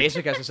talk right.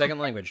 Basic as a second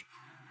language.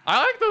 I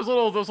like those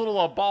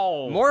little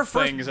ball More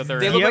first, things that they're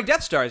they in. look Yep. like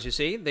Death Stars. You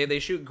see, they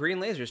shoot green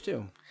lasers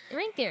too.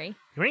 Ring theory.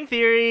 Ring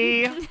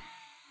theory.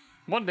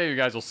 One day you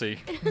guys will see.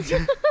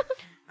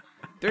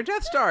 They're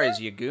Death Stars,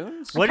 you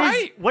goons.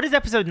 What is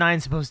episode 9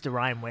 supposed to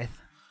rhyme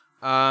with?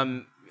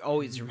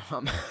 Always your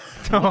mom.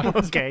 Oh,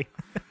 okay.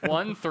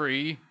 1,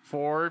 3,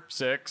 4,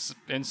 6,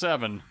 and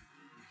 7.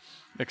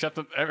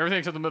 Everything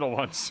except the middle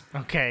ones.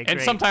 Okay, And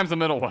great. sometimes the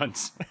middle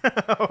ones.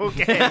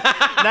 Okay.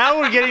 Now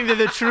we're getting to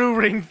the true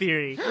ring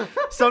theory.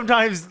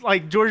 Sometimes,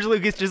 like, George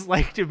Lucas just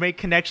like to make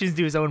connections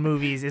to his own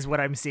movies is what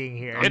I'm seeing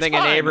here. I'm It's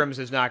thinking fine. Abrams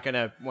is not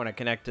gonna want to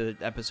connect to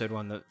episode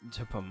 1. The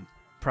Tupum.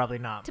 Probably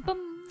not. Tupum.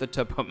 The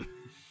Tupum.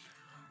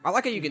 I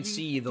like how you can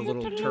see the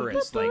little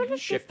turrets like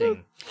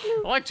shifting.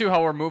 I like, too,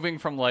 how we're moving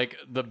from, like,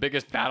 the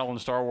biggest battle in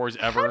Star Wars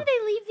How ever did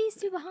they leave these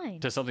two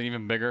behind? to something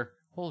even bigger.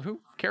 Well,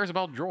 who cares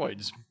about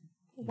droids?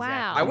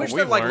 Wow. I wish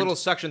we've that like learned. little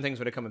suction things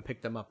would have come and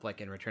picked them up,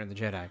 like in Return of the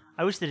Jedi.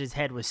 I wish that his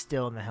head was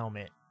still in the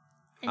helmet.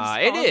 And just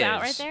it falls out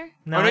is. right there. Oh,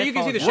 no, it you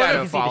can see the falls- shadow you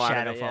can see fall the out of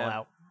shadow it, fall yeah.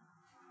 out.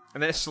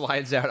 And then it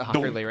slides out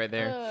awkwardly right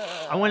there.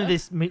 I wanted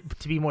this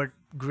to be more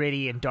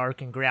gritty and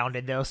dark and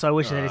grounded though. So I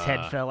wish that his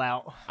head fell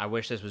out. I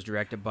wish this was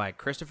directed by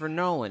Christopher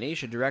Nolan. He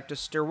should direct a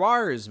Star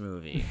Wars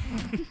movie.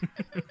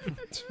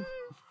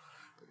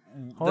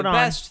 Hold the on.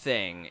 best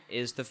thing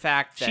is the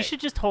fact that She should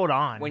just hold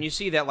on. when you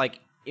see that like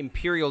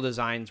Imperial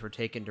designs were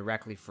taken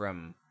directly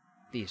from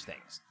these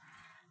things,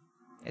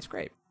 it's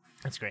great.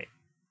 That's great.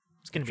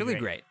 It's gonna be really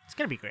great. It's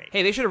gonna be great.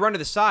 Hey, they should have run to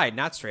the side,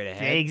 not straight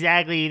ahead.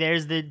 Exactly.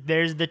 There's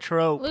the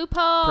trope.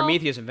 Loophole.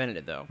 Prometheus invented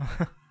it though.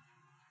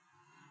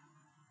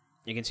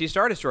 You can see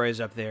Star Destroyers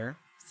up there.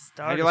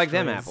 Star How do you like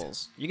them Destroyers.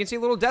 apples? You can see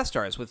little Death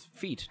Stars with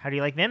feet. How do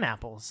you like them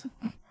apples?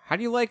 How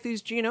do you like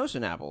these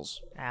Geonosian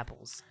apples?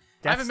 Apples.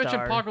 I haven't Death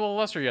mentioned Star. Poggle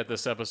Lesser yet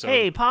this episode.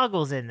 Hey,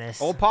 Poggle's in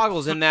this. Old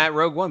Poggle's in that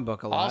Rogue One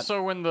book a lot.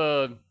 Also in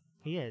the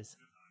He is.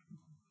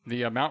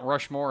 Mount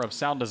Rushmore of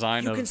sound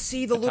design. you of can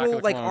see the Attack of little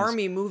the like Clones.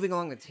 army moving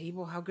along the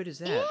table. How good is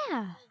that?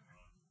 Yeah,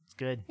 It's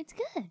good. it's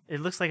good.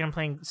 It looks like I'm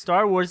playing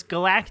Star Wars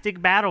Galactic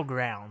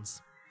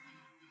Battlegrounds.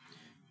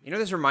 You know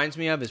what this reminds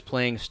me of is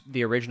playing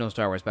the original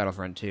Star Wars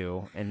Battlefront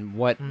 2, and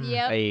what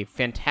Yep. a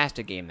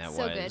fantastic game that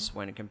So was good.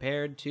 when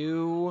compared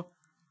to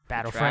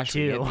Battlefront trash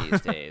we 2. get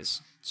these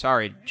days.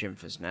 Sorry,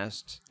 Jimphus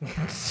Nest.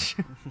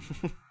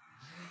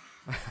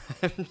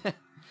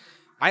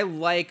 I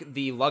like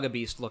the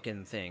Lugabeast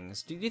looking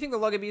things. Do you think the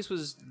Lugabeast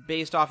was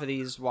based off of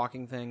these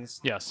walking things?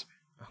 Yes.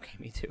 Okay,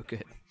 me too.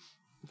 Good.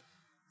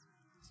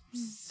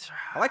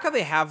 I like how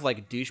they have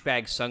like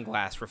douchebag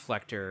sunglass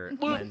reflector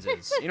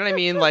lenses. You know what I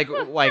mean? Like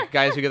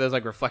guys who get those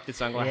like reflected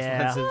sunglass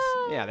Yeah. lenses.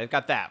 Yeah, they've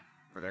got that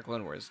for their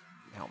Clone Wars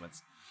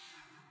helmets.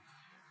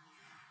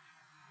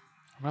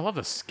 I love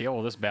the scale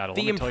of this battle.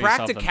 The Let me tell you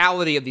something.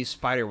 impracticality of these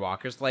spider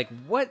walkers, like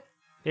what?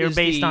 They were is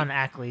based the- on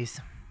Ackley's.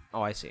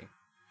 Oh, I see.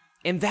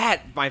 And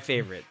that, my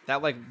favorite,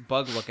 that like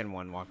bug-looking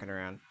one walking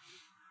around.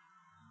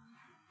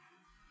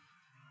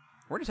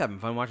 We're just having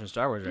fun watching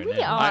Star Wars right We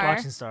now. are. I was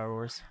watching Star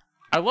Wars.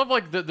 I love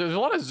like there's a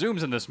lot of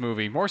zooms in this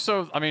movie. More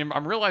so, I mean,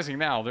 I'm realizing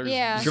now there's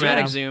Yeah.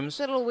 Dramatic Yeah. It's zooms.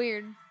 a little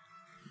weird.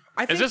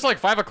 I think Is this like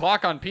 5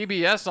 o'clock on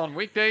PBS on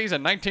weekdays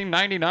in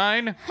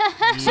 1999?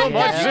 So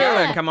much you zoom.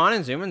 gotta come on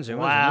and zoom and zoom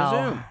Wow. and zoom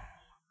and zoom.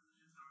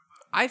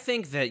 I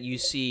think that you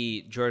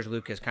see George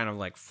Lucas kind of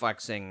like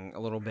flexing a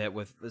little bit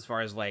with as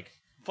far as like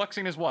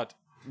Flexing is what?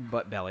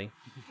 butt belly,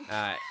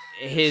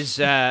 his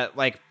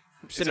like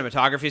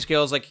cinematography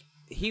skills. Like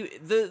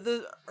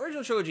the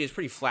original trilogy is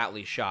pretty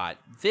flatly shot.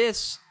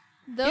 This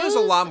he has a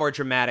lot more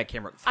dramatic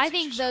camera. I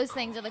think those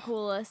things are the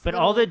coolest. But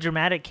Little- all the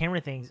dramatic camera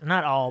things,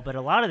 not all, but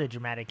a lot of the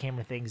dramatic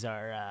camera things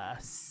are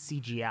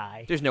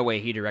CGI. There's no way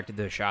he directed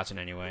those shots in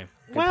any way.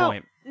 Good well,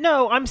 point.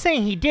 no, I'm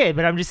saying he did,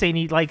 but I'm just saying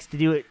he likes to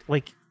do it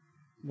like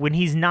when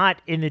he's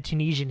not in the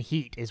Tunisian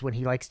heat is when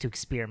he likes to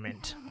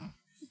experiment,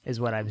 is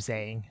what I'm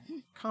saying,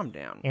 Calm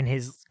down. in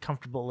his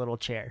comfortable little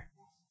chair.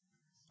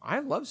 I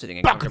love sitting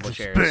in Back comfortable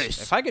into chairs.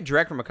 space. If I could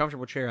direct from a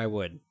comfortable chair, I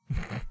would.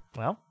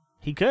 Well,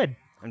 he could.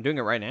 I'm doing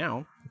it right now.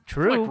 Like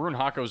True. Rune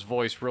Hako's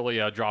voice really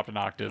dropped an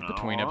octave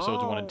between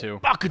episodes 1 and 2.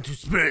 Back into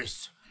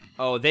space.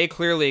 Oh, they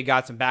clearly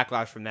got some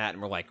backlash from that,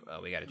 and we're like,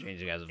 oh, we got to change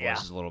the guys' Yeah.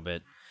 voices a little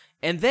bit.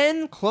 And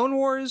then Clone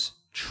Wars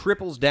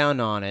triples down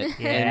on it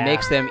Yeah. and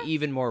makes them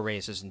even more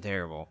racist and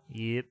terrible.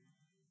 Yep.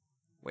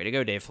 Way to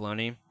go, Dave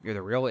Filoni. You're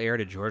the real heir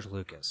to George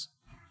Lucas.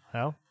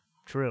 Well,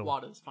 true.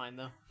 Wada's fine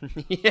though.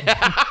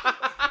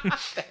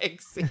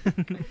 Thanks.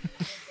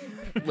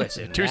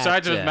 Listen. Two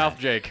sides of his mouth,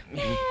 Jake.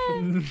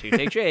 You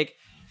take Jake.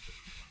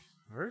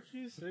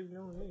 Virtue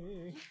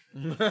signaling.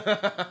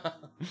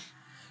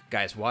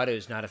 Guys, Watto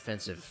is not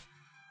offensive.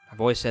 I've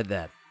always said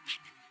that.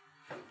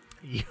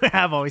 You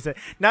have always said.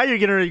 Now you're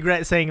gonna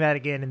regret saying that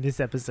again in this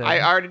episode.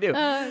 I already do. Oh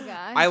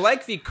gosh. I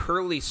like the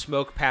curly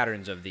smoke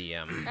patterns of the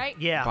right?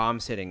 Yeah.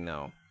 bombs hitting,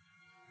 though.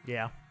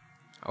 Yeah.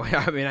 Oh,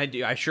 I mean, I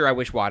do. I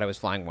wish Watto was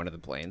flying one of the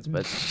planes,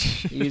 but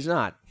he's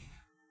not.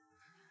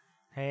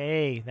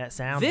 Hey, that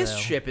sound. This though.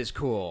 ship is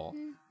cool.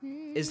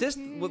 Is this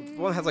the one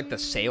that has like the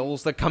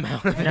sails that come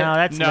out of it? No,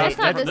 that's No, late. That's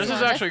not That's- this, this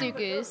is one. actually-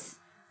 That's Dooku's.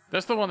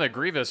 That's the one that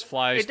Grievous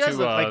flies It does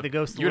to look like the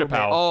ghost a little bit.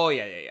 Utapau. Oh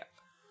yeah.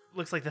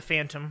 looks like the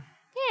Phantom.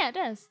 Yeah, it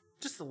does.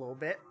 Just a little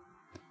bit.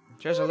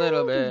 Just a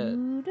little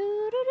bit.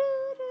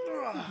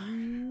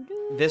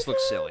 This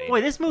looks silly.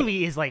 Boy, this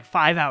movie is like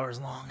 5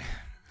 hours long.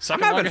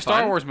 Second having longest fun.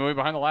 Star Wars movie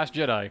behind The Last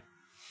Jedi.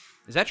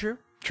 Is that true?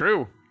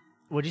 True.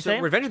 What'd you So say?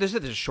 Revenge of the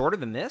Sith is shorter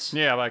than this?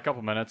 Yeah, by a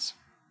couple minutes.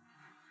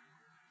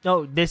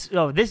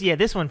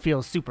 This one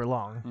feels super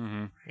long.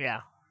 Mm-hmm.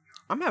 Yeah.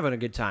 I'm having a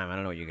good time. I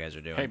don't know what you guys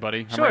are doing. Hey,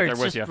 buddy. I'm Sure, right there it's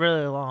with just you.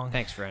 really long.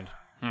 Thanks, friend.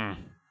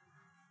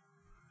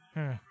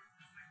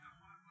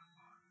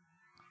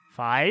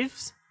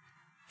 Fives?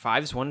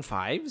 Fives,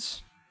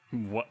 1-5s?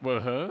 What?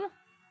 Huh?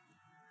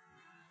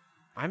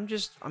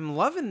 I'm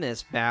loving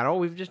this battle.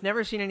 We've just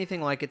never seen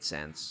anything like it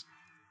since.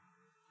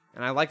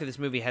 And I like that this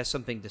movie has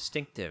something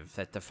distinctive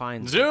that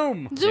defines it.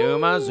 Zoom!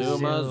 Zuma,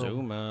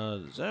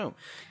 zoom.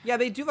 Yeah,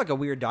 they do like a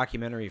weird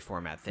documentary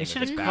format thing. They with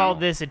should this have battle. called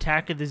this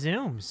Attack of the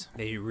Zooms.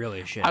 They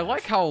really should. I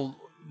like how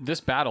this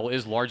battle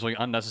is largely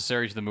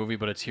unnecessary to the movie,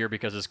 but it's here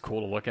because it's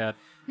cool to look at.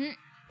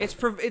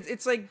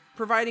 It's like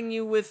providing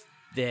you with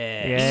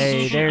this.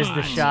 Yay, there's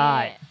the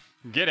shot.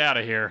 Get out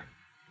of here.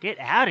 Get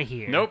out of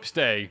here. Nope,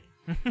 stay.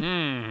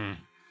 Mmm.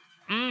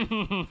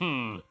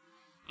 Mmm.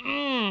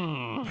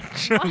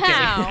 Mmm.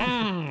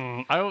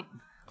 Wow. I don't.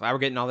 Glad we're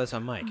getting all this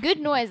on mic. Good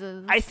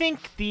noises. I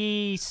think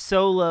the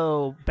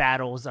solo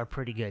battles are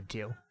pretty good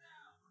too.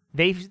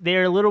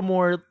 They're a little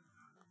more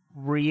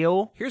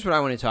real. Here's what I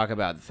want to talk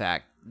about: the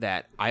fact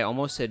that I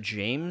almost said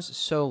James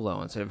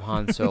Solo instead of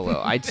Han Solo.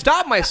 I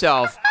stopped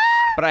myself,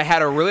 but I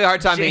had a really hard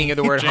time thinking of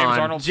the word James Han.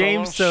 Arnold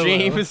James Solo? Solo.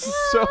 James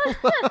Solo.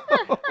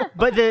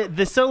 But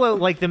the solo,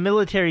 like the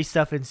military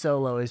stuff in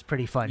Solo, is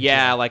pretty fun.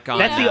 Yeah, too. like on,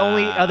 That's the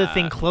only other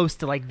thing close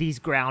to like these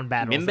ground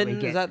battles. that we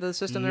Nimbin, get. is that the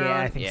system they're Yeah,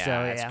 on? I think so.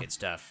 That's Yeah. good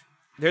stuff.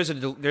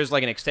 There's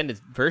like an extended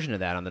version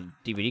of that on the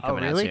DVD Oh,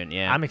 coming really? out soon.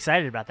 Yeah. I'm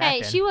excited about that.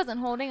 Hey, then. she wasn't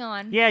holding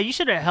on. Yeah, you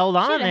should have held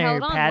on Shoulda there,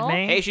 held on, Padme. Lol.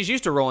 Hey, she's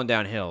used to rolling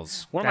down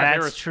hills. One of my That's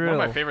favorite. true. One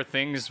of my favorite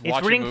things It's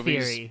watching ring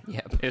movies theory.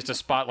 Yep. is to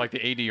spot like the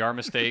ADR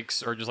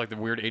mistakes or just like the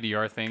weird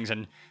ADR things,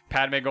 and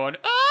Padme going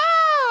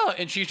ah,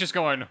 and she's just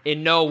going.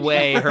 In no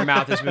way her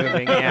mouth is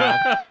moving.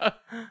 Yeah.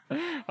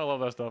 I love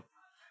that stuff.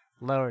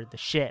 Lower the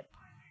ship.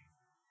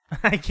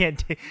 I can't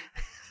take.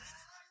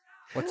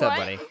 What's up, What?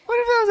 buddy? What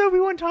if that was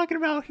Obi-Wan talking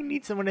about he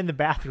needs someone in the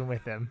bathroom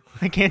with him?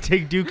 I can't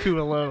take Dooku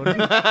alone.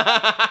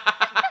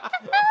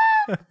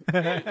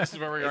 This is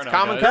where we are now.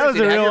 Common guys. That was courtesy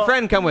a to have real- your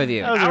friend come with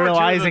you. That was a Hour real 2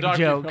 of the Isaac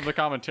joke. of the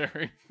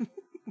commentary.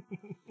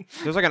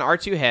 There's like an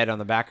R2 head on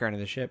the background of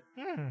the ship.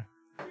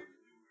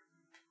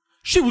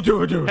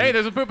 Hey,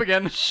 there's a poop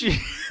again.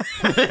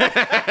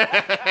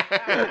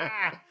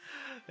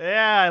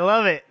 Yeah, I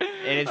love it.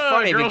 And it's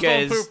funny girls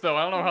because don't poop though.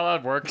 I don't know how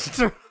that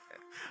works.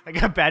 I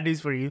got bad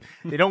news for you.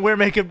 They don't wear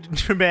makeup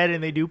to bed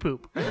and they do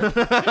poop. And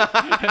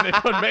they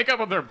put makeup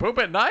on their poop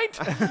at night.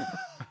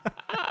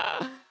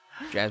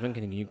 Jasmine,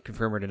 can you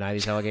confirm or deny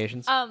these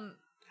allegations?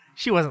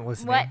 She wasn't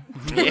listening. What?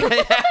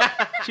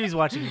 She was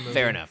watching the movie.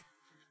 Fair enough.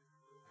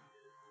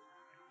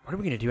 What are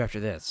we gonna do after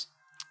this?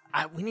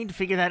 We need to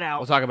figure that out.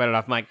 We'll talk about it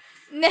off mic.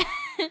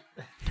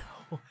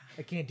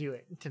 I can't do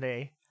it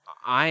today.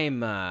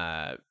 I'm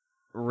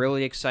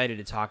really excited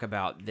to talk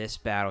about this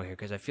battle here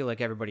because I feel like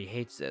everybody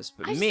hates this,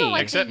 but I just me. don't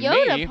like the Except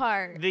Yoda me.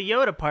 part. The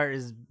Yoda part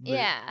is.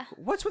 Yeah.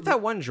 What's with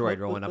that one droid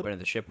rolling up into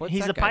the ship? What's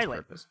He's that the guy's pilot.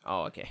 purpose?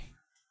 Oh, okay.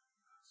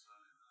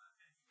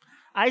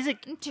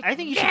 Isaac, I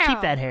think you should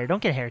keep that hair.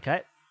 Don't get a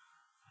haircut.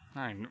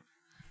 I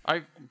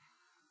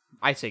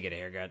I say get a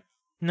haircut.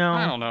 No.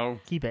 I don't know,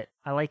 Keep it.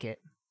 I like it.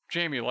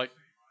 Jamie. Like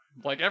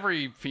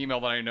every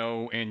female that I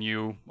know and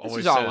you This always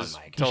is all on says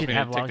mic. tells You should me to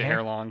have take long the hair.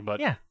 hair long, but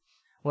Yeah.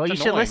 Well, It's you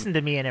should annoying. listen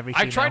to me and every I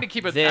female. try to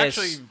keep it This-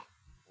 actually.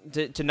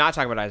 To not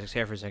talk about Isaac's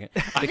hair for a second.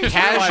 The Just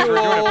realized we're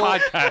doing a casual.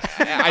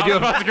 podcast. I do. I'm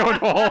about to go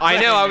into a whole I know.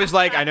 thing. I was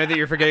like, I know that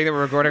you're forgetting that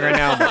we're recording right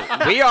now,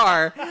 but we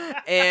are.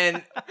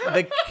 And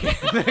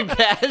the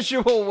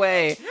casual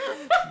way,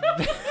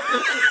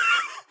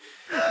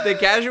 the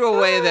casual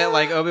way that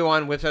like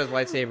Obi-Wan whips out his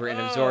lightsaber and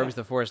absorbs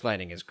the Force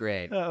lightning is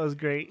great. That was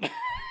great.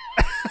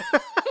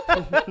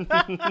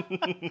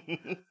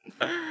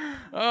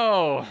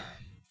 Oh,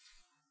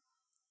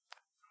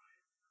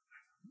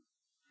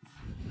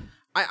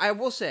 I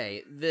will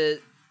say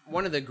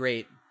one of the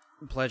great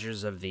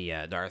pleasures of the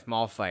Darth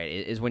Maul fight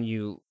is when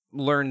you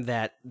learn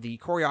that the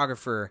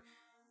choreographer,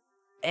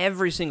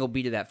 every single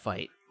beat of that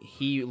fight,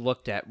 he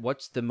looked at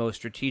what's the most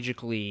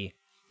strategically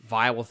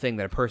viable thing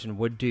that a person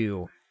would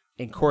do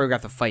and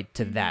choreograph the fight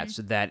to that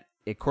so that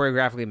it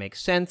choreographically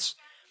makes sense.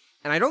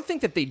 And I don't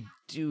think that they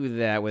do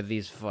that with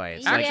these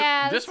fights. Yeah. Like,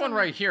 actually, this this one one-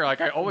 right here,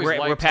 like I always where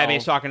liked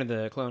Padme's how, talking to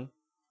the clone.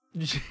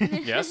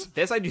 yes,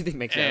 This I do think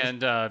makes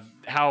sense. and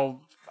how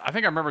I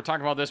think I remember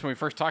talking about this when we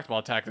first talked about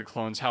Attack of the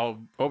Clones. How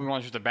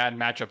Obi-Wan's just a bad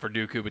matchup for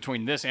Dooku.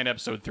 Between this and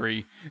Episode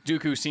 3,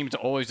 Dooku seems to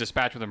always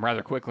dispatch with him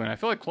rather quickly, and I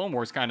feel like Clone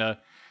Wars kind of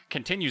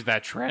continues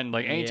that trend.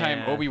 Like anytime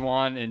Yeah.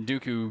 Obi-Wan and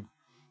Dooku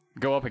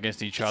go up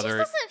against each It just other,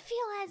 doesn't feel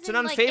as It's an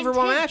like,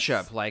 unfavorable intense.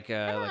 matchup, like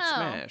know.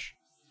 Smash.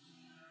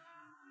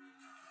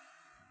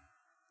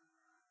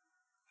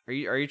 Are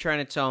you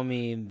trying to tell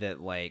me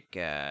that like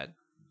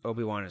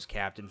Obi-Wan is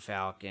Captain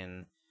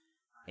Falcon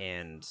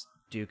and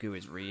Dooku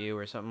is Ryu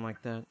or something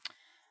like that?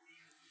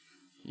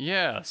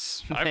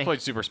 yes, I've Thank-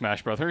 played Super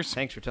Smash Brothers.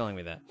 Thanks for telling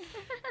me that.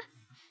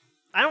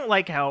 I don't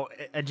like how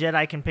a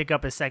Jedi can pick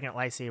up a second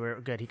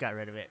lightsaber. Good, he got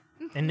rid of it.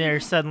 And they're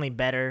suddenly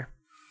better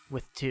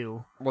with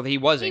two. Well, he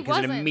wasn't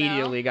because it wasn't,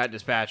 immediately got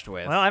dispatched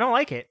with. Well, I don't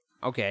like it.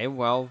 Okay,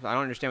 well, I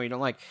don't understand what you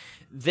don't like.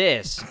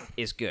 This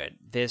is good.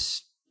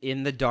 This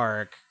in the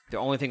dark. The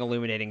only thing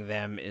illuminating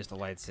them is the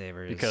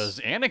lightsabers. Because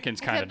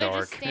Anakin's kind of Except they're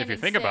dark, just if you standing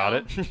think about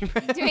it.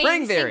 Doing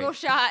Ring theory. single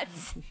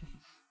shots.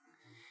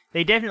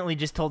 They definitely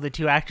just told the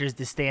two actors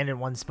to stand in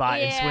one spot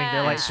and swing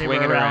their Yeah. lightsaber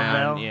Swing it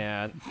around. though.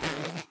 Yeah.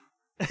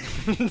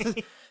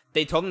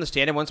 They told them to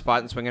stand in one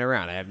spot and swing it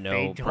around. I have They no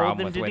told problem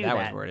them with to the way do that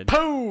was that. worded.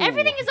 Boom!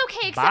 Everything is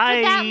okay except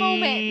for that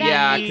moment. That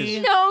Yeah, makes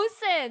 'cause- no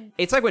sense.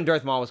 It's like when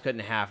Darth Maul was cut in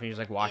half and you just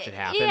like watch it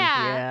happen. Yeah.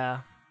 Yeah.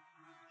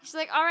 She's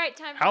like, all right,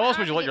 time for How the else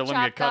would you arm let to your limb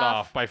get chopped cut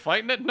off? By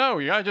fighting it? No,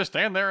 you gotta just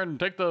stand there and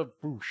take the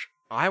whoosh.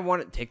 I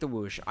want to take the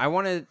whoosh. I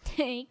want to.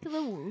 Take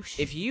the whoosh.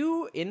 If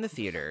you in the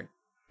theater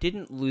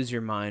didn't lose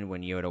your mind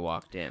when Yoda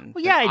walked in,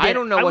 Well, yeah, then I did.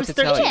 don't know what was to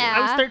 13. tell you. Yeah.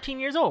 I was 13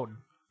 years old.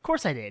 Of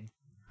course I did.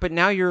 But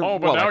now you're Oh,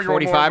 but what, now like you're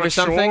 45 more or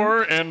something.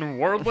 mature and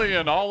worldly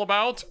and all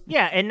about.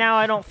 Yeah, and now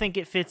I don't think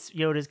it fits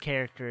Yoda's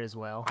character as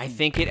well. I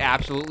think it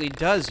absolutely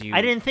does. You.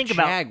 I didn't think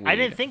about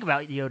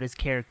Jagweed. Yoda's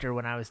character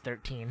when I was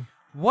 13.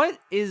 What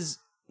is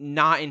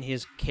not in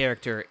his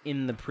character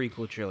in the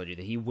prequel trilogy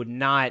that he would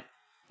not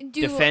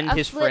Do defend a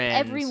his flip friends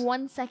every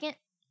 1 second.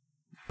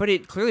 But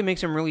it clearly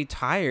makes him really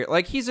tired.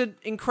 Like, he's an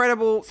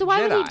incredible So why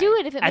Jedi. would he do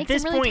it if it At makes him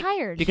this really point,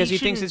 tired? Because he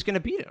thinks shouldn't- it's going to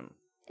beat him.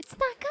 It's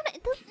not gonna.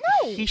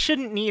 No. He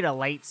shouldn't need a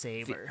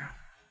lightsaber.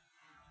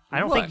 I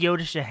don't What? think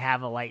Yoda should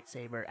have a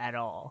lightsaber at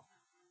all.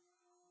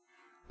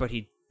 But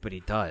he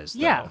does.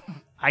 Yeah, though.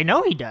 I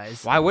know he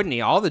does. Why wouldn't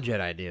he? All the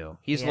Jedi do.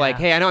 He's Yeah. like,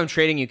 hey, I know I'm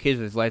trading you kids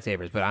with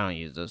lightsabers, but I don't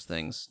use those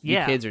things.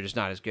 Yeah. You kids are just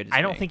not as good as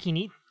I don't me. think he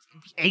needs.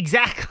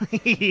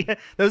 Exactly.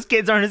 Those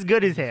kids aren't as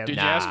good as him. Did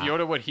you ask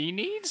Yoda what he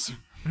needs?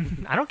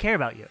 I don't care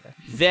about Yoda.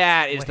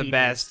 That is what the he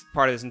best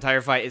part of this entire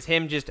fight, is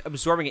him just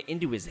absorbing it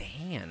into his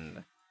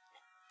hand.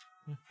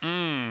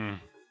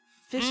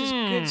 This is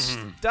good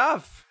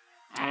stuff.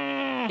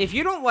 If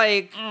you don't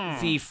like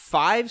the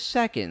 5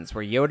 seconds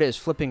where Yoda is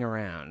flipping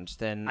around,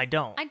 then I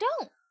don't. I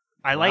don't.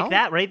 I like Well,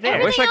 that right there.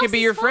 I wish I Everything could be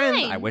else your is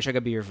friend. fine. I wish I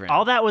could be your friend.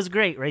 All that was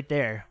great right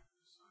there.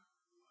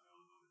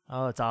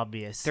 Oh, it's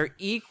obvious. They're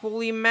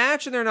equally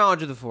matched in their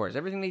knowledge of the Force.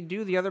 Everything they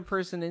do, the other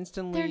person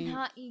instantly. They're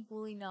not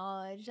equally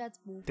knowledge. That's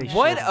They bullcrap.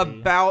 What should be.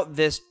 about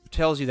this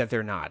tells you that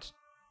they're not?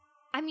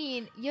 I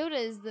mean, Yoda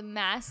is the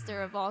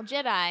master of all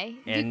Jedi.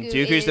 And Dooku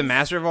Dooku's the is-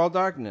 master of all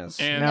darkness.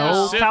 And No,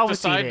 the Sith Palpatine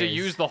decide to is.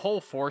 use the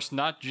whole Force,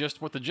 not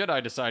just what the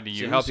Jedi decide to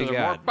use. help So you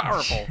they're more God.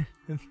 powerful.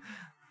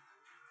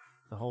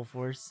 The whole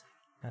Force.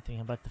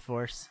 Nothing but the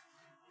Force.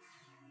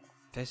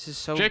 This is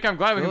so Jake, I'm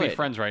glad we can be good.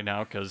 friends right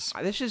now because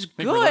This is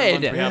we're the only ones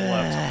we good. have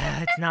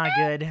left. It's not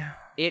good.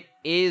 It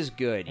is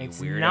good, you It's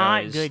weirdos.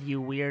 not good,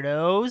 you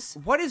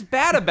weirdos. What is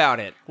bad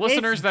about it?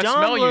 Listeners, that dumb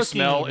smell you looking.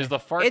 smell is the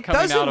fart It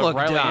coming doesn't out of look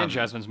Riley dumb. and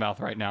Jasmine's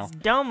mouth right now. It's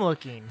dumb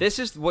looking. This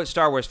is what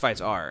Star Wars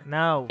fights are.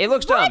 No. It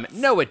looks dumb.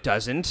 No, it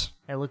doesn't.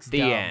 It looks The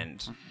dumb.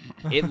 end.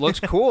 It looks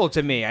cool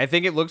to me. I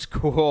think it looks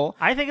cool.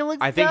 I think it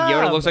looks I think dumb.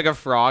 Yoda looks like a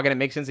frog, and it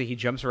makes sense that he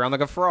jumps around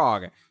like a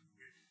frog.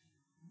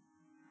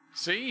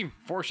 See?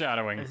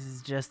 Foreshadowing. This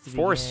is just the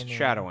Force beginning.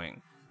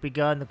 shadowing.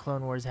 Begun the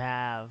Clone Wars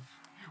have.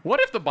 What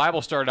if the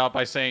Bible started out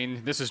by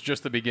saying, this is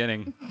just the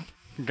beginning?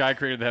 God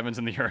created the heavens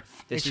and the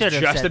earth. This should is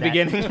have just said the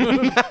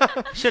beginning.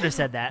 Should have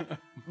said that.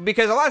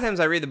 Because a lot of times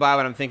I read the Bible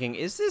and I'm thinking,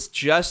 is this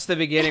just the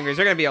beginning, or is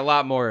there going to be a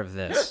lot more of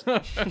this?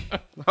 I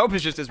hope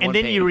it's just this one And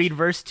then you page. read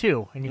verse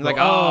 2, and you You're go,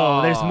 like,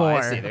 oh, there's more.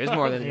 I see. There's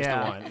more than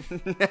Yeah. just the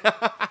one.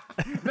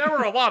 There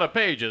were a lot of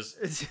pages.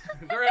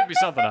 There had to be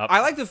something up.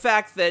 I like the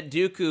fact that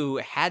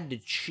Dooku had to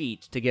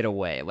cheat to get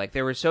away. Like,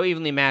 they were so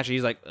evenly matched,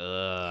 he's like,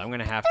 I'm going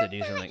to have to do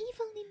Not something.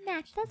 evenly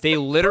matched. That's They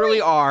the literally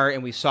point. are,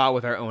 and we saw it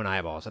with our own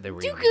eyeballs that they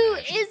were evenly Dooku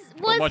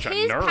matched. was bunch of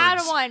his nerds.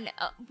 Padawan.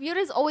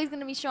 Yoda's always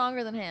gonna be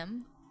stronger than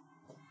him.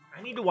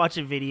 I need to watch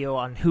a video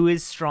on who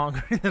is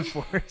stronger in the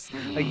Force.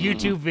 A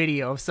YouTube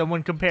video of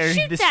someone comparing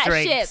Shoot the that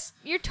strengths. ship.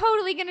 You're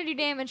totally gonna do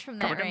damage from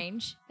that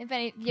range. If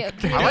any,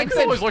 I like it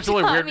always looks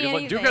really weird. Me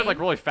Like, Duke had like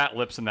really fat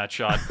lips in that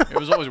shot. It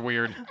was always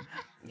weird.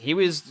 He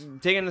was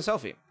taking a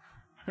selfie.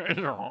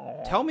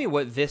 Tell me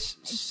what this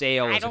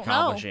sail I is don't know.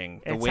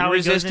 accomplishing. The It's wind how he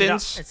goes into-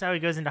 resistance? It's how he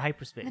goes into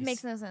hyperspace. That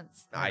makes no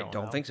sense. I don't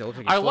don't know. think so. It looks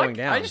like it's slowing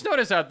down. I just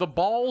noticed that the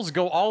balls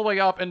go all the way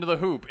up into the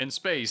hoop in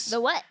space. The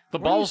what? The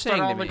What are you balls start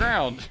saying to on the me?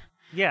 ground.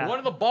 Yeah. One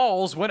of the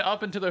balls went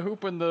up into the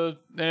hoop and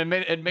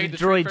it made the droid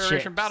Trade Federation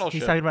ships. battleship.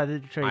 He's talking about the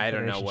droid I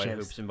don't know Federation what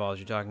ships. hoops and balls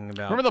you're talking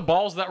about. Remember the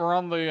balls that were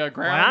on the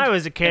ground? When I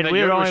was a And kid, then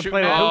we would Yoda only was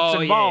play shooting with them? hoops Oh,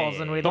 and yeah, balls,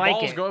 yeah, and yeah. we'd The like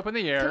balls it. go up in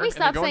the air. Can we and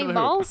stop they go saying into the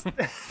balls? hoop.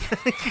 Well,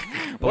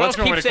 What let's else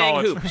do you keep want me to saying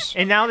call it? hoops.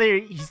 And now they're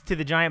used to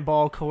the giant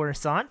ball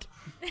Coruscant.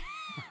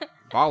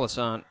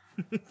 Ballasant.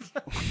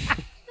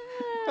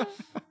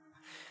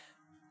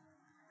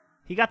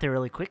 He got there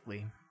really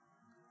quickly.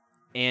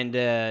 And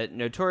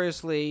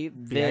notoriously,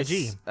 this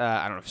B.I.G..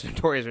 I don't know if it's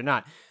notorious or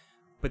not,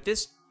 but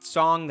this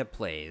song that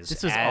plays.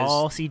 This was as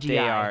all CGI, They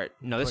are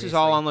no, this is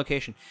all on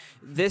location.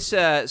 This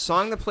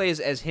song that plays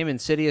as him and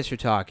Sidious are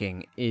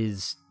talking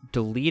is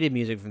deleted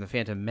music from the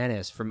Phantom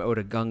Menace from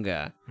Oda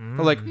Gunga.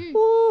 Or like,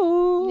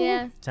 ooh.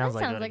 Yeah. Sounds that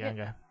like sounds Oda like it.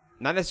 Gunga.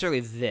 Not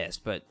necessarily this,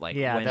 but like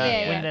Yeah, when the,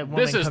 Yeah, when yeah. the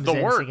woman This is comes the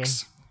in works.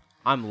 singing.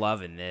 I'm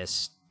loving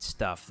this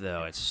stuff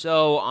though. It's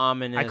so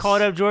ominous. I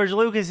called up George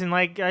Lucas and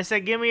like I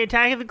said, give me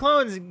Attack of the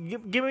Clones,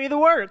 give me the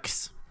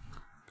works.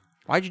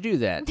 Why'd you do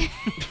that?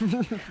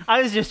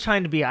 I was just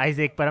trying to be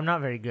Isaac, but I'm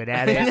not very good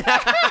at it.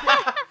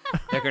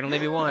 There can only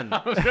be one.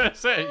 I was gonna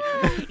say,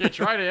 you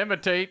try to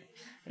imitate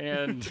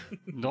and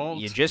don't.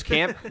 You just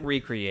can't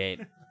recreate.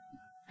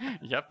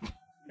 Yep.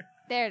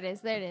 There it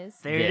is. There it is.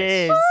 There it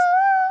Yes. is.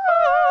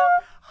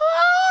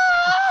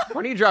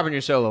 When are you dropping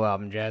your solo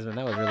album, Jasmine?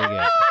 That was really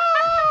good.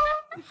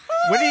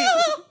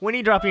 When are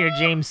you dropping your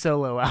James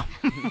solo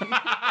album?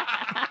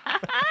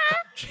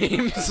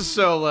 James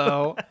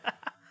Solo.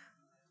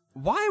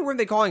 Why weren't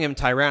they calling him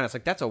Tyrannus?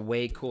 Like, that's a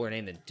way cooler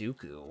name than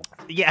Dooku.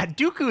 Yeah,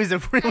 Dooku is a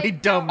really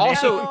dumb name.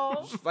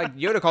 Also, like,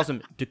 Yoda calls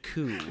him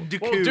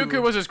Dooku. Well,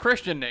 Dooku was his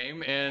Christian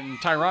name, and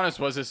Tyrannus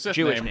was his Sith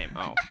Jewish name.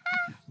 Oh.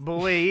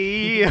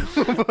 Boy.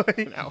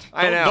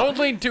 I know. Don't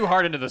lean too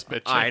hard into this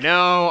bitch. I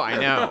know. I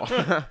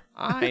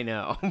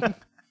know.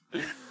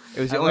 It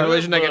was the only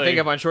religion I could think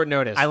of on short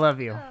notice. I love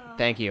you.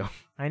 Thank you.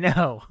 I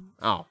know.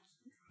 Oh.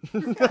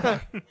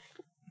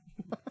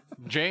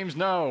 James,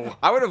 no.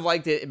 I would have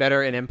liked it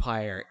better in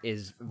Empire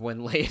is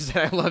when Leia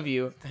said, I love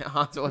you.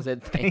 Han Solo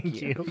said,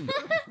 thank you.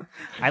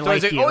 I So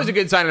like it's you. always a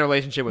good sign in a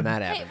relationship when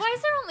that Hey, happens. why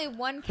is there only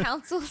one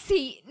council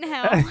seat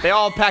now? They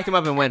all packed him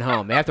up and went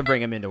home. They have to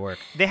bring him into work.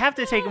 They have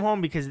to take him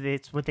home because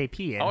it's what they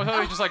pee in. I thought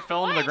they just like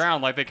fell into the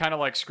ground, like they kind of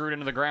like screwed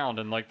into the ground,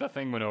 and like the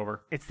thing went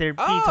over. It's their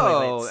pee Oh,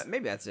 toilets.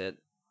 maybe that's it.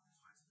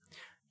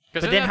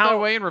 Because But then then how how- the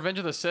way in Revenge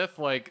of the Sith,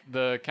 like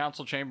the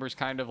council chamber's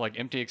kind of like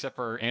empty except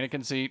for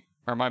Anakin's seat?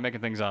 Or am I making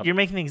things up? You're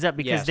making things up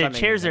because Yeah, their stop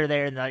making chairs things are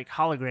there and like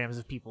holograms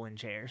of people in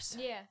chairs.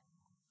 Yeah.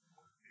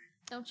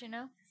 Don't you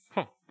know?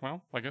 Huh,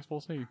 well, I guess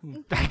we'll see.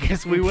 I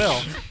guess we will.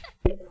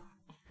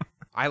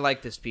 I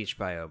like this speech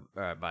by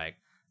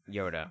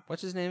Yoda.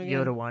 What's his name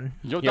again? Yoda one.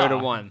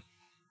 Yoda 1.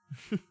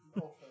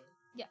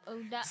 Yeah.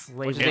 Oh, that.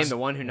 What's his name? The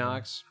one who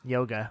knocks?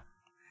 Yoga.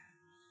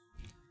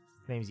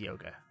 His name's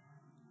Yoga.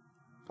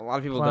 A lot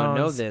of people don't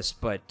know Clones. this,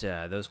 but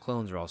those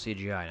clones are all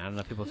CGI. And I don't know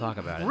if people talk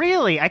about it.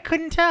 Really? I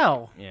couldn't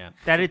tell Yeah.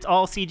 that it's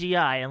all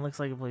CGI and looks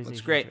like a PlayStation. Looks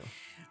great.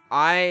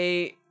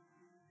 2.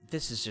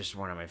 This is just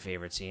one of my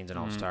favorite scenes in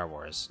all of Star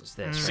Wars. Is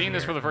this? right Seeing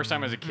this here. for the first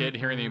time as a kid,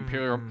 hearing the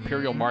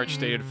Imperial March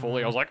stated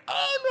fully, I was like,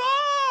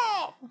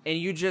 oh And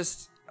you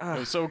just. no! It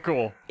was so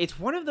cool. It's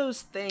one of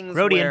those things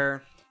Rodian.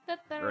 where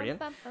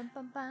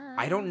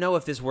I don't know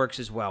if this works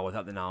as well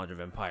without the knowledge of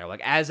Empire.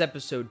 Like, as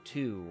Episode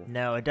 2.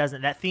 No, it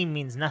doesn't. That theme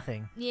means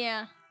nothing.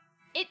 Yeah.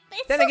 It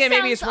Then still again,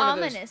 maybe sounds it's one of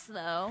those- ominous,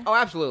 though. Oh,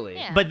 absolutely.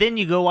 Yeah. But then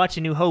you go watch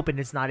A New Hope and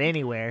it's not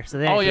anywhere. So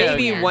then Oh, it yeah. feels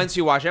Maybe weird. once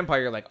you watch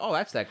Empire, you're like, oh,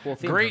 that's that cool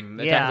thing. Great. From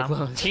Attack Yeah. of the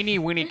Clones. Teeny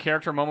weeny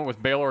character moment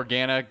with Bail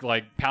Organa,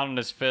 like pounding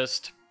his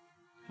fist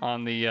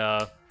on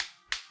the.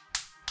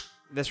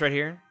 This right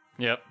here.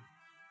 Yep.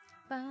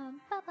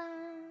 Bum, ba, ba.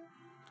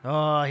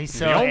 Oh, he's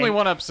so the only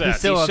one upset. He's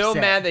so He's so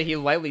upset. mad that he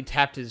lightly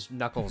tapped his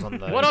knuckles on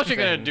the. What else you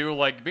gonna thing. do?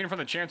 Like being from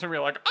the Chancellor, be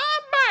like,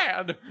 I'm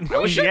mad. We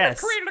wish- should have Yes.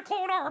 created a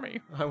clone army.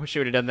 I wish you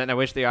would have done that, and I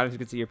wish the audience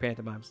could see your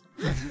pantomimes.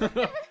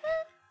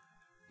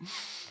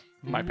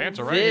 My pants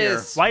are right here.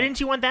 This. Why didn't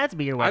you want that to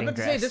be your I wedding was about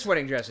to dress? say this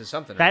wedding dress is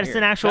something. That's right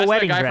an here. actual That's the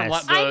wedding guy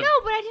dress. from I The know,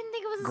 but I didn't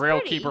think it was as Grail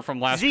pretty. Keeper from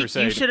Last Zeke,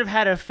 Crusade. you should have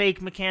had a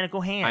fake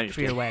mechanical hand I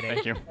for your wedding.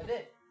 Thank you.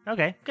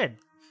 Okay, good.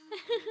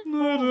 You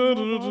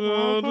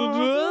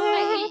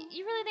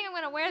really think I'm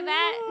gonna wear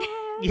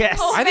that? Yes.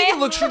 Oh, I think it man.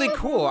 looks really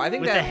cool. I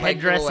think With that the like,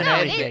 headdress little,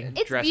 and No, everything.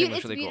 it's, dressing looks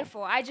it's really cool.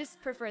 beautiful. I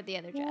just prefer the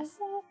other dress.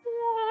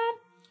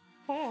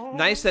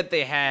 Nice that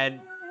they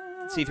had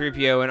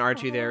C-3PO and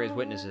R2 there as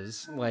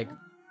witnesses. Like,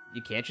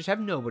 you can't just have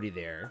nobody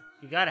there.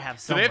 You gotta have Do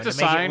someone they have to make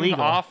it sign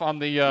legal. off on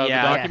the Yeah.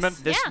 document? Yes.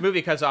 This Yeah.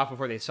 movie cuts off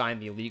before they sign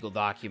the illegal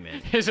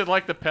document. Is it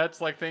like the pets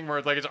like thing where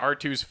it's like it's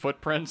R2's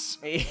footprints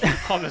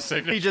on the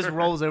signature? He just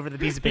rolls over the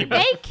piece of paper.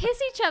 They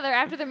kiss each other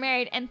after they're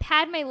married, and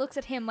Padme looks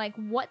at him like,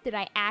 "What did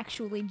I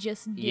actually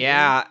just do?"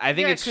 Yeah, I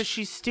think Yeah, it's because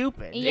she's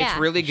stupid. Yeah. it's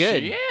really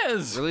good. She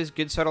is. Really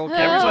good, subtle.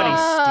 Everybody's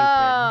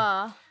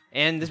Ah.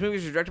 And this movie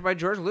was directed by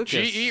George Lucas.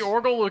 G.E.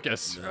 Orgel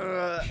Lucas. Woo!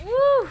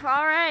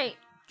 All right.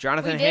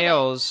 Jonathan We did it.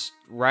 Hales,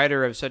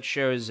 writer of such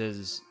shows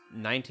as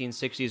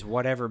 1960s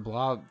whatever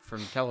blog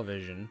from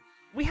television.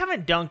 We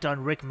haven't dunked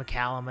on Rick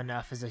McCallum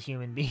enough as a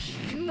human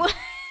being.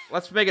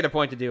 Let's make it a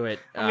point to do it.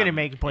 I'm gonna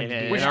make a point to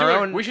do it. We In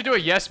should, we should do a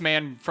Yes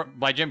Man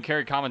by Jim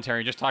Carrey commentary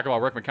and just talk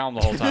about Rick McCallum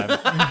the whole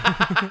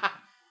time.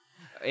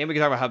 And we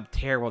can talk about how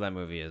terrible that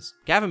movie is.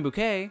 Gavin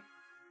Bouquet.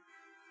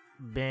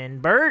 Ben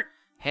Burt.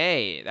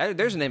 Hey,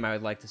 there's a name I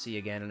would like to see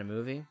again in a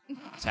movie.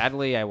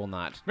 Sadly, I will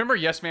not. Remember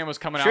Yes Man was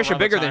coming out Trisha around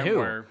Bigger the than time who?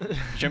 where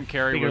Jim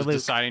Carrey Bigger was Luke.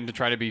 deciding to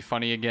try to be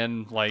funny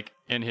again, like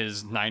in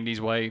his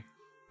 90s way,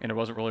 and it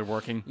wasn't really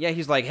working. Yeah,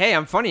 he's like, hey,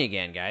 I'm funny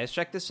again, guys.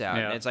 Check this out.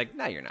 Yeah. And it's like,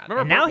 no, you're not.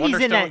 Remember And now Burt he's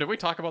in Wonderstone? that- Did we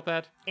talk about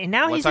that? And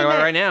now Let's he's talk in about it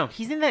that, right now.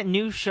 He's in that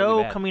new Really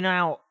show bad. coming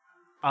out.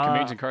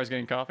 Comedians and Cars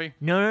Getting Coffee?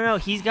 No.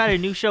 He's got a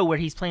new show where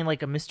he's playing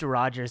like a Mr.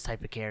 Rogers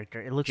type of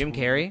character. It looks Jim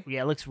Carrey?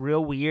 Yeah, it looks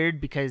real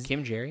weird because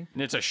Kim Jerry?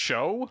 And it's a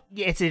show?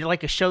 yeah, it's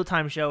like a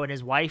Showtime show, and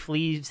his wife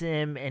leaves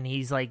him, and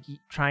he's like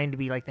trying to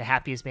be like the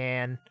happiest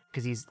man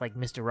because he's like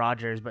Mr.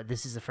 Rogers, but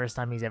this is the first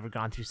time he's ever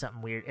gone through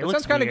something weird. It That looks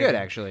sounds kind of weird. good,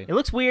 actually. It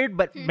looks weird,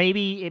 but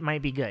maybe it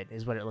might be good.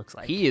 Is what it looks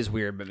like. He is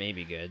weird, but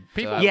maybe good.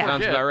 People so that Yeah.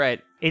 sounds forget. about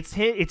right. It's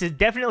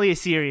definitely a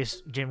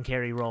serious Jim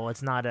Carrey role.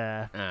 It's not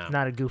a Oh.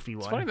 not a goofy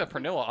It's one. funny that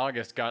Pernilla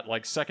August got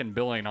like second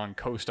billing on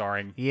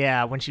co-starring.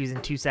 Yeah, when she was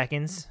in 2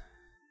 Seconds.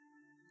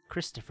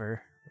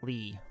 Christopher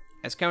Lee.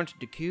 As Count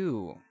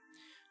Dooku.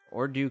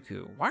 Or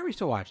Dooku. Why are we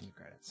still watching the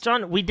credits?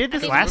 John, we did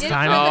this We last did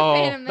time. for the Oh,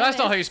 Phantom That's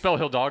not how you Menace. spell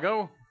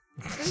Hidalgo.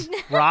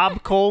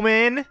 Rob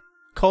Coleman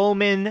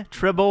Trebor.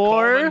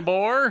 Coleman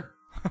Boar.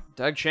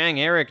 Doug Chang,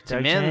 Eric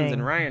Doug Timmons, Chang.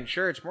 and Ryan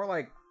Church. More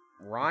like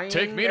Ryan.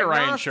 Take me to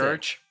Ryan Agnostic.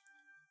 Church.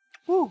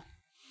 Woo.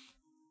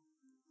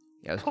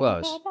 Yeah, it was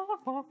close.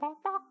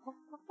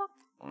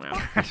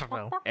 I don't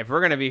know. If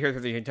we're gonna be here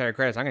through the entire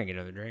credits, I'm gonna get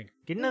another drink.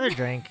 Get another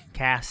drink.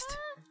 Cast.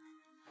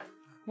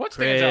 What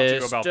stands out to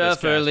you about this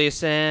Christopher cast? Lee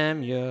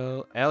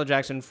Samuel, L.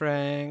 Jackson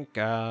Frank,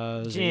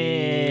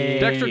 Ozzy,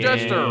 Dexter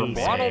Jettster,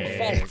 Ronald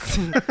Falk.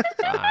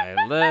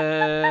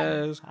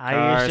 Silas,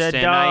 Aisha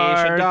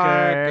Carson,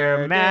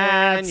 Darker,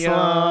 Matt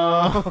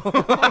Daniel.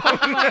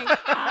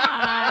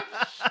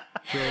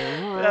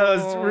 That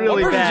was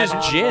really What bad. was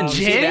just Gin? Did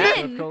you see that?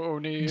 Gin?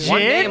 One Gin?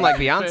 name like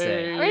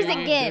Beyonce. Or is it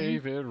Gin?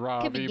 David,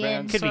 Robbie Could be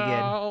Gin. Could be Gin.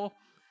 Mansell,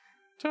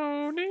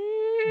 Tony.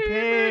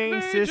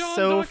 Pink, McVeigh, John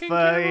Sofa,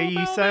 Duncan, Yu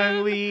Carol Sung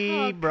Ballard, Lee,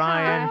 Oh,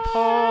 Brian gosh.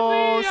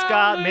 Paul,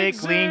 Scott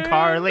McLean,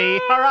 Carly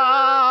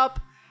Harrop,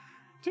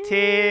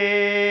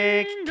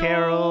 Tick,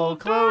 Carol,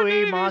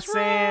 Chloe, Moss,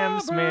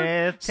 Sam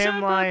Smith, Tim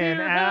Lyon,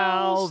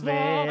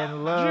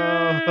 Alvin,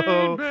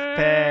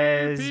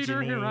 Lopez,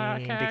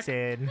 Janine,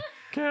 Dixon,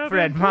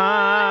 Fred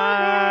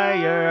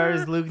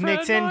Myers, Luke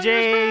Nixon,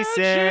 Jason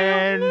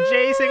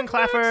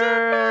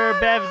Clapper,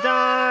 Bev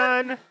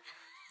Dunn.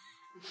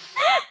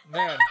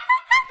 Man.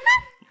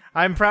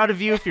 I'm proud of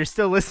you if you're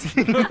still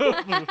listening. We're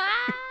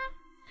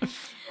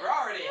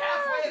already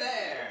halfway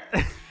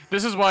there.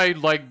 This is why,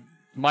 like,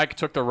 Mike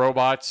took the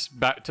robots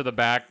back to the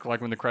back,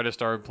 like when the credits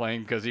started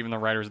playing, because even the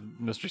writers of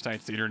Mystery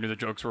Science Theater knew the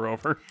jokes were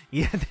over.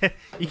 Yeah,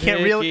 you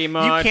can't really, you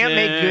can't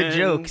make good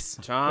jokes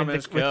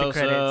Thomas with the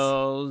credits.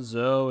 Kelso,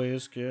 Zoe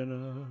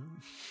Skinner.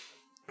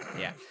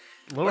 Yeah.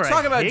 Laura Let's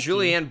talk about Hickey.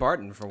 Julianne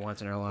Barton for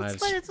once in our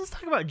lives. Let's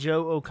talk about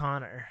Joe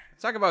O'Connor.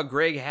 Let's talk about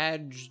Greg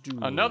Hadge.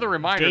 Another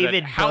reminder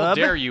David that how Bubb?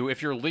 dare you,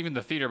 if you're leaving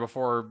the theater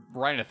before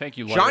writing a thank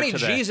you letter Johnny to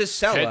the Jesus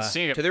head Sella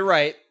singer- to the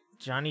right.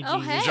 Johnny Oh,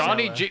 Jesus. hey.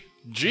 Johnny Sella.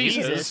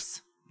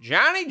 Jesus.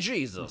 Johnny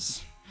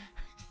Jesus.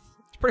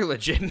 It's a pretty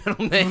legit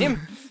middle name.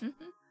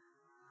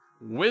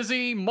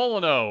 Wizzy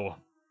Molyneux.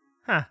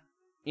 Huh.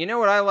 You know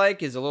what I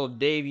like is a little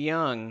Dave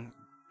Young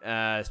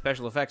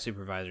special effects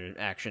supervisor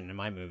action in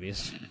my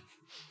movies.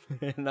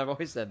 And I've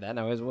always said that, and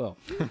I always will.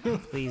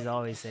 Please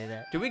always say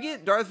that. Do we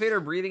get Darth Vader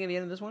breathing at the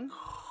end of this one?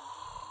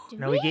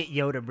 No, we get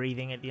Yoda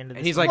breathing at the end of this.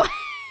 And he's like,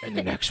 in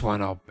the next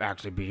one, I'll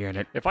actually be in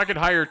it. If I could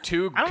hire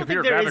two I don't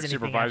computer think there is graphics anything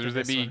supervisors, after they'd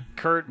this be one.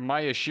 Kurt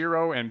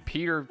Miyashiro and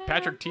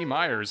Patrick T.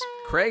 Myers.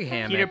 Craig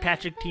Hammett. Peter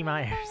Patrick T.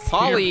 Myers.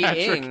 Polly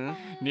Patrick. Ing.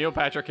 Neil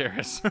Patrick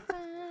Harris.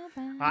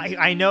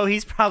 I know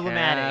he's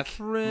problematic.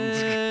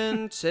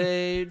 Catherine,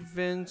 Tate,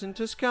 Vincent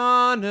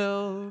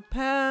Toscano,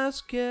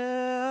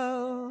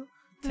 Pascal.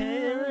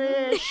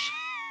 Tarish. Hey,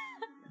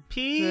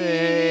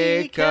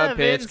 P. Kevin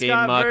Kapitsky,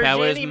 Scott, Mud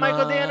Powers, Virginie,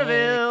 Michael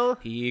Danville.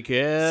 P.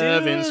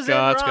 Kevin Susan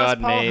Scott, Ross,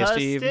 Scott Paul May, Huston,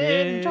 Steve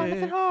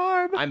Jonathan Nick.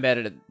 Harb. I'm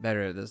better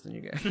at this than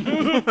you guys.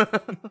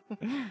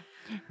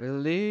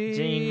 Believe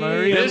Jean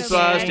Marie in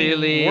Frosty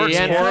Lee Works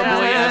and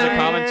horribly as a Fred.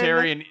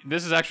 commentary, and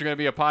this is actually going to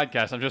be a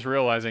podcast. I'm just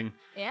realizing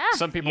Yeah.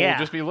 some people Yeah. will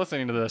just be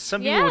listening to this.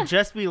 Some people Yeah. will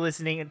just be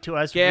listening to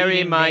us Gary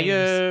reading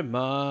Meyer, names.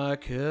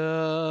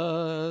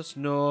 Marcus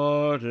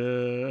Norton,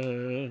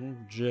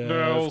 Jeff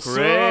Nelson,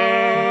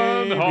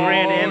 Craig,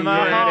 Grant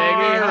Imahara.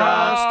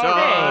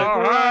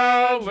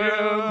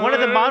 Hey. One of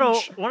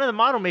the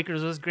model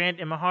makers was Grant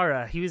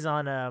Imahara. He was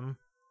on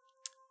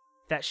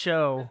that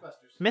show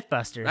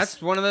Mythbusters.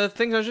 That's one of the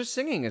things I was just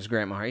singing is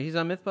Grant Meyer. He's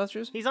on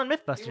Mythbusters. He's on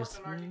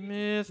Mythbusters.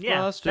 Mythbusters,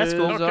 Yeah, that's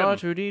cool. No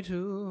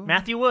R2D2.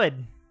 Matthew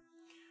Wood.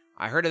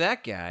 I heard of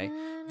that guy.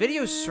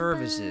 Video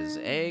Services,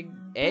 Egg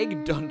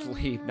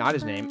Duntley, not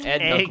his name,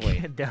 Ed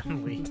Dunkley. Egg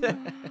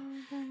Dunley.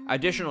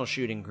 Additional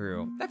shooting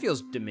crew. That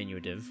feels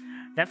diminutive.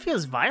 That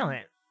feels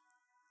violent.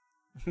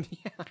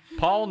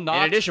 Paul In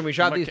Knott. addition, we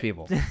shot these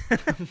people.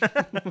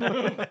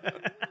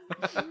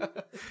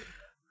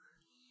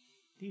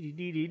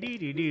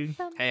 Do-do-do-do-do-do.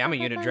 Hey, I'm a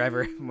unit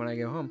driver when I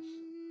go home.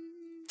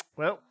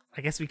 Well,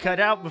 I guess we cut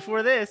out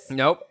before this.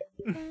 Nope.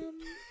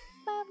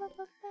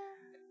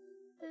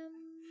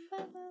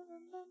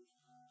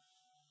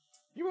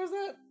 You post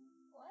that?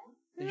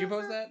 Did you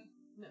post that?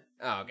 No.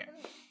 Oh, okay.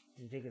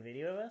 Did you take a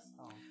video of us?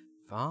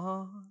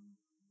 Fondo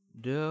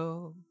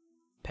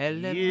Pelle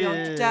Yeah.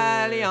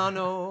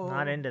 Italiano.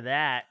 Not into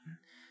that.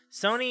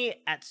 Sony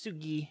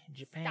Atsugi,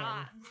 Japan.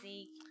 Stop,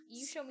 Zeke.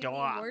 You show me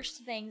Stop. the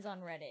worst things on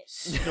Reddit.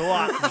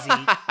 Stop,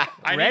 Zeke.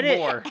 I Reddit. need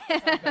more.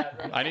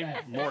 I need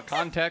more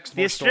context.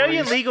 The more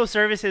Australian stories. Legal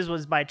Services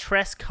was by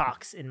Tress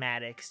Cox in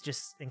Maddox,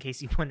 just in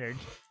case you wondered.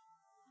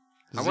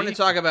 I want to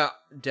talk about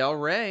Del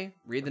Rey.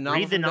 Read the novel.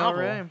 Read the from Del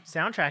novel. Rey,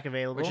 Soundtrack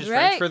available. which is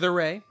Right. French for the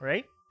Ray,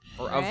 right?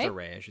 or of Right. the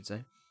Ray, I should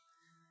say.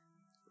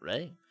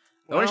 Ray.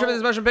 The ownership of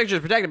this motion picture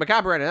is protected by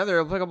copyright and other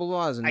applicable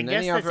laws. And I guess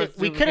any that's offer it.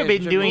 We could have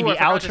been doing Ooh, the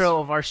I forgot to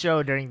outro of our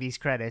show during these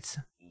credits.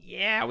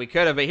 Yeah, we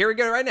could have, but here we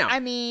go right now. I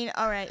mean,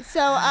 all right. So,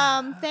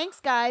 thanks,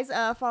 guys.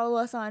 Follow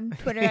us on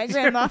Twitter at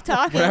Grandmoff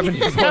Talking. What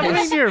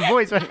happened to your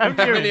voice? What happened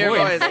to Happened to your your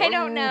voice? voice? I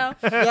don't know.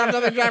 You have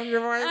nothing to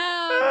your voice?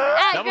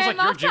 At That was like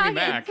your Grandma Jimmy Talking,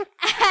 Mac.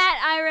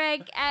 At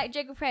Ireg, at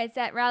Jacob Pretz,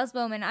 at Rouse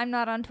Bowman. I'm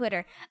not on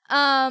Twitter.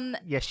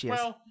 Yes, she is.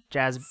 Well,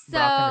 Jazz So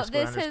Brock _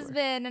 this has _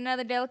 been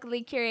another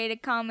delicately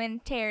curated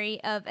commentary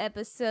of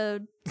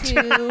episode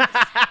 2.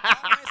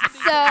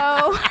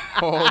 So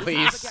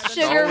Holy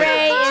Sugar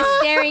Ray is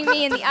staring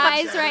me in the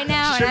eyes right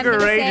now, and I'm Sugar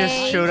gonna Ray say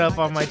just showed up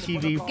on my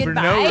TV for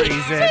goodbye. no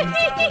reason.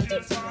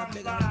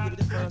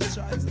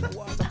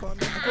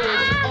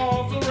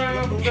 Of the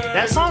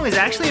That song is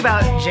actually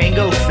about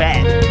Jango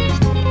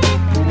Fett.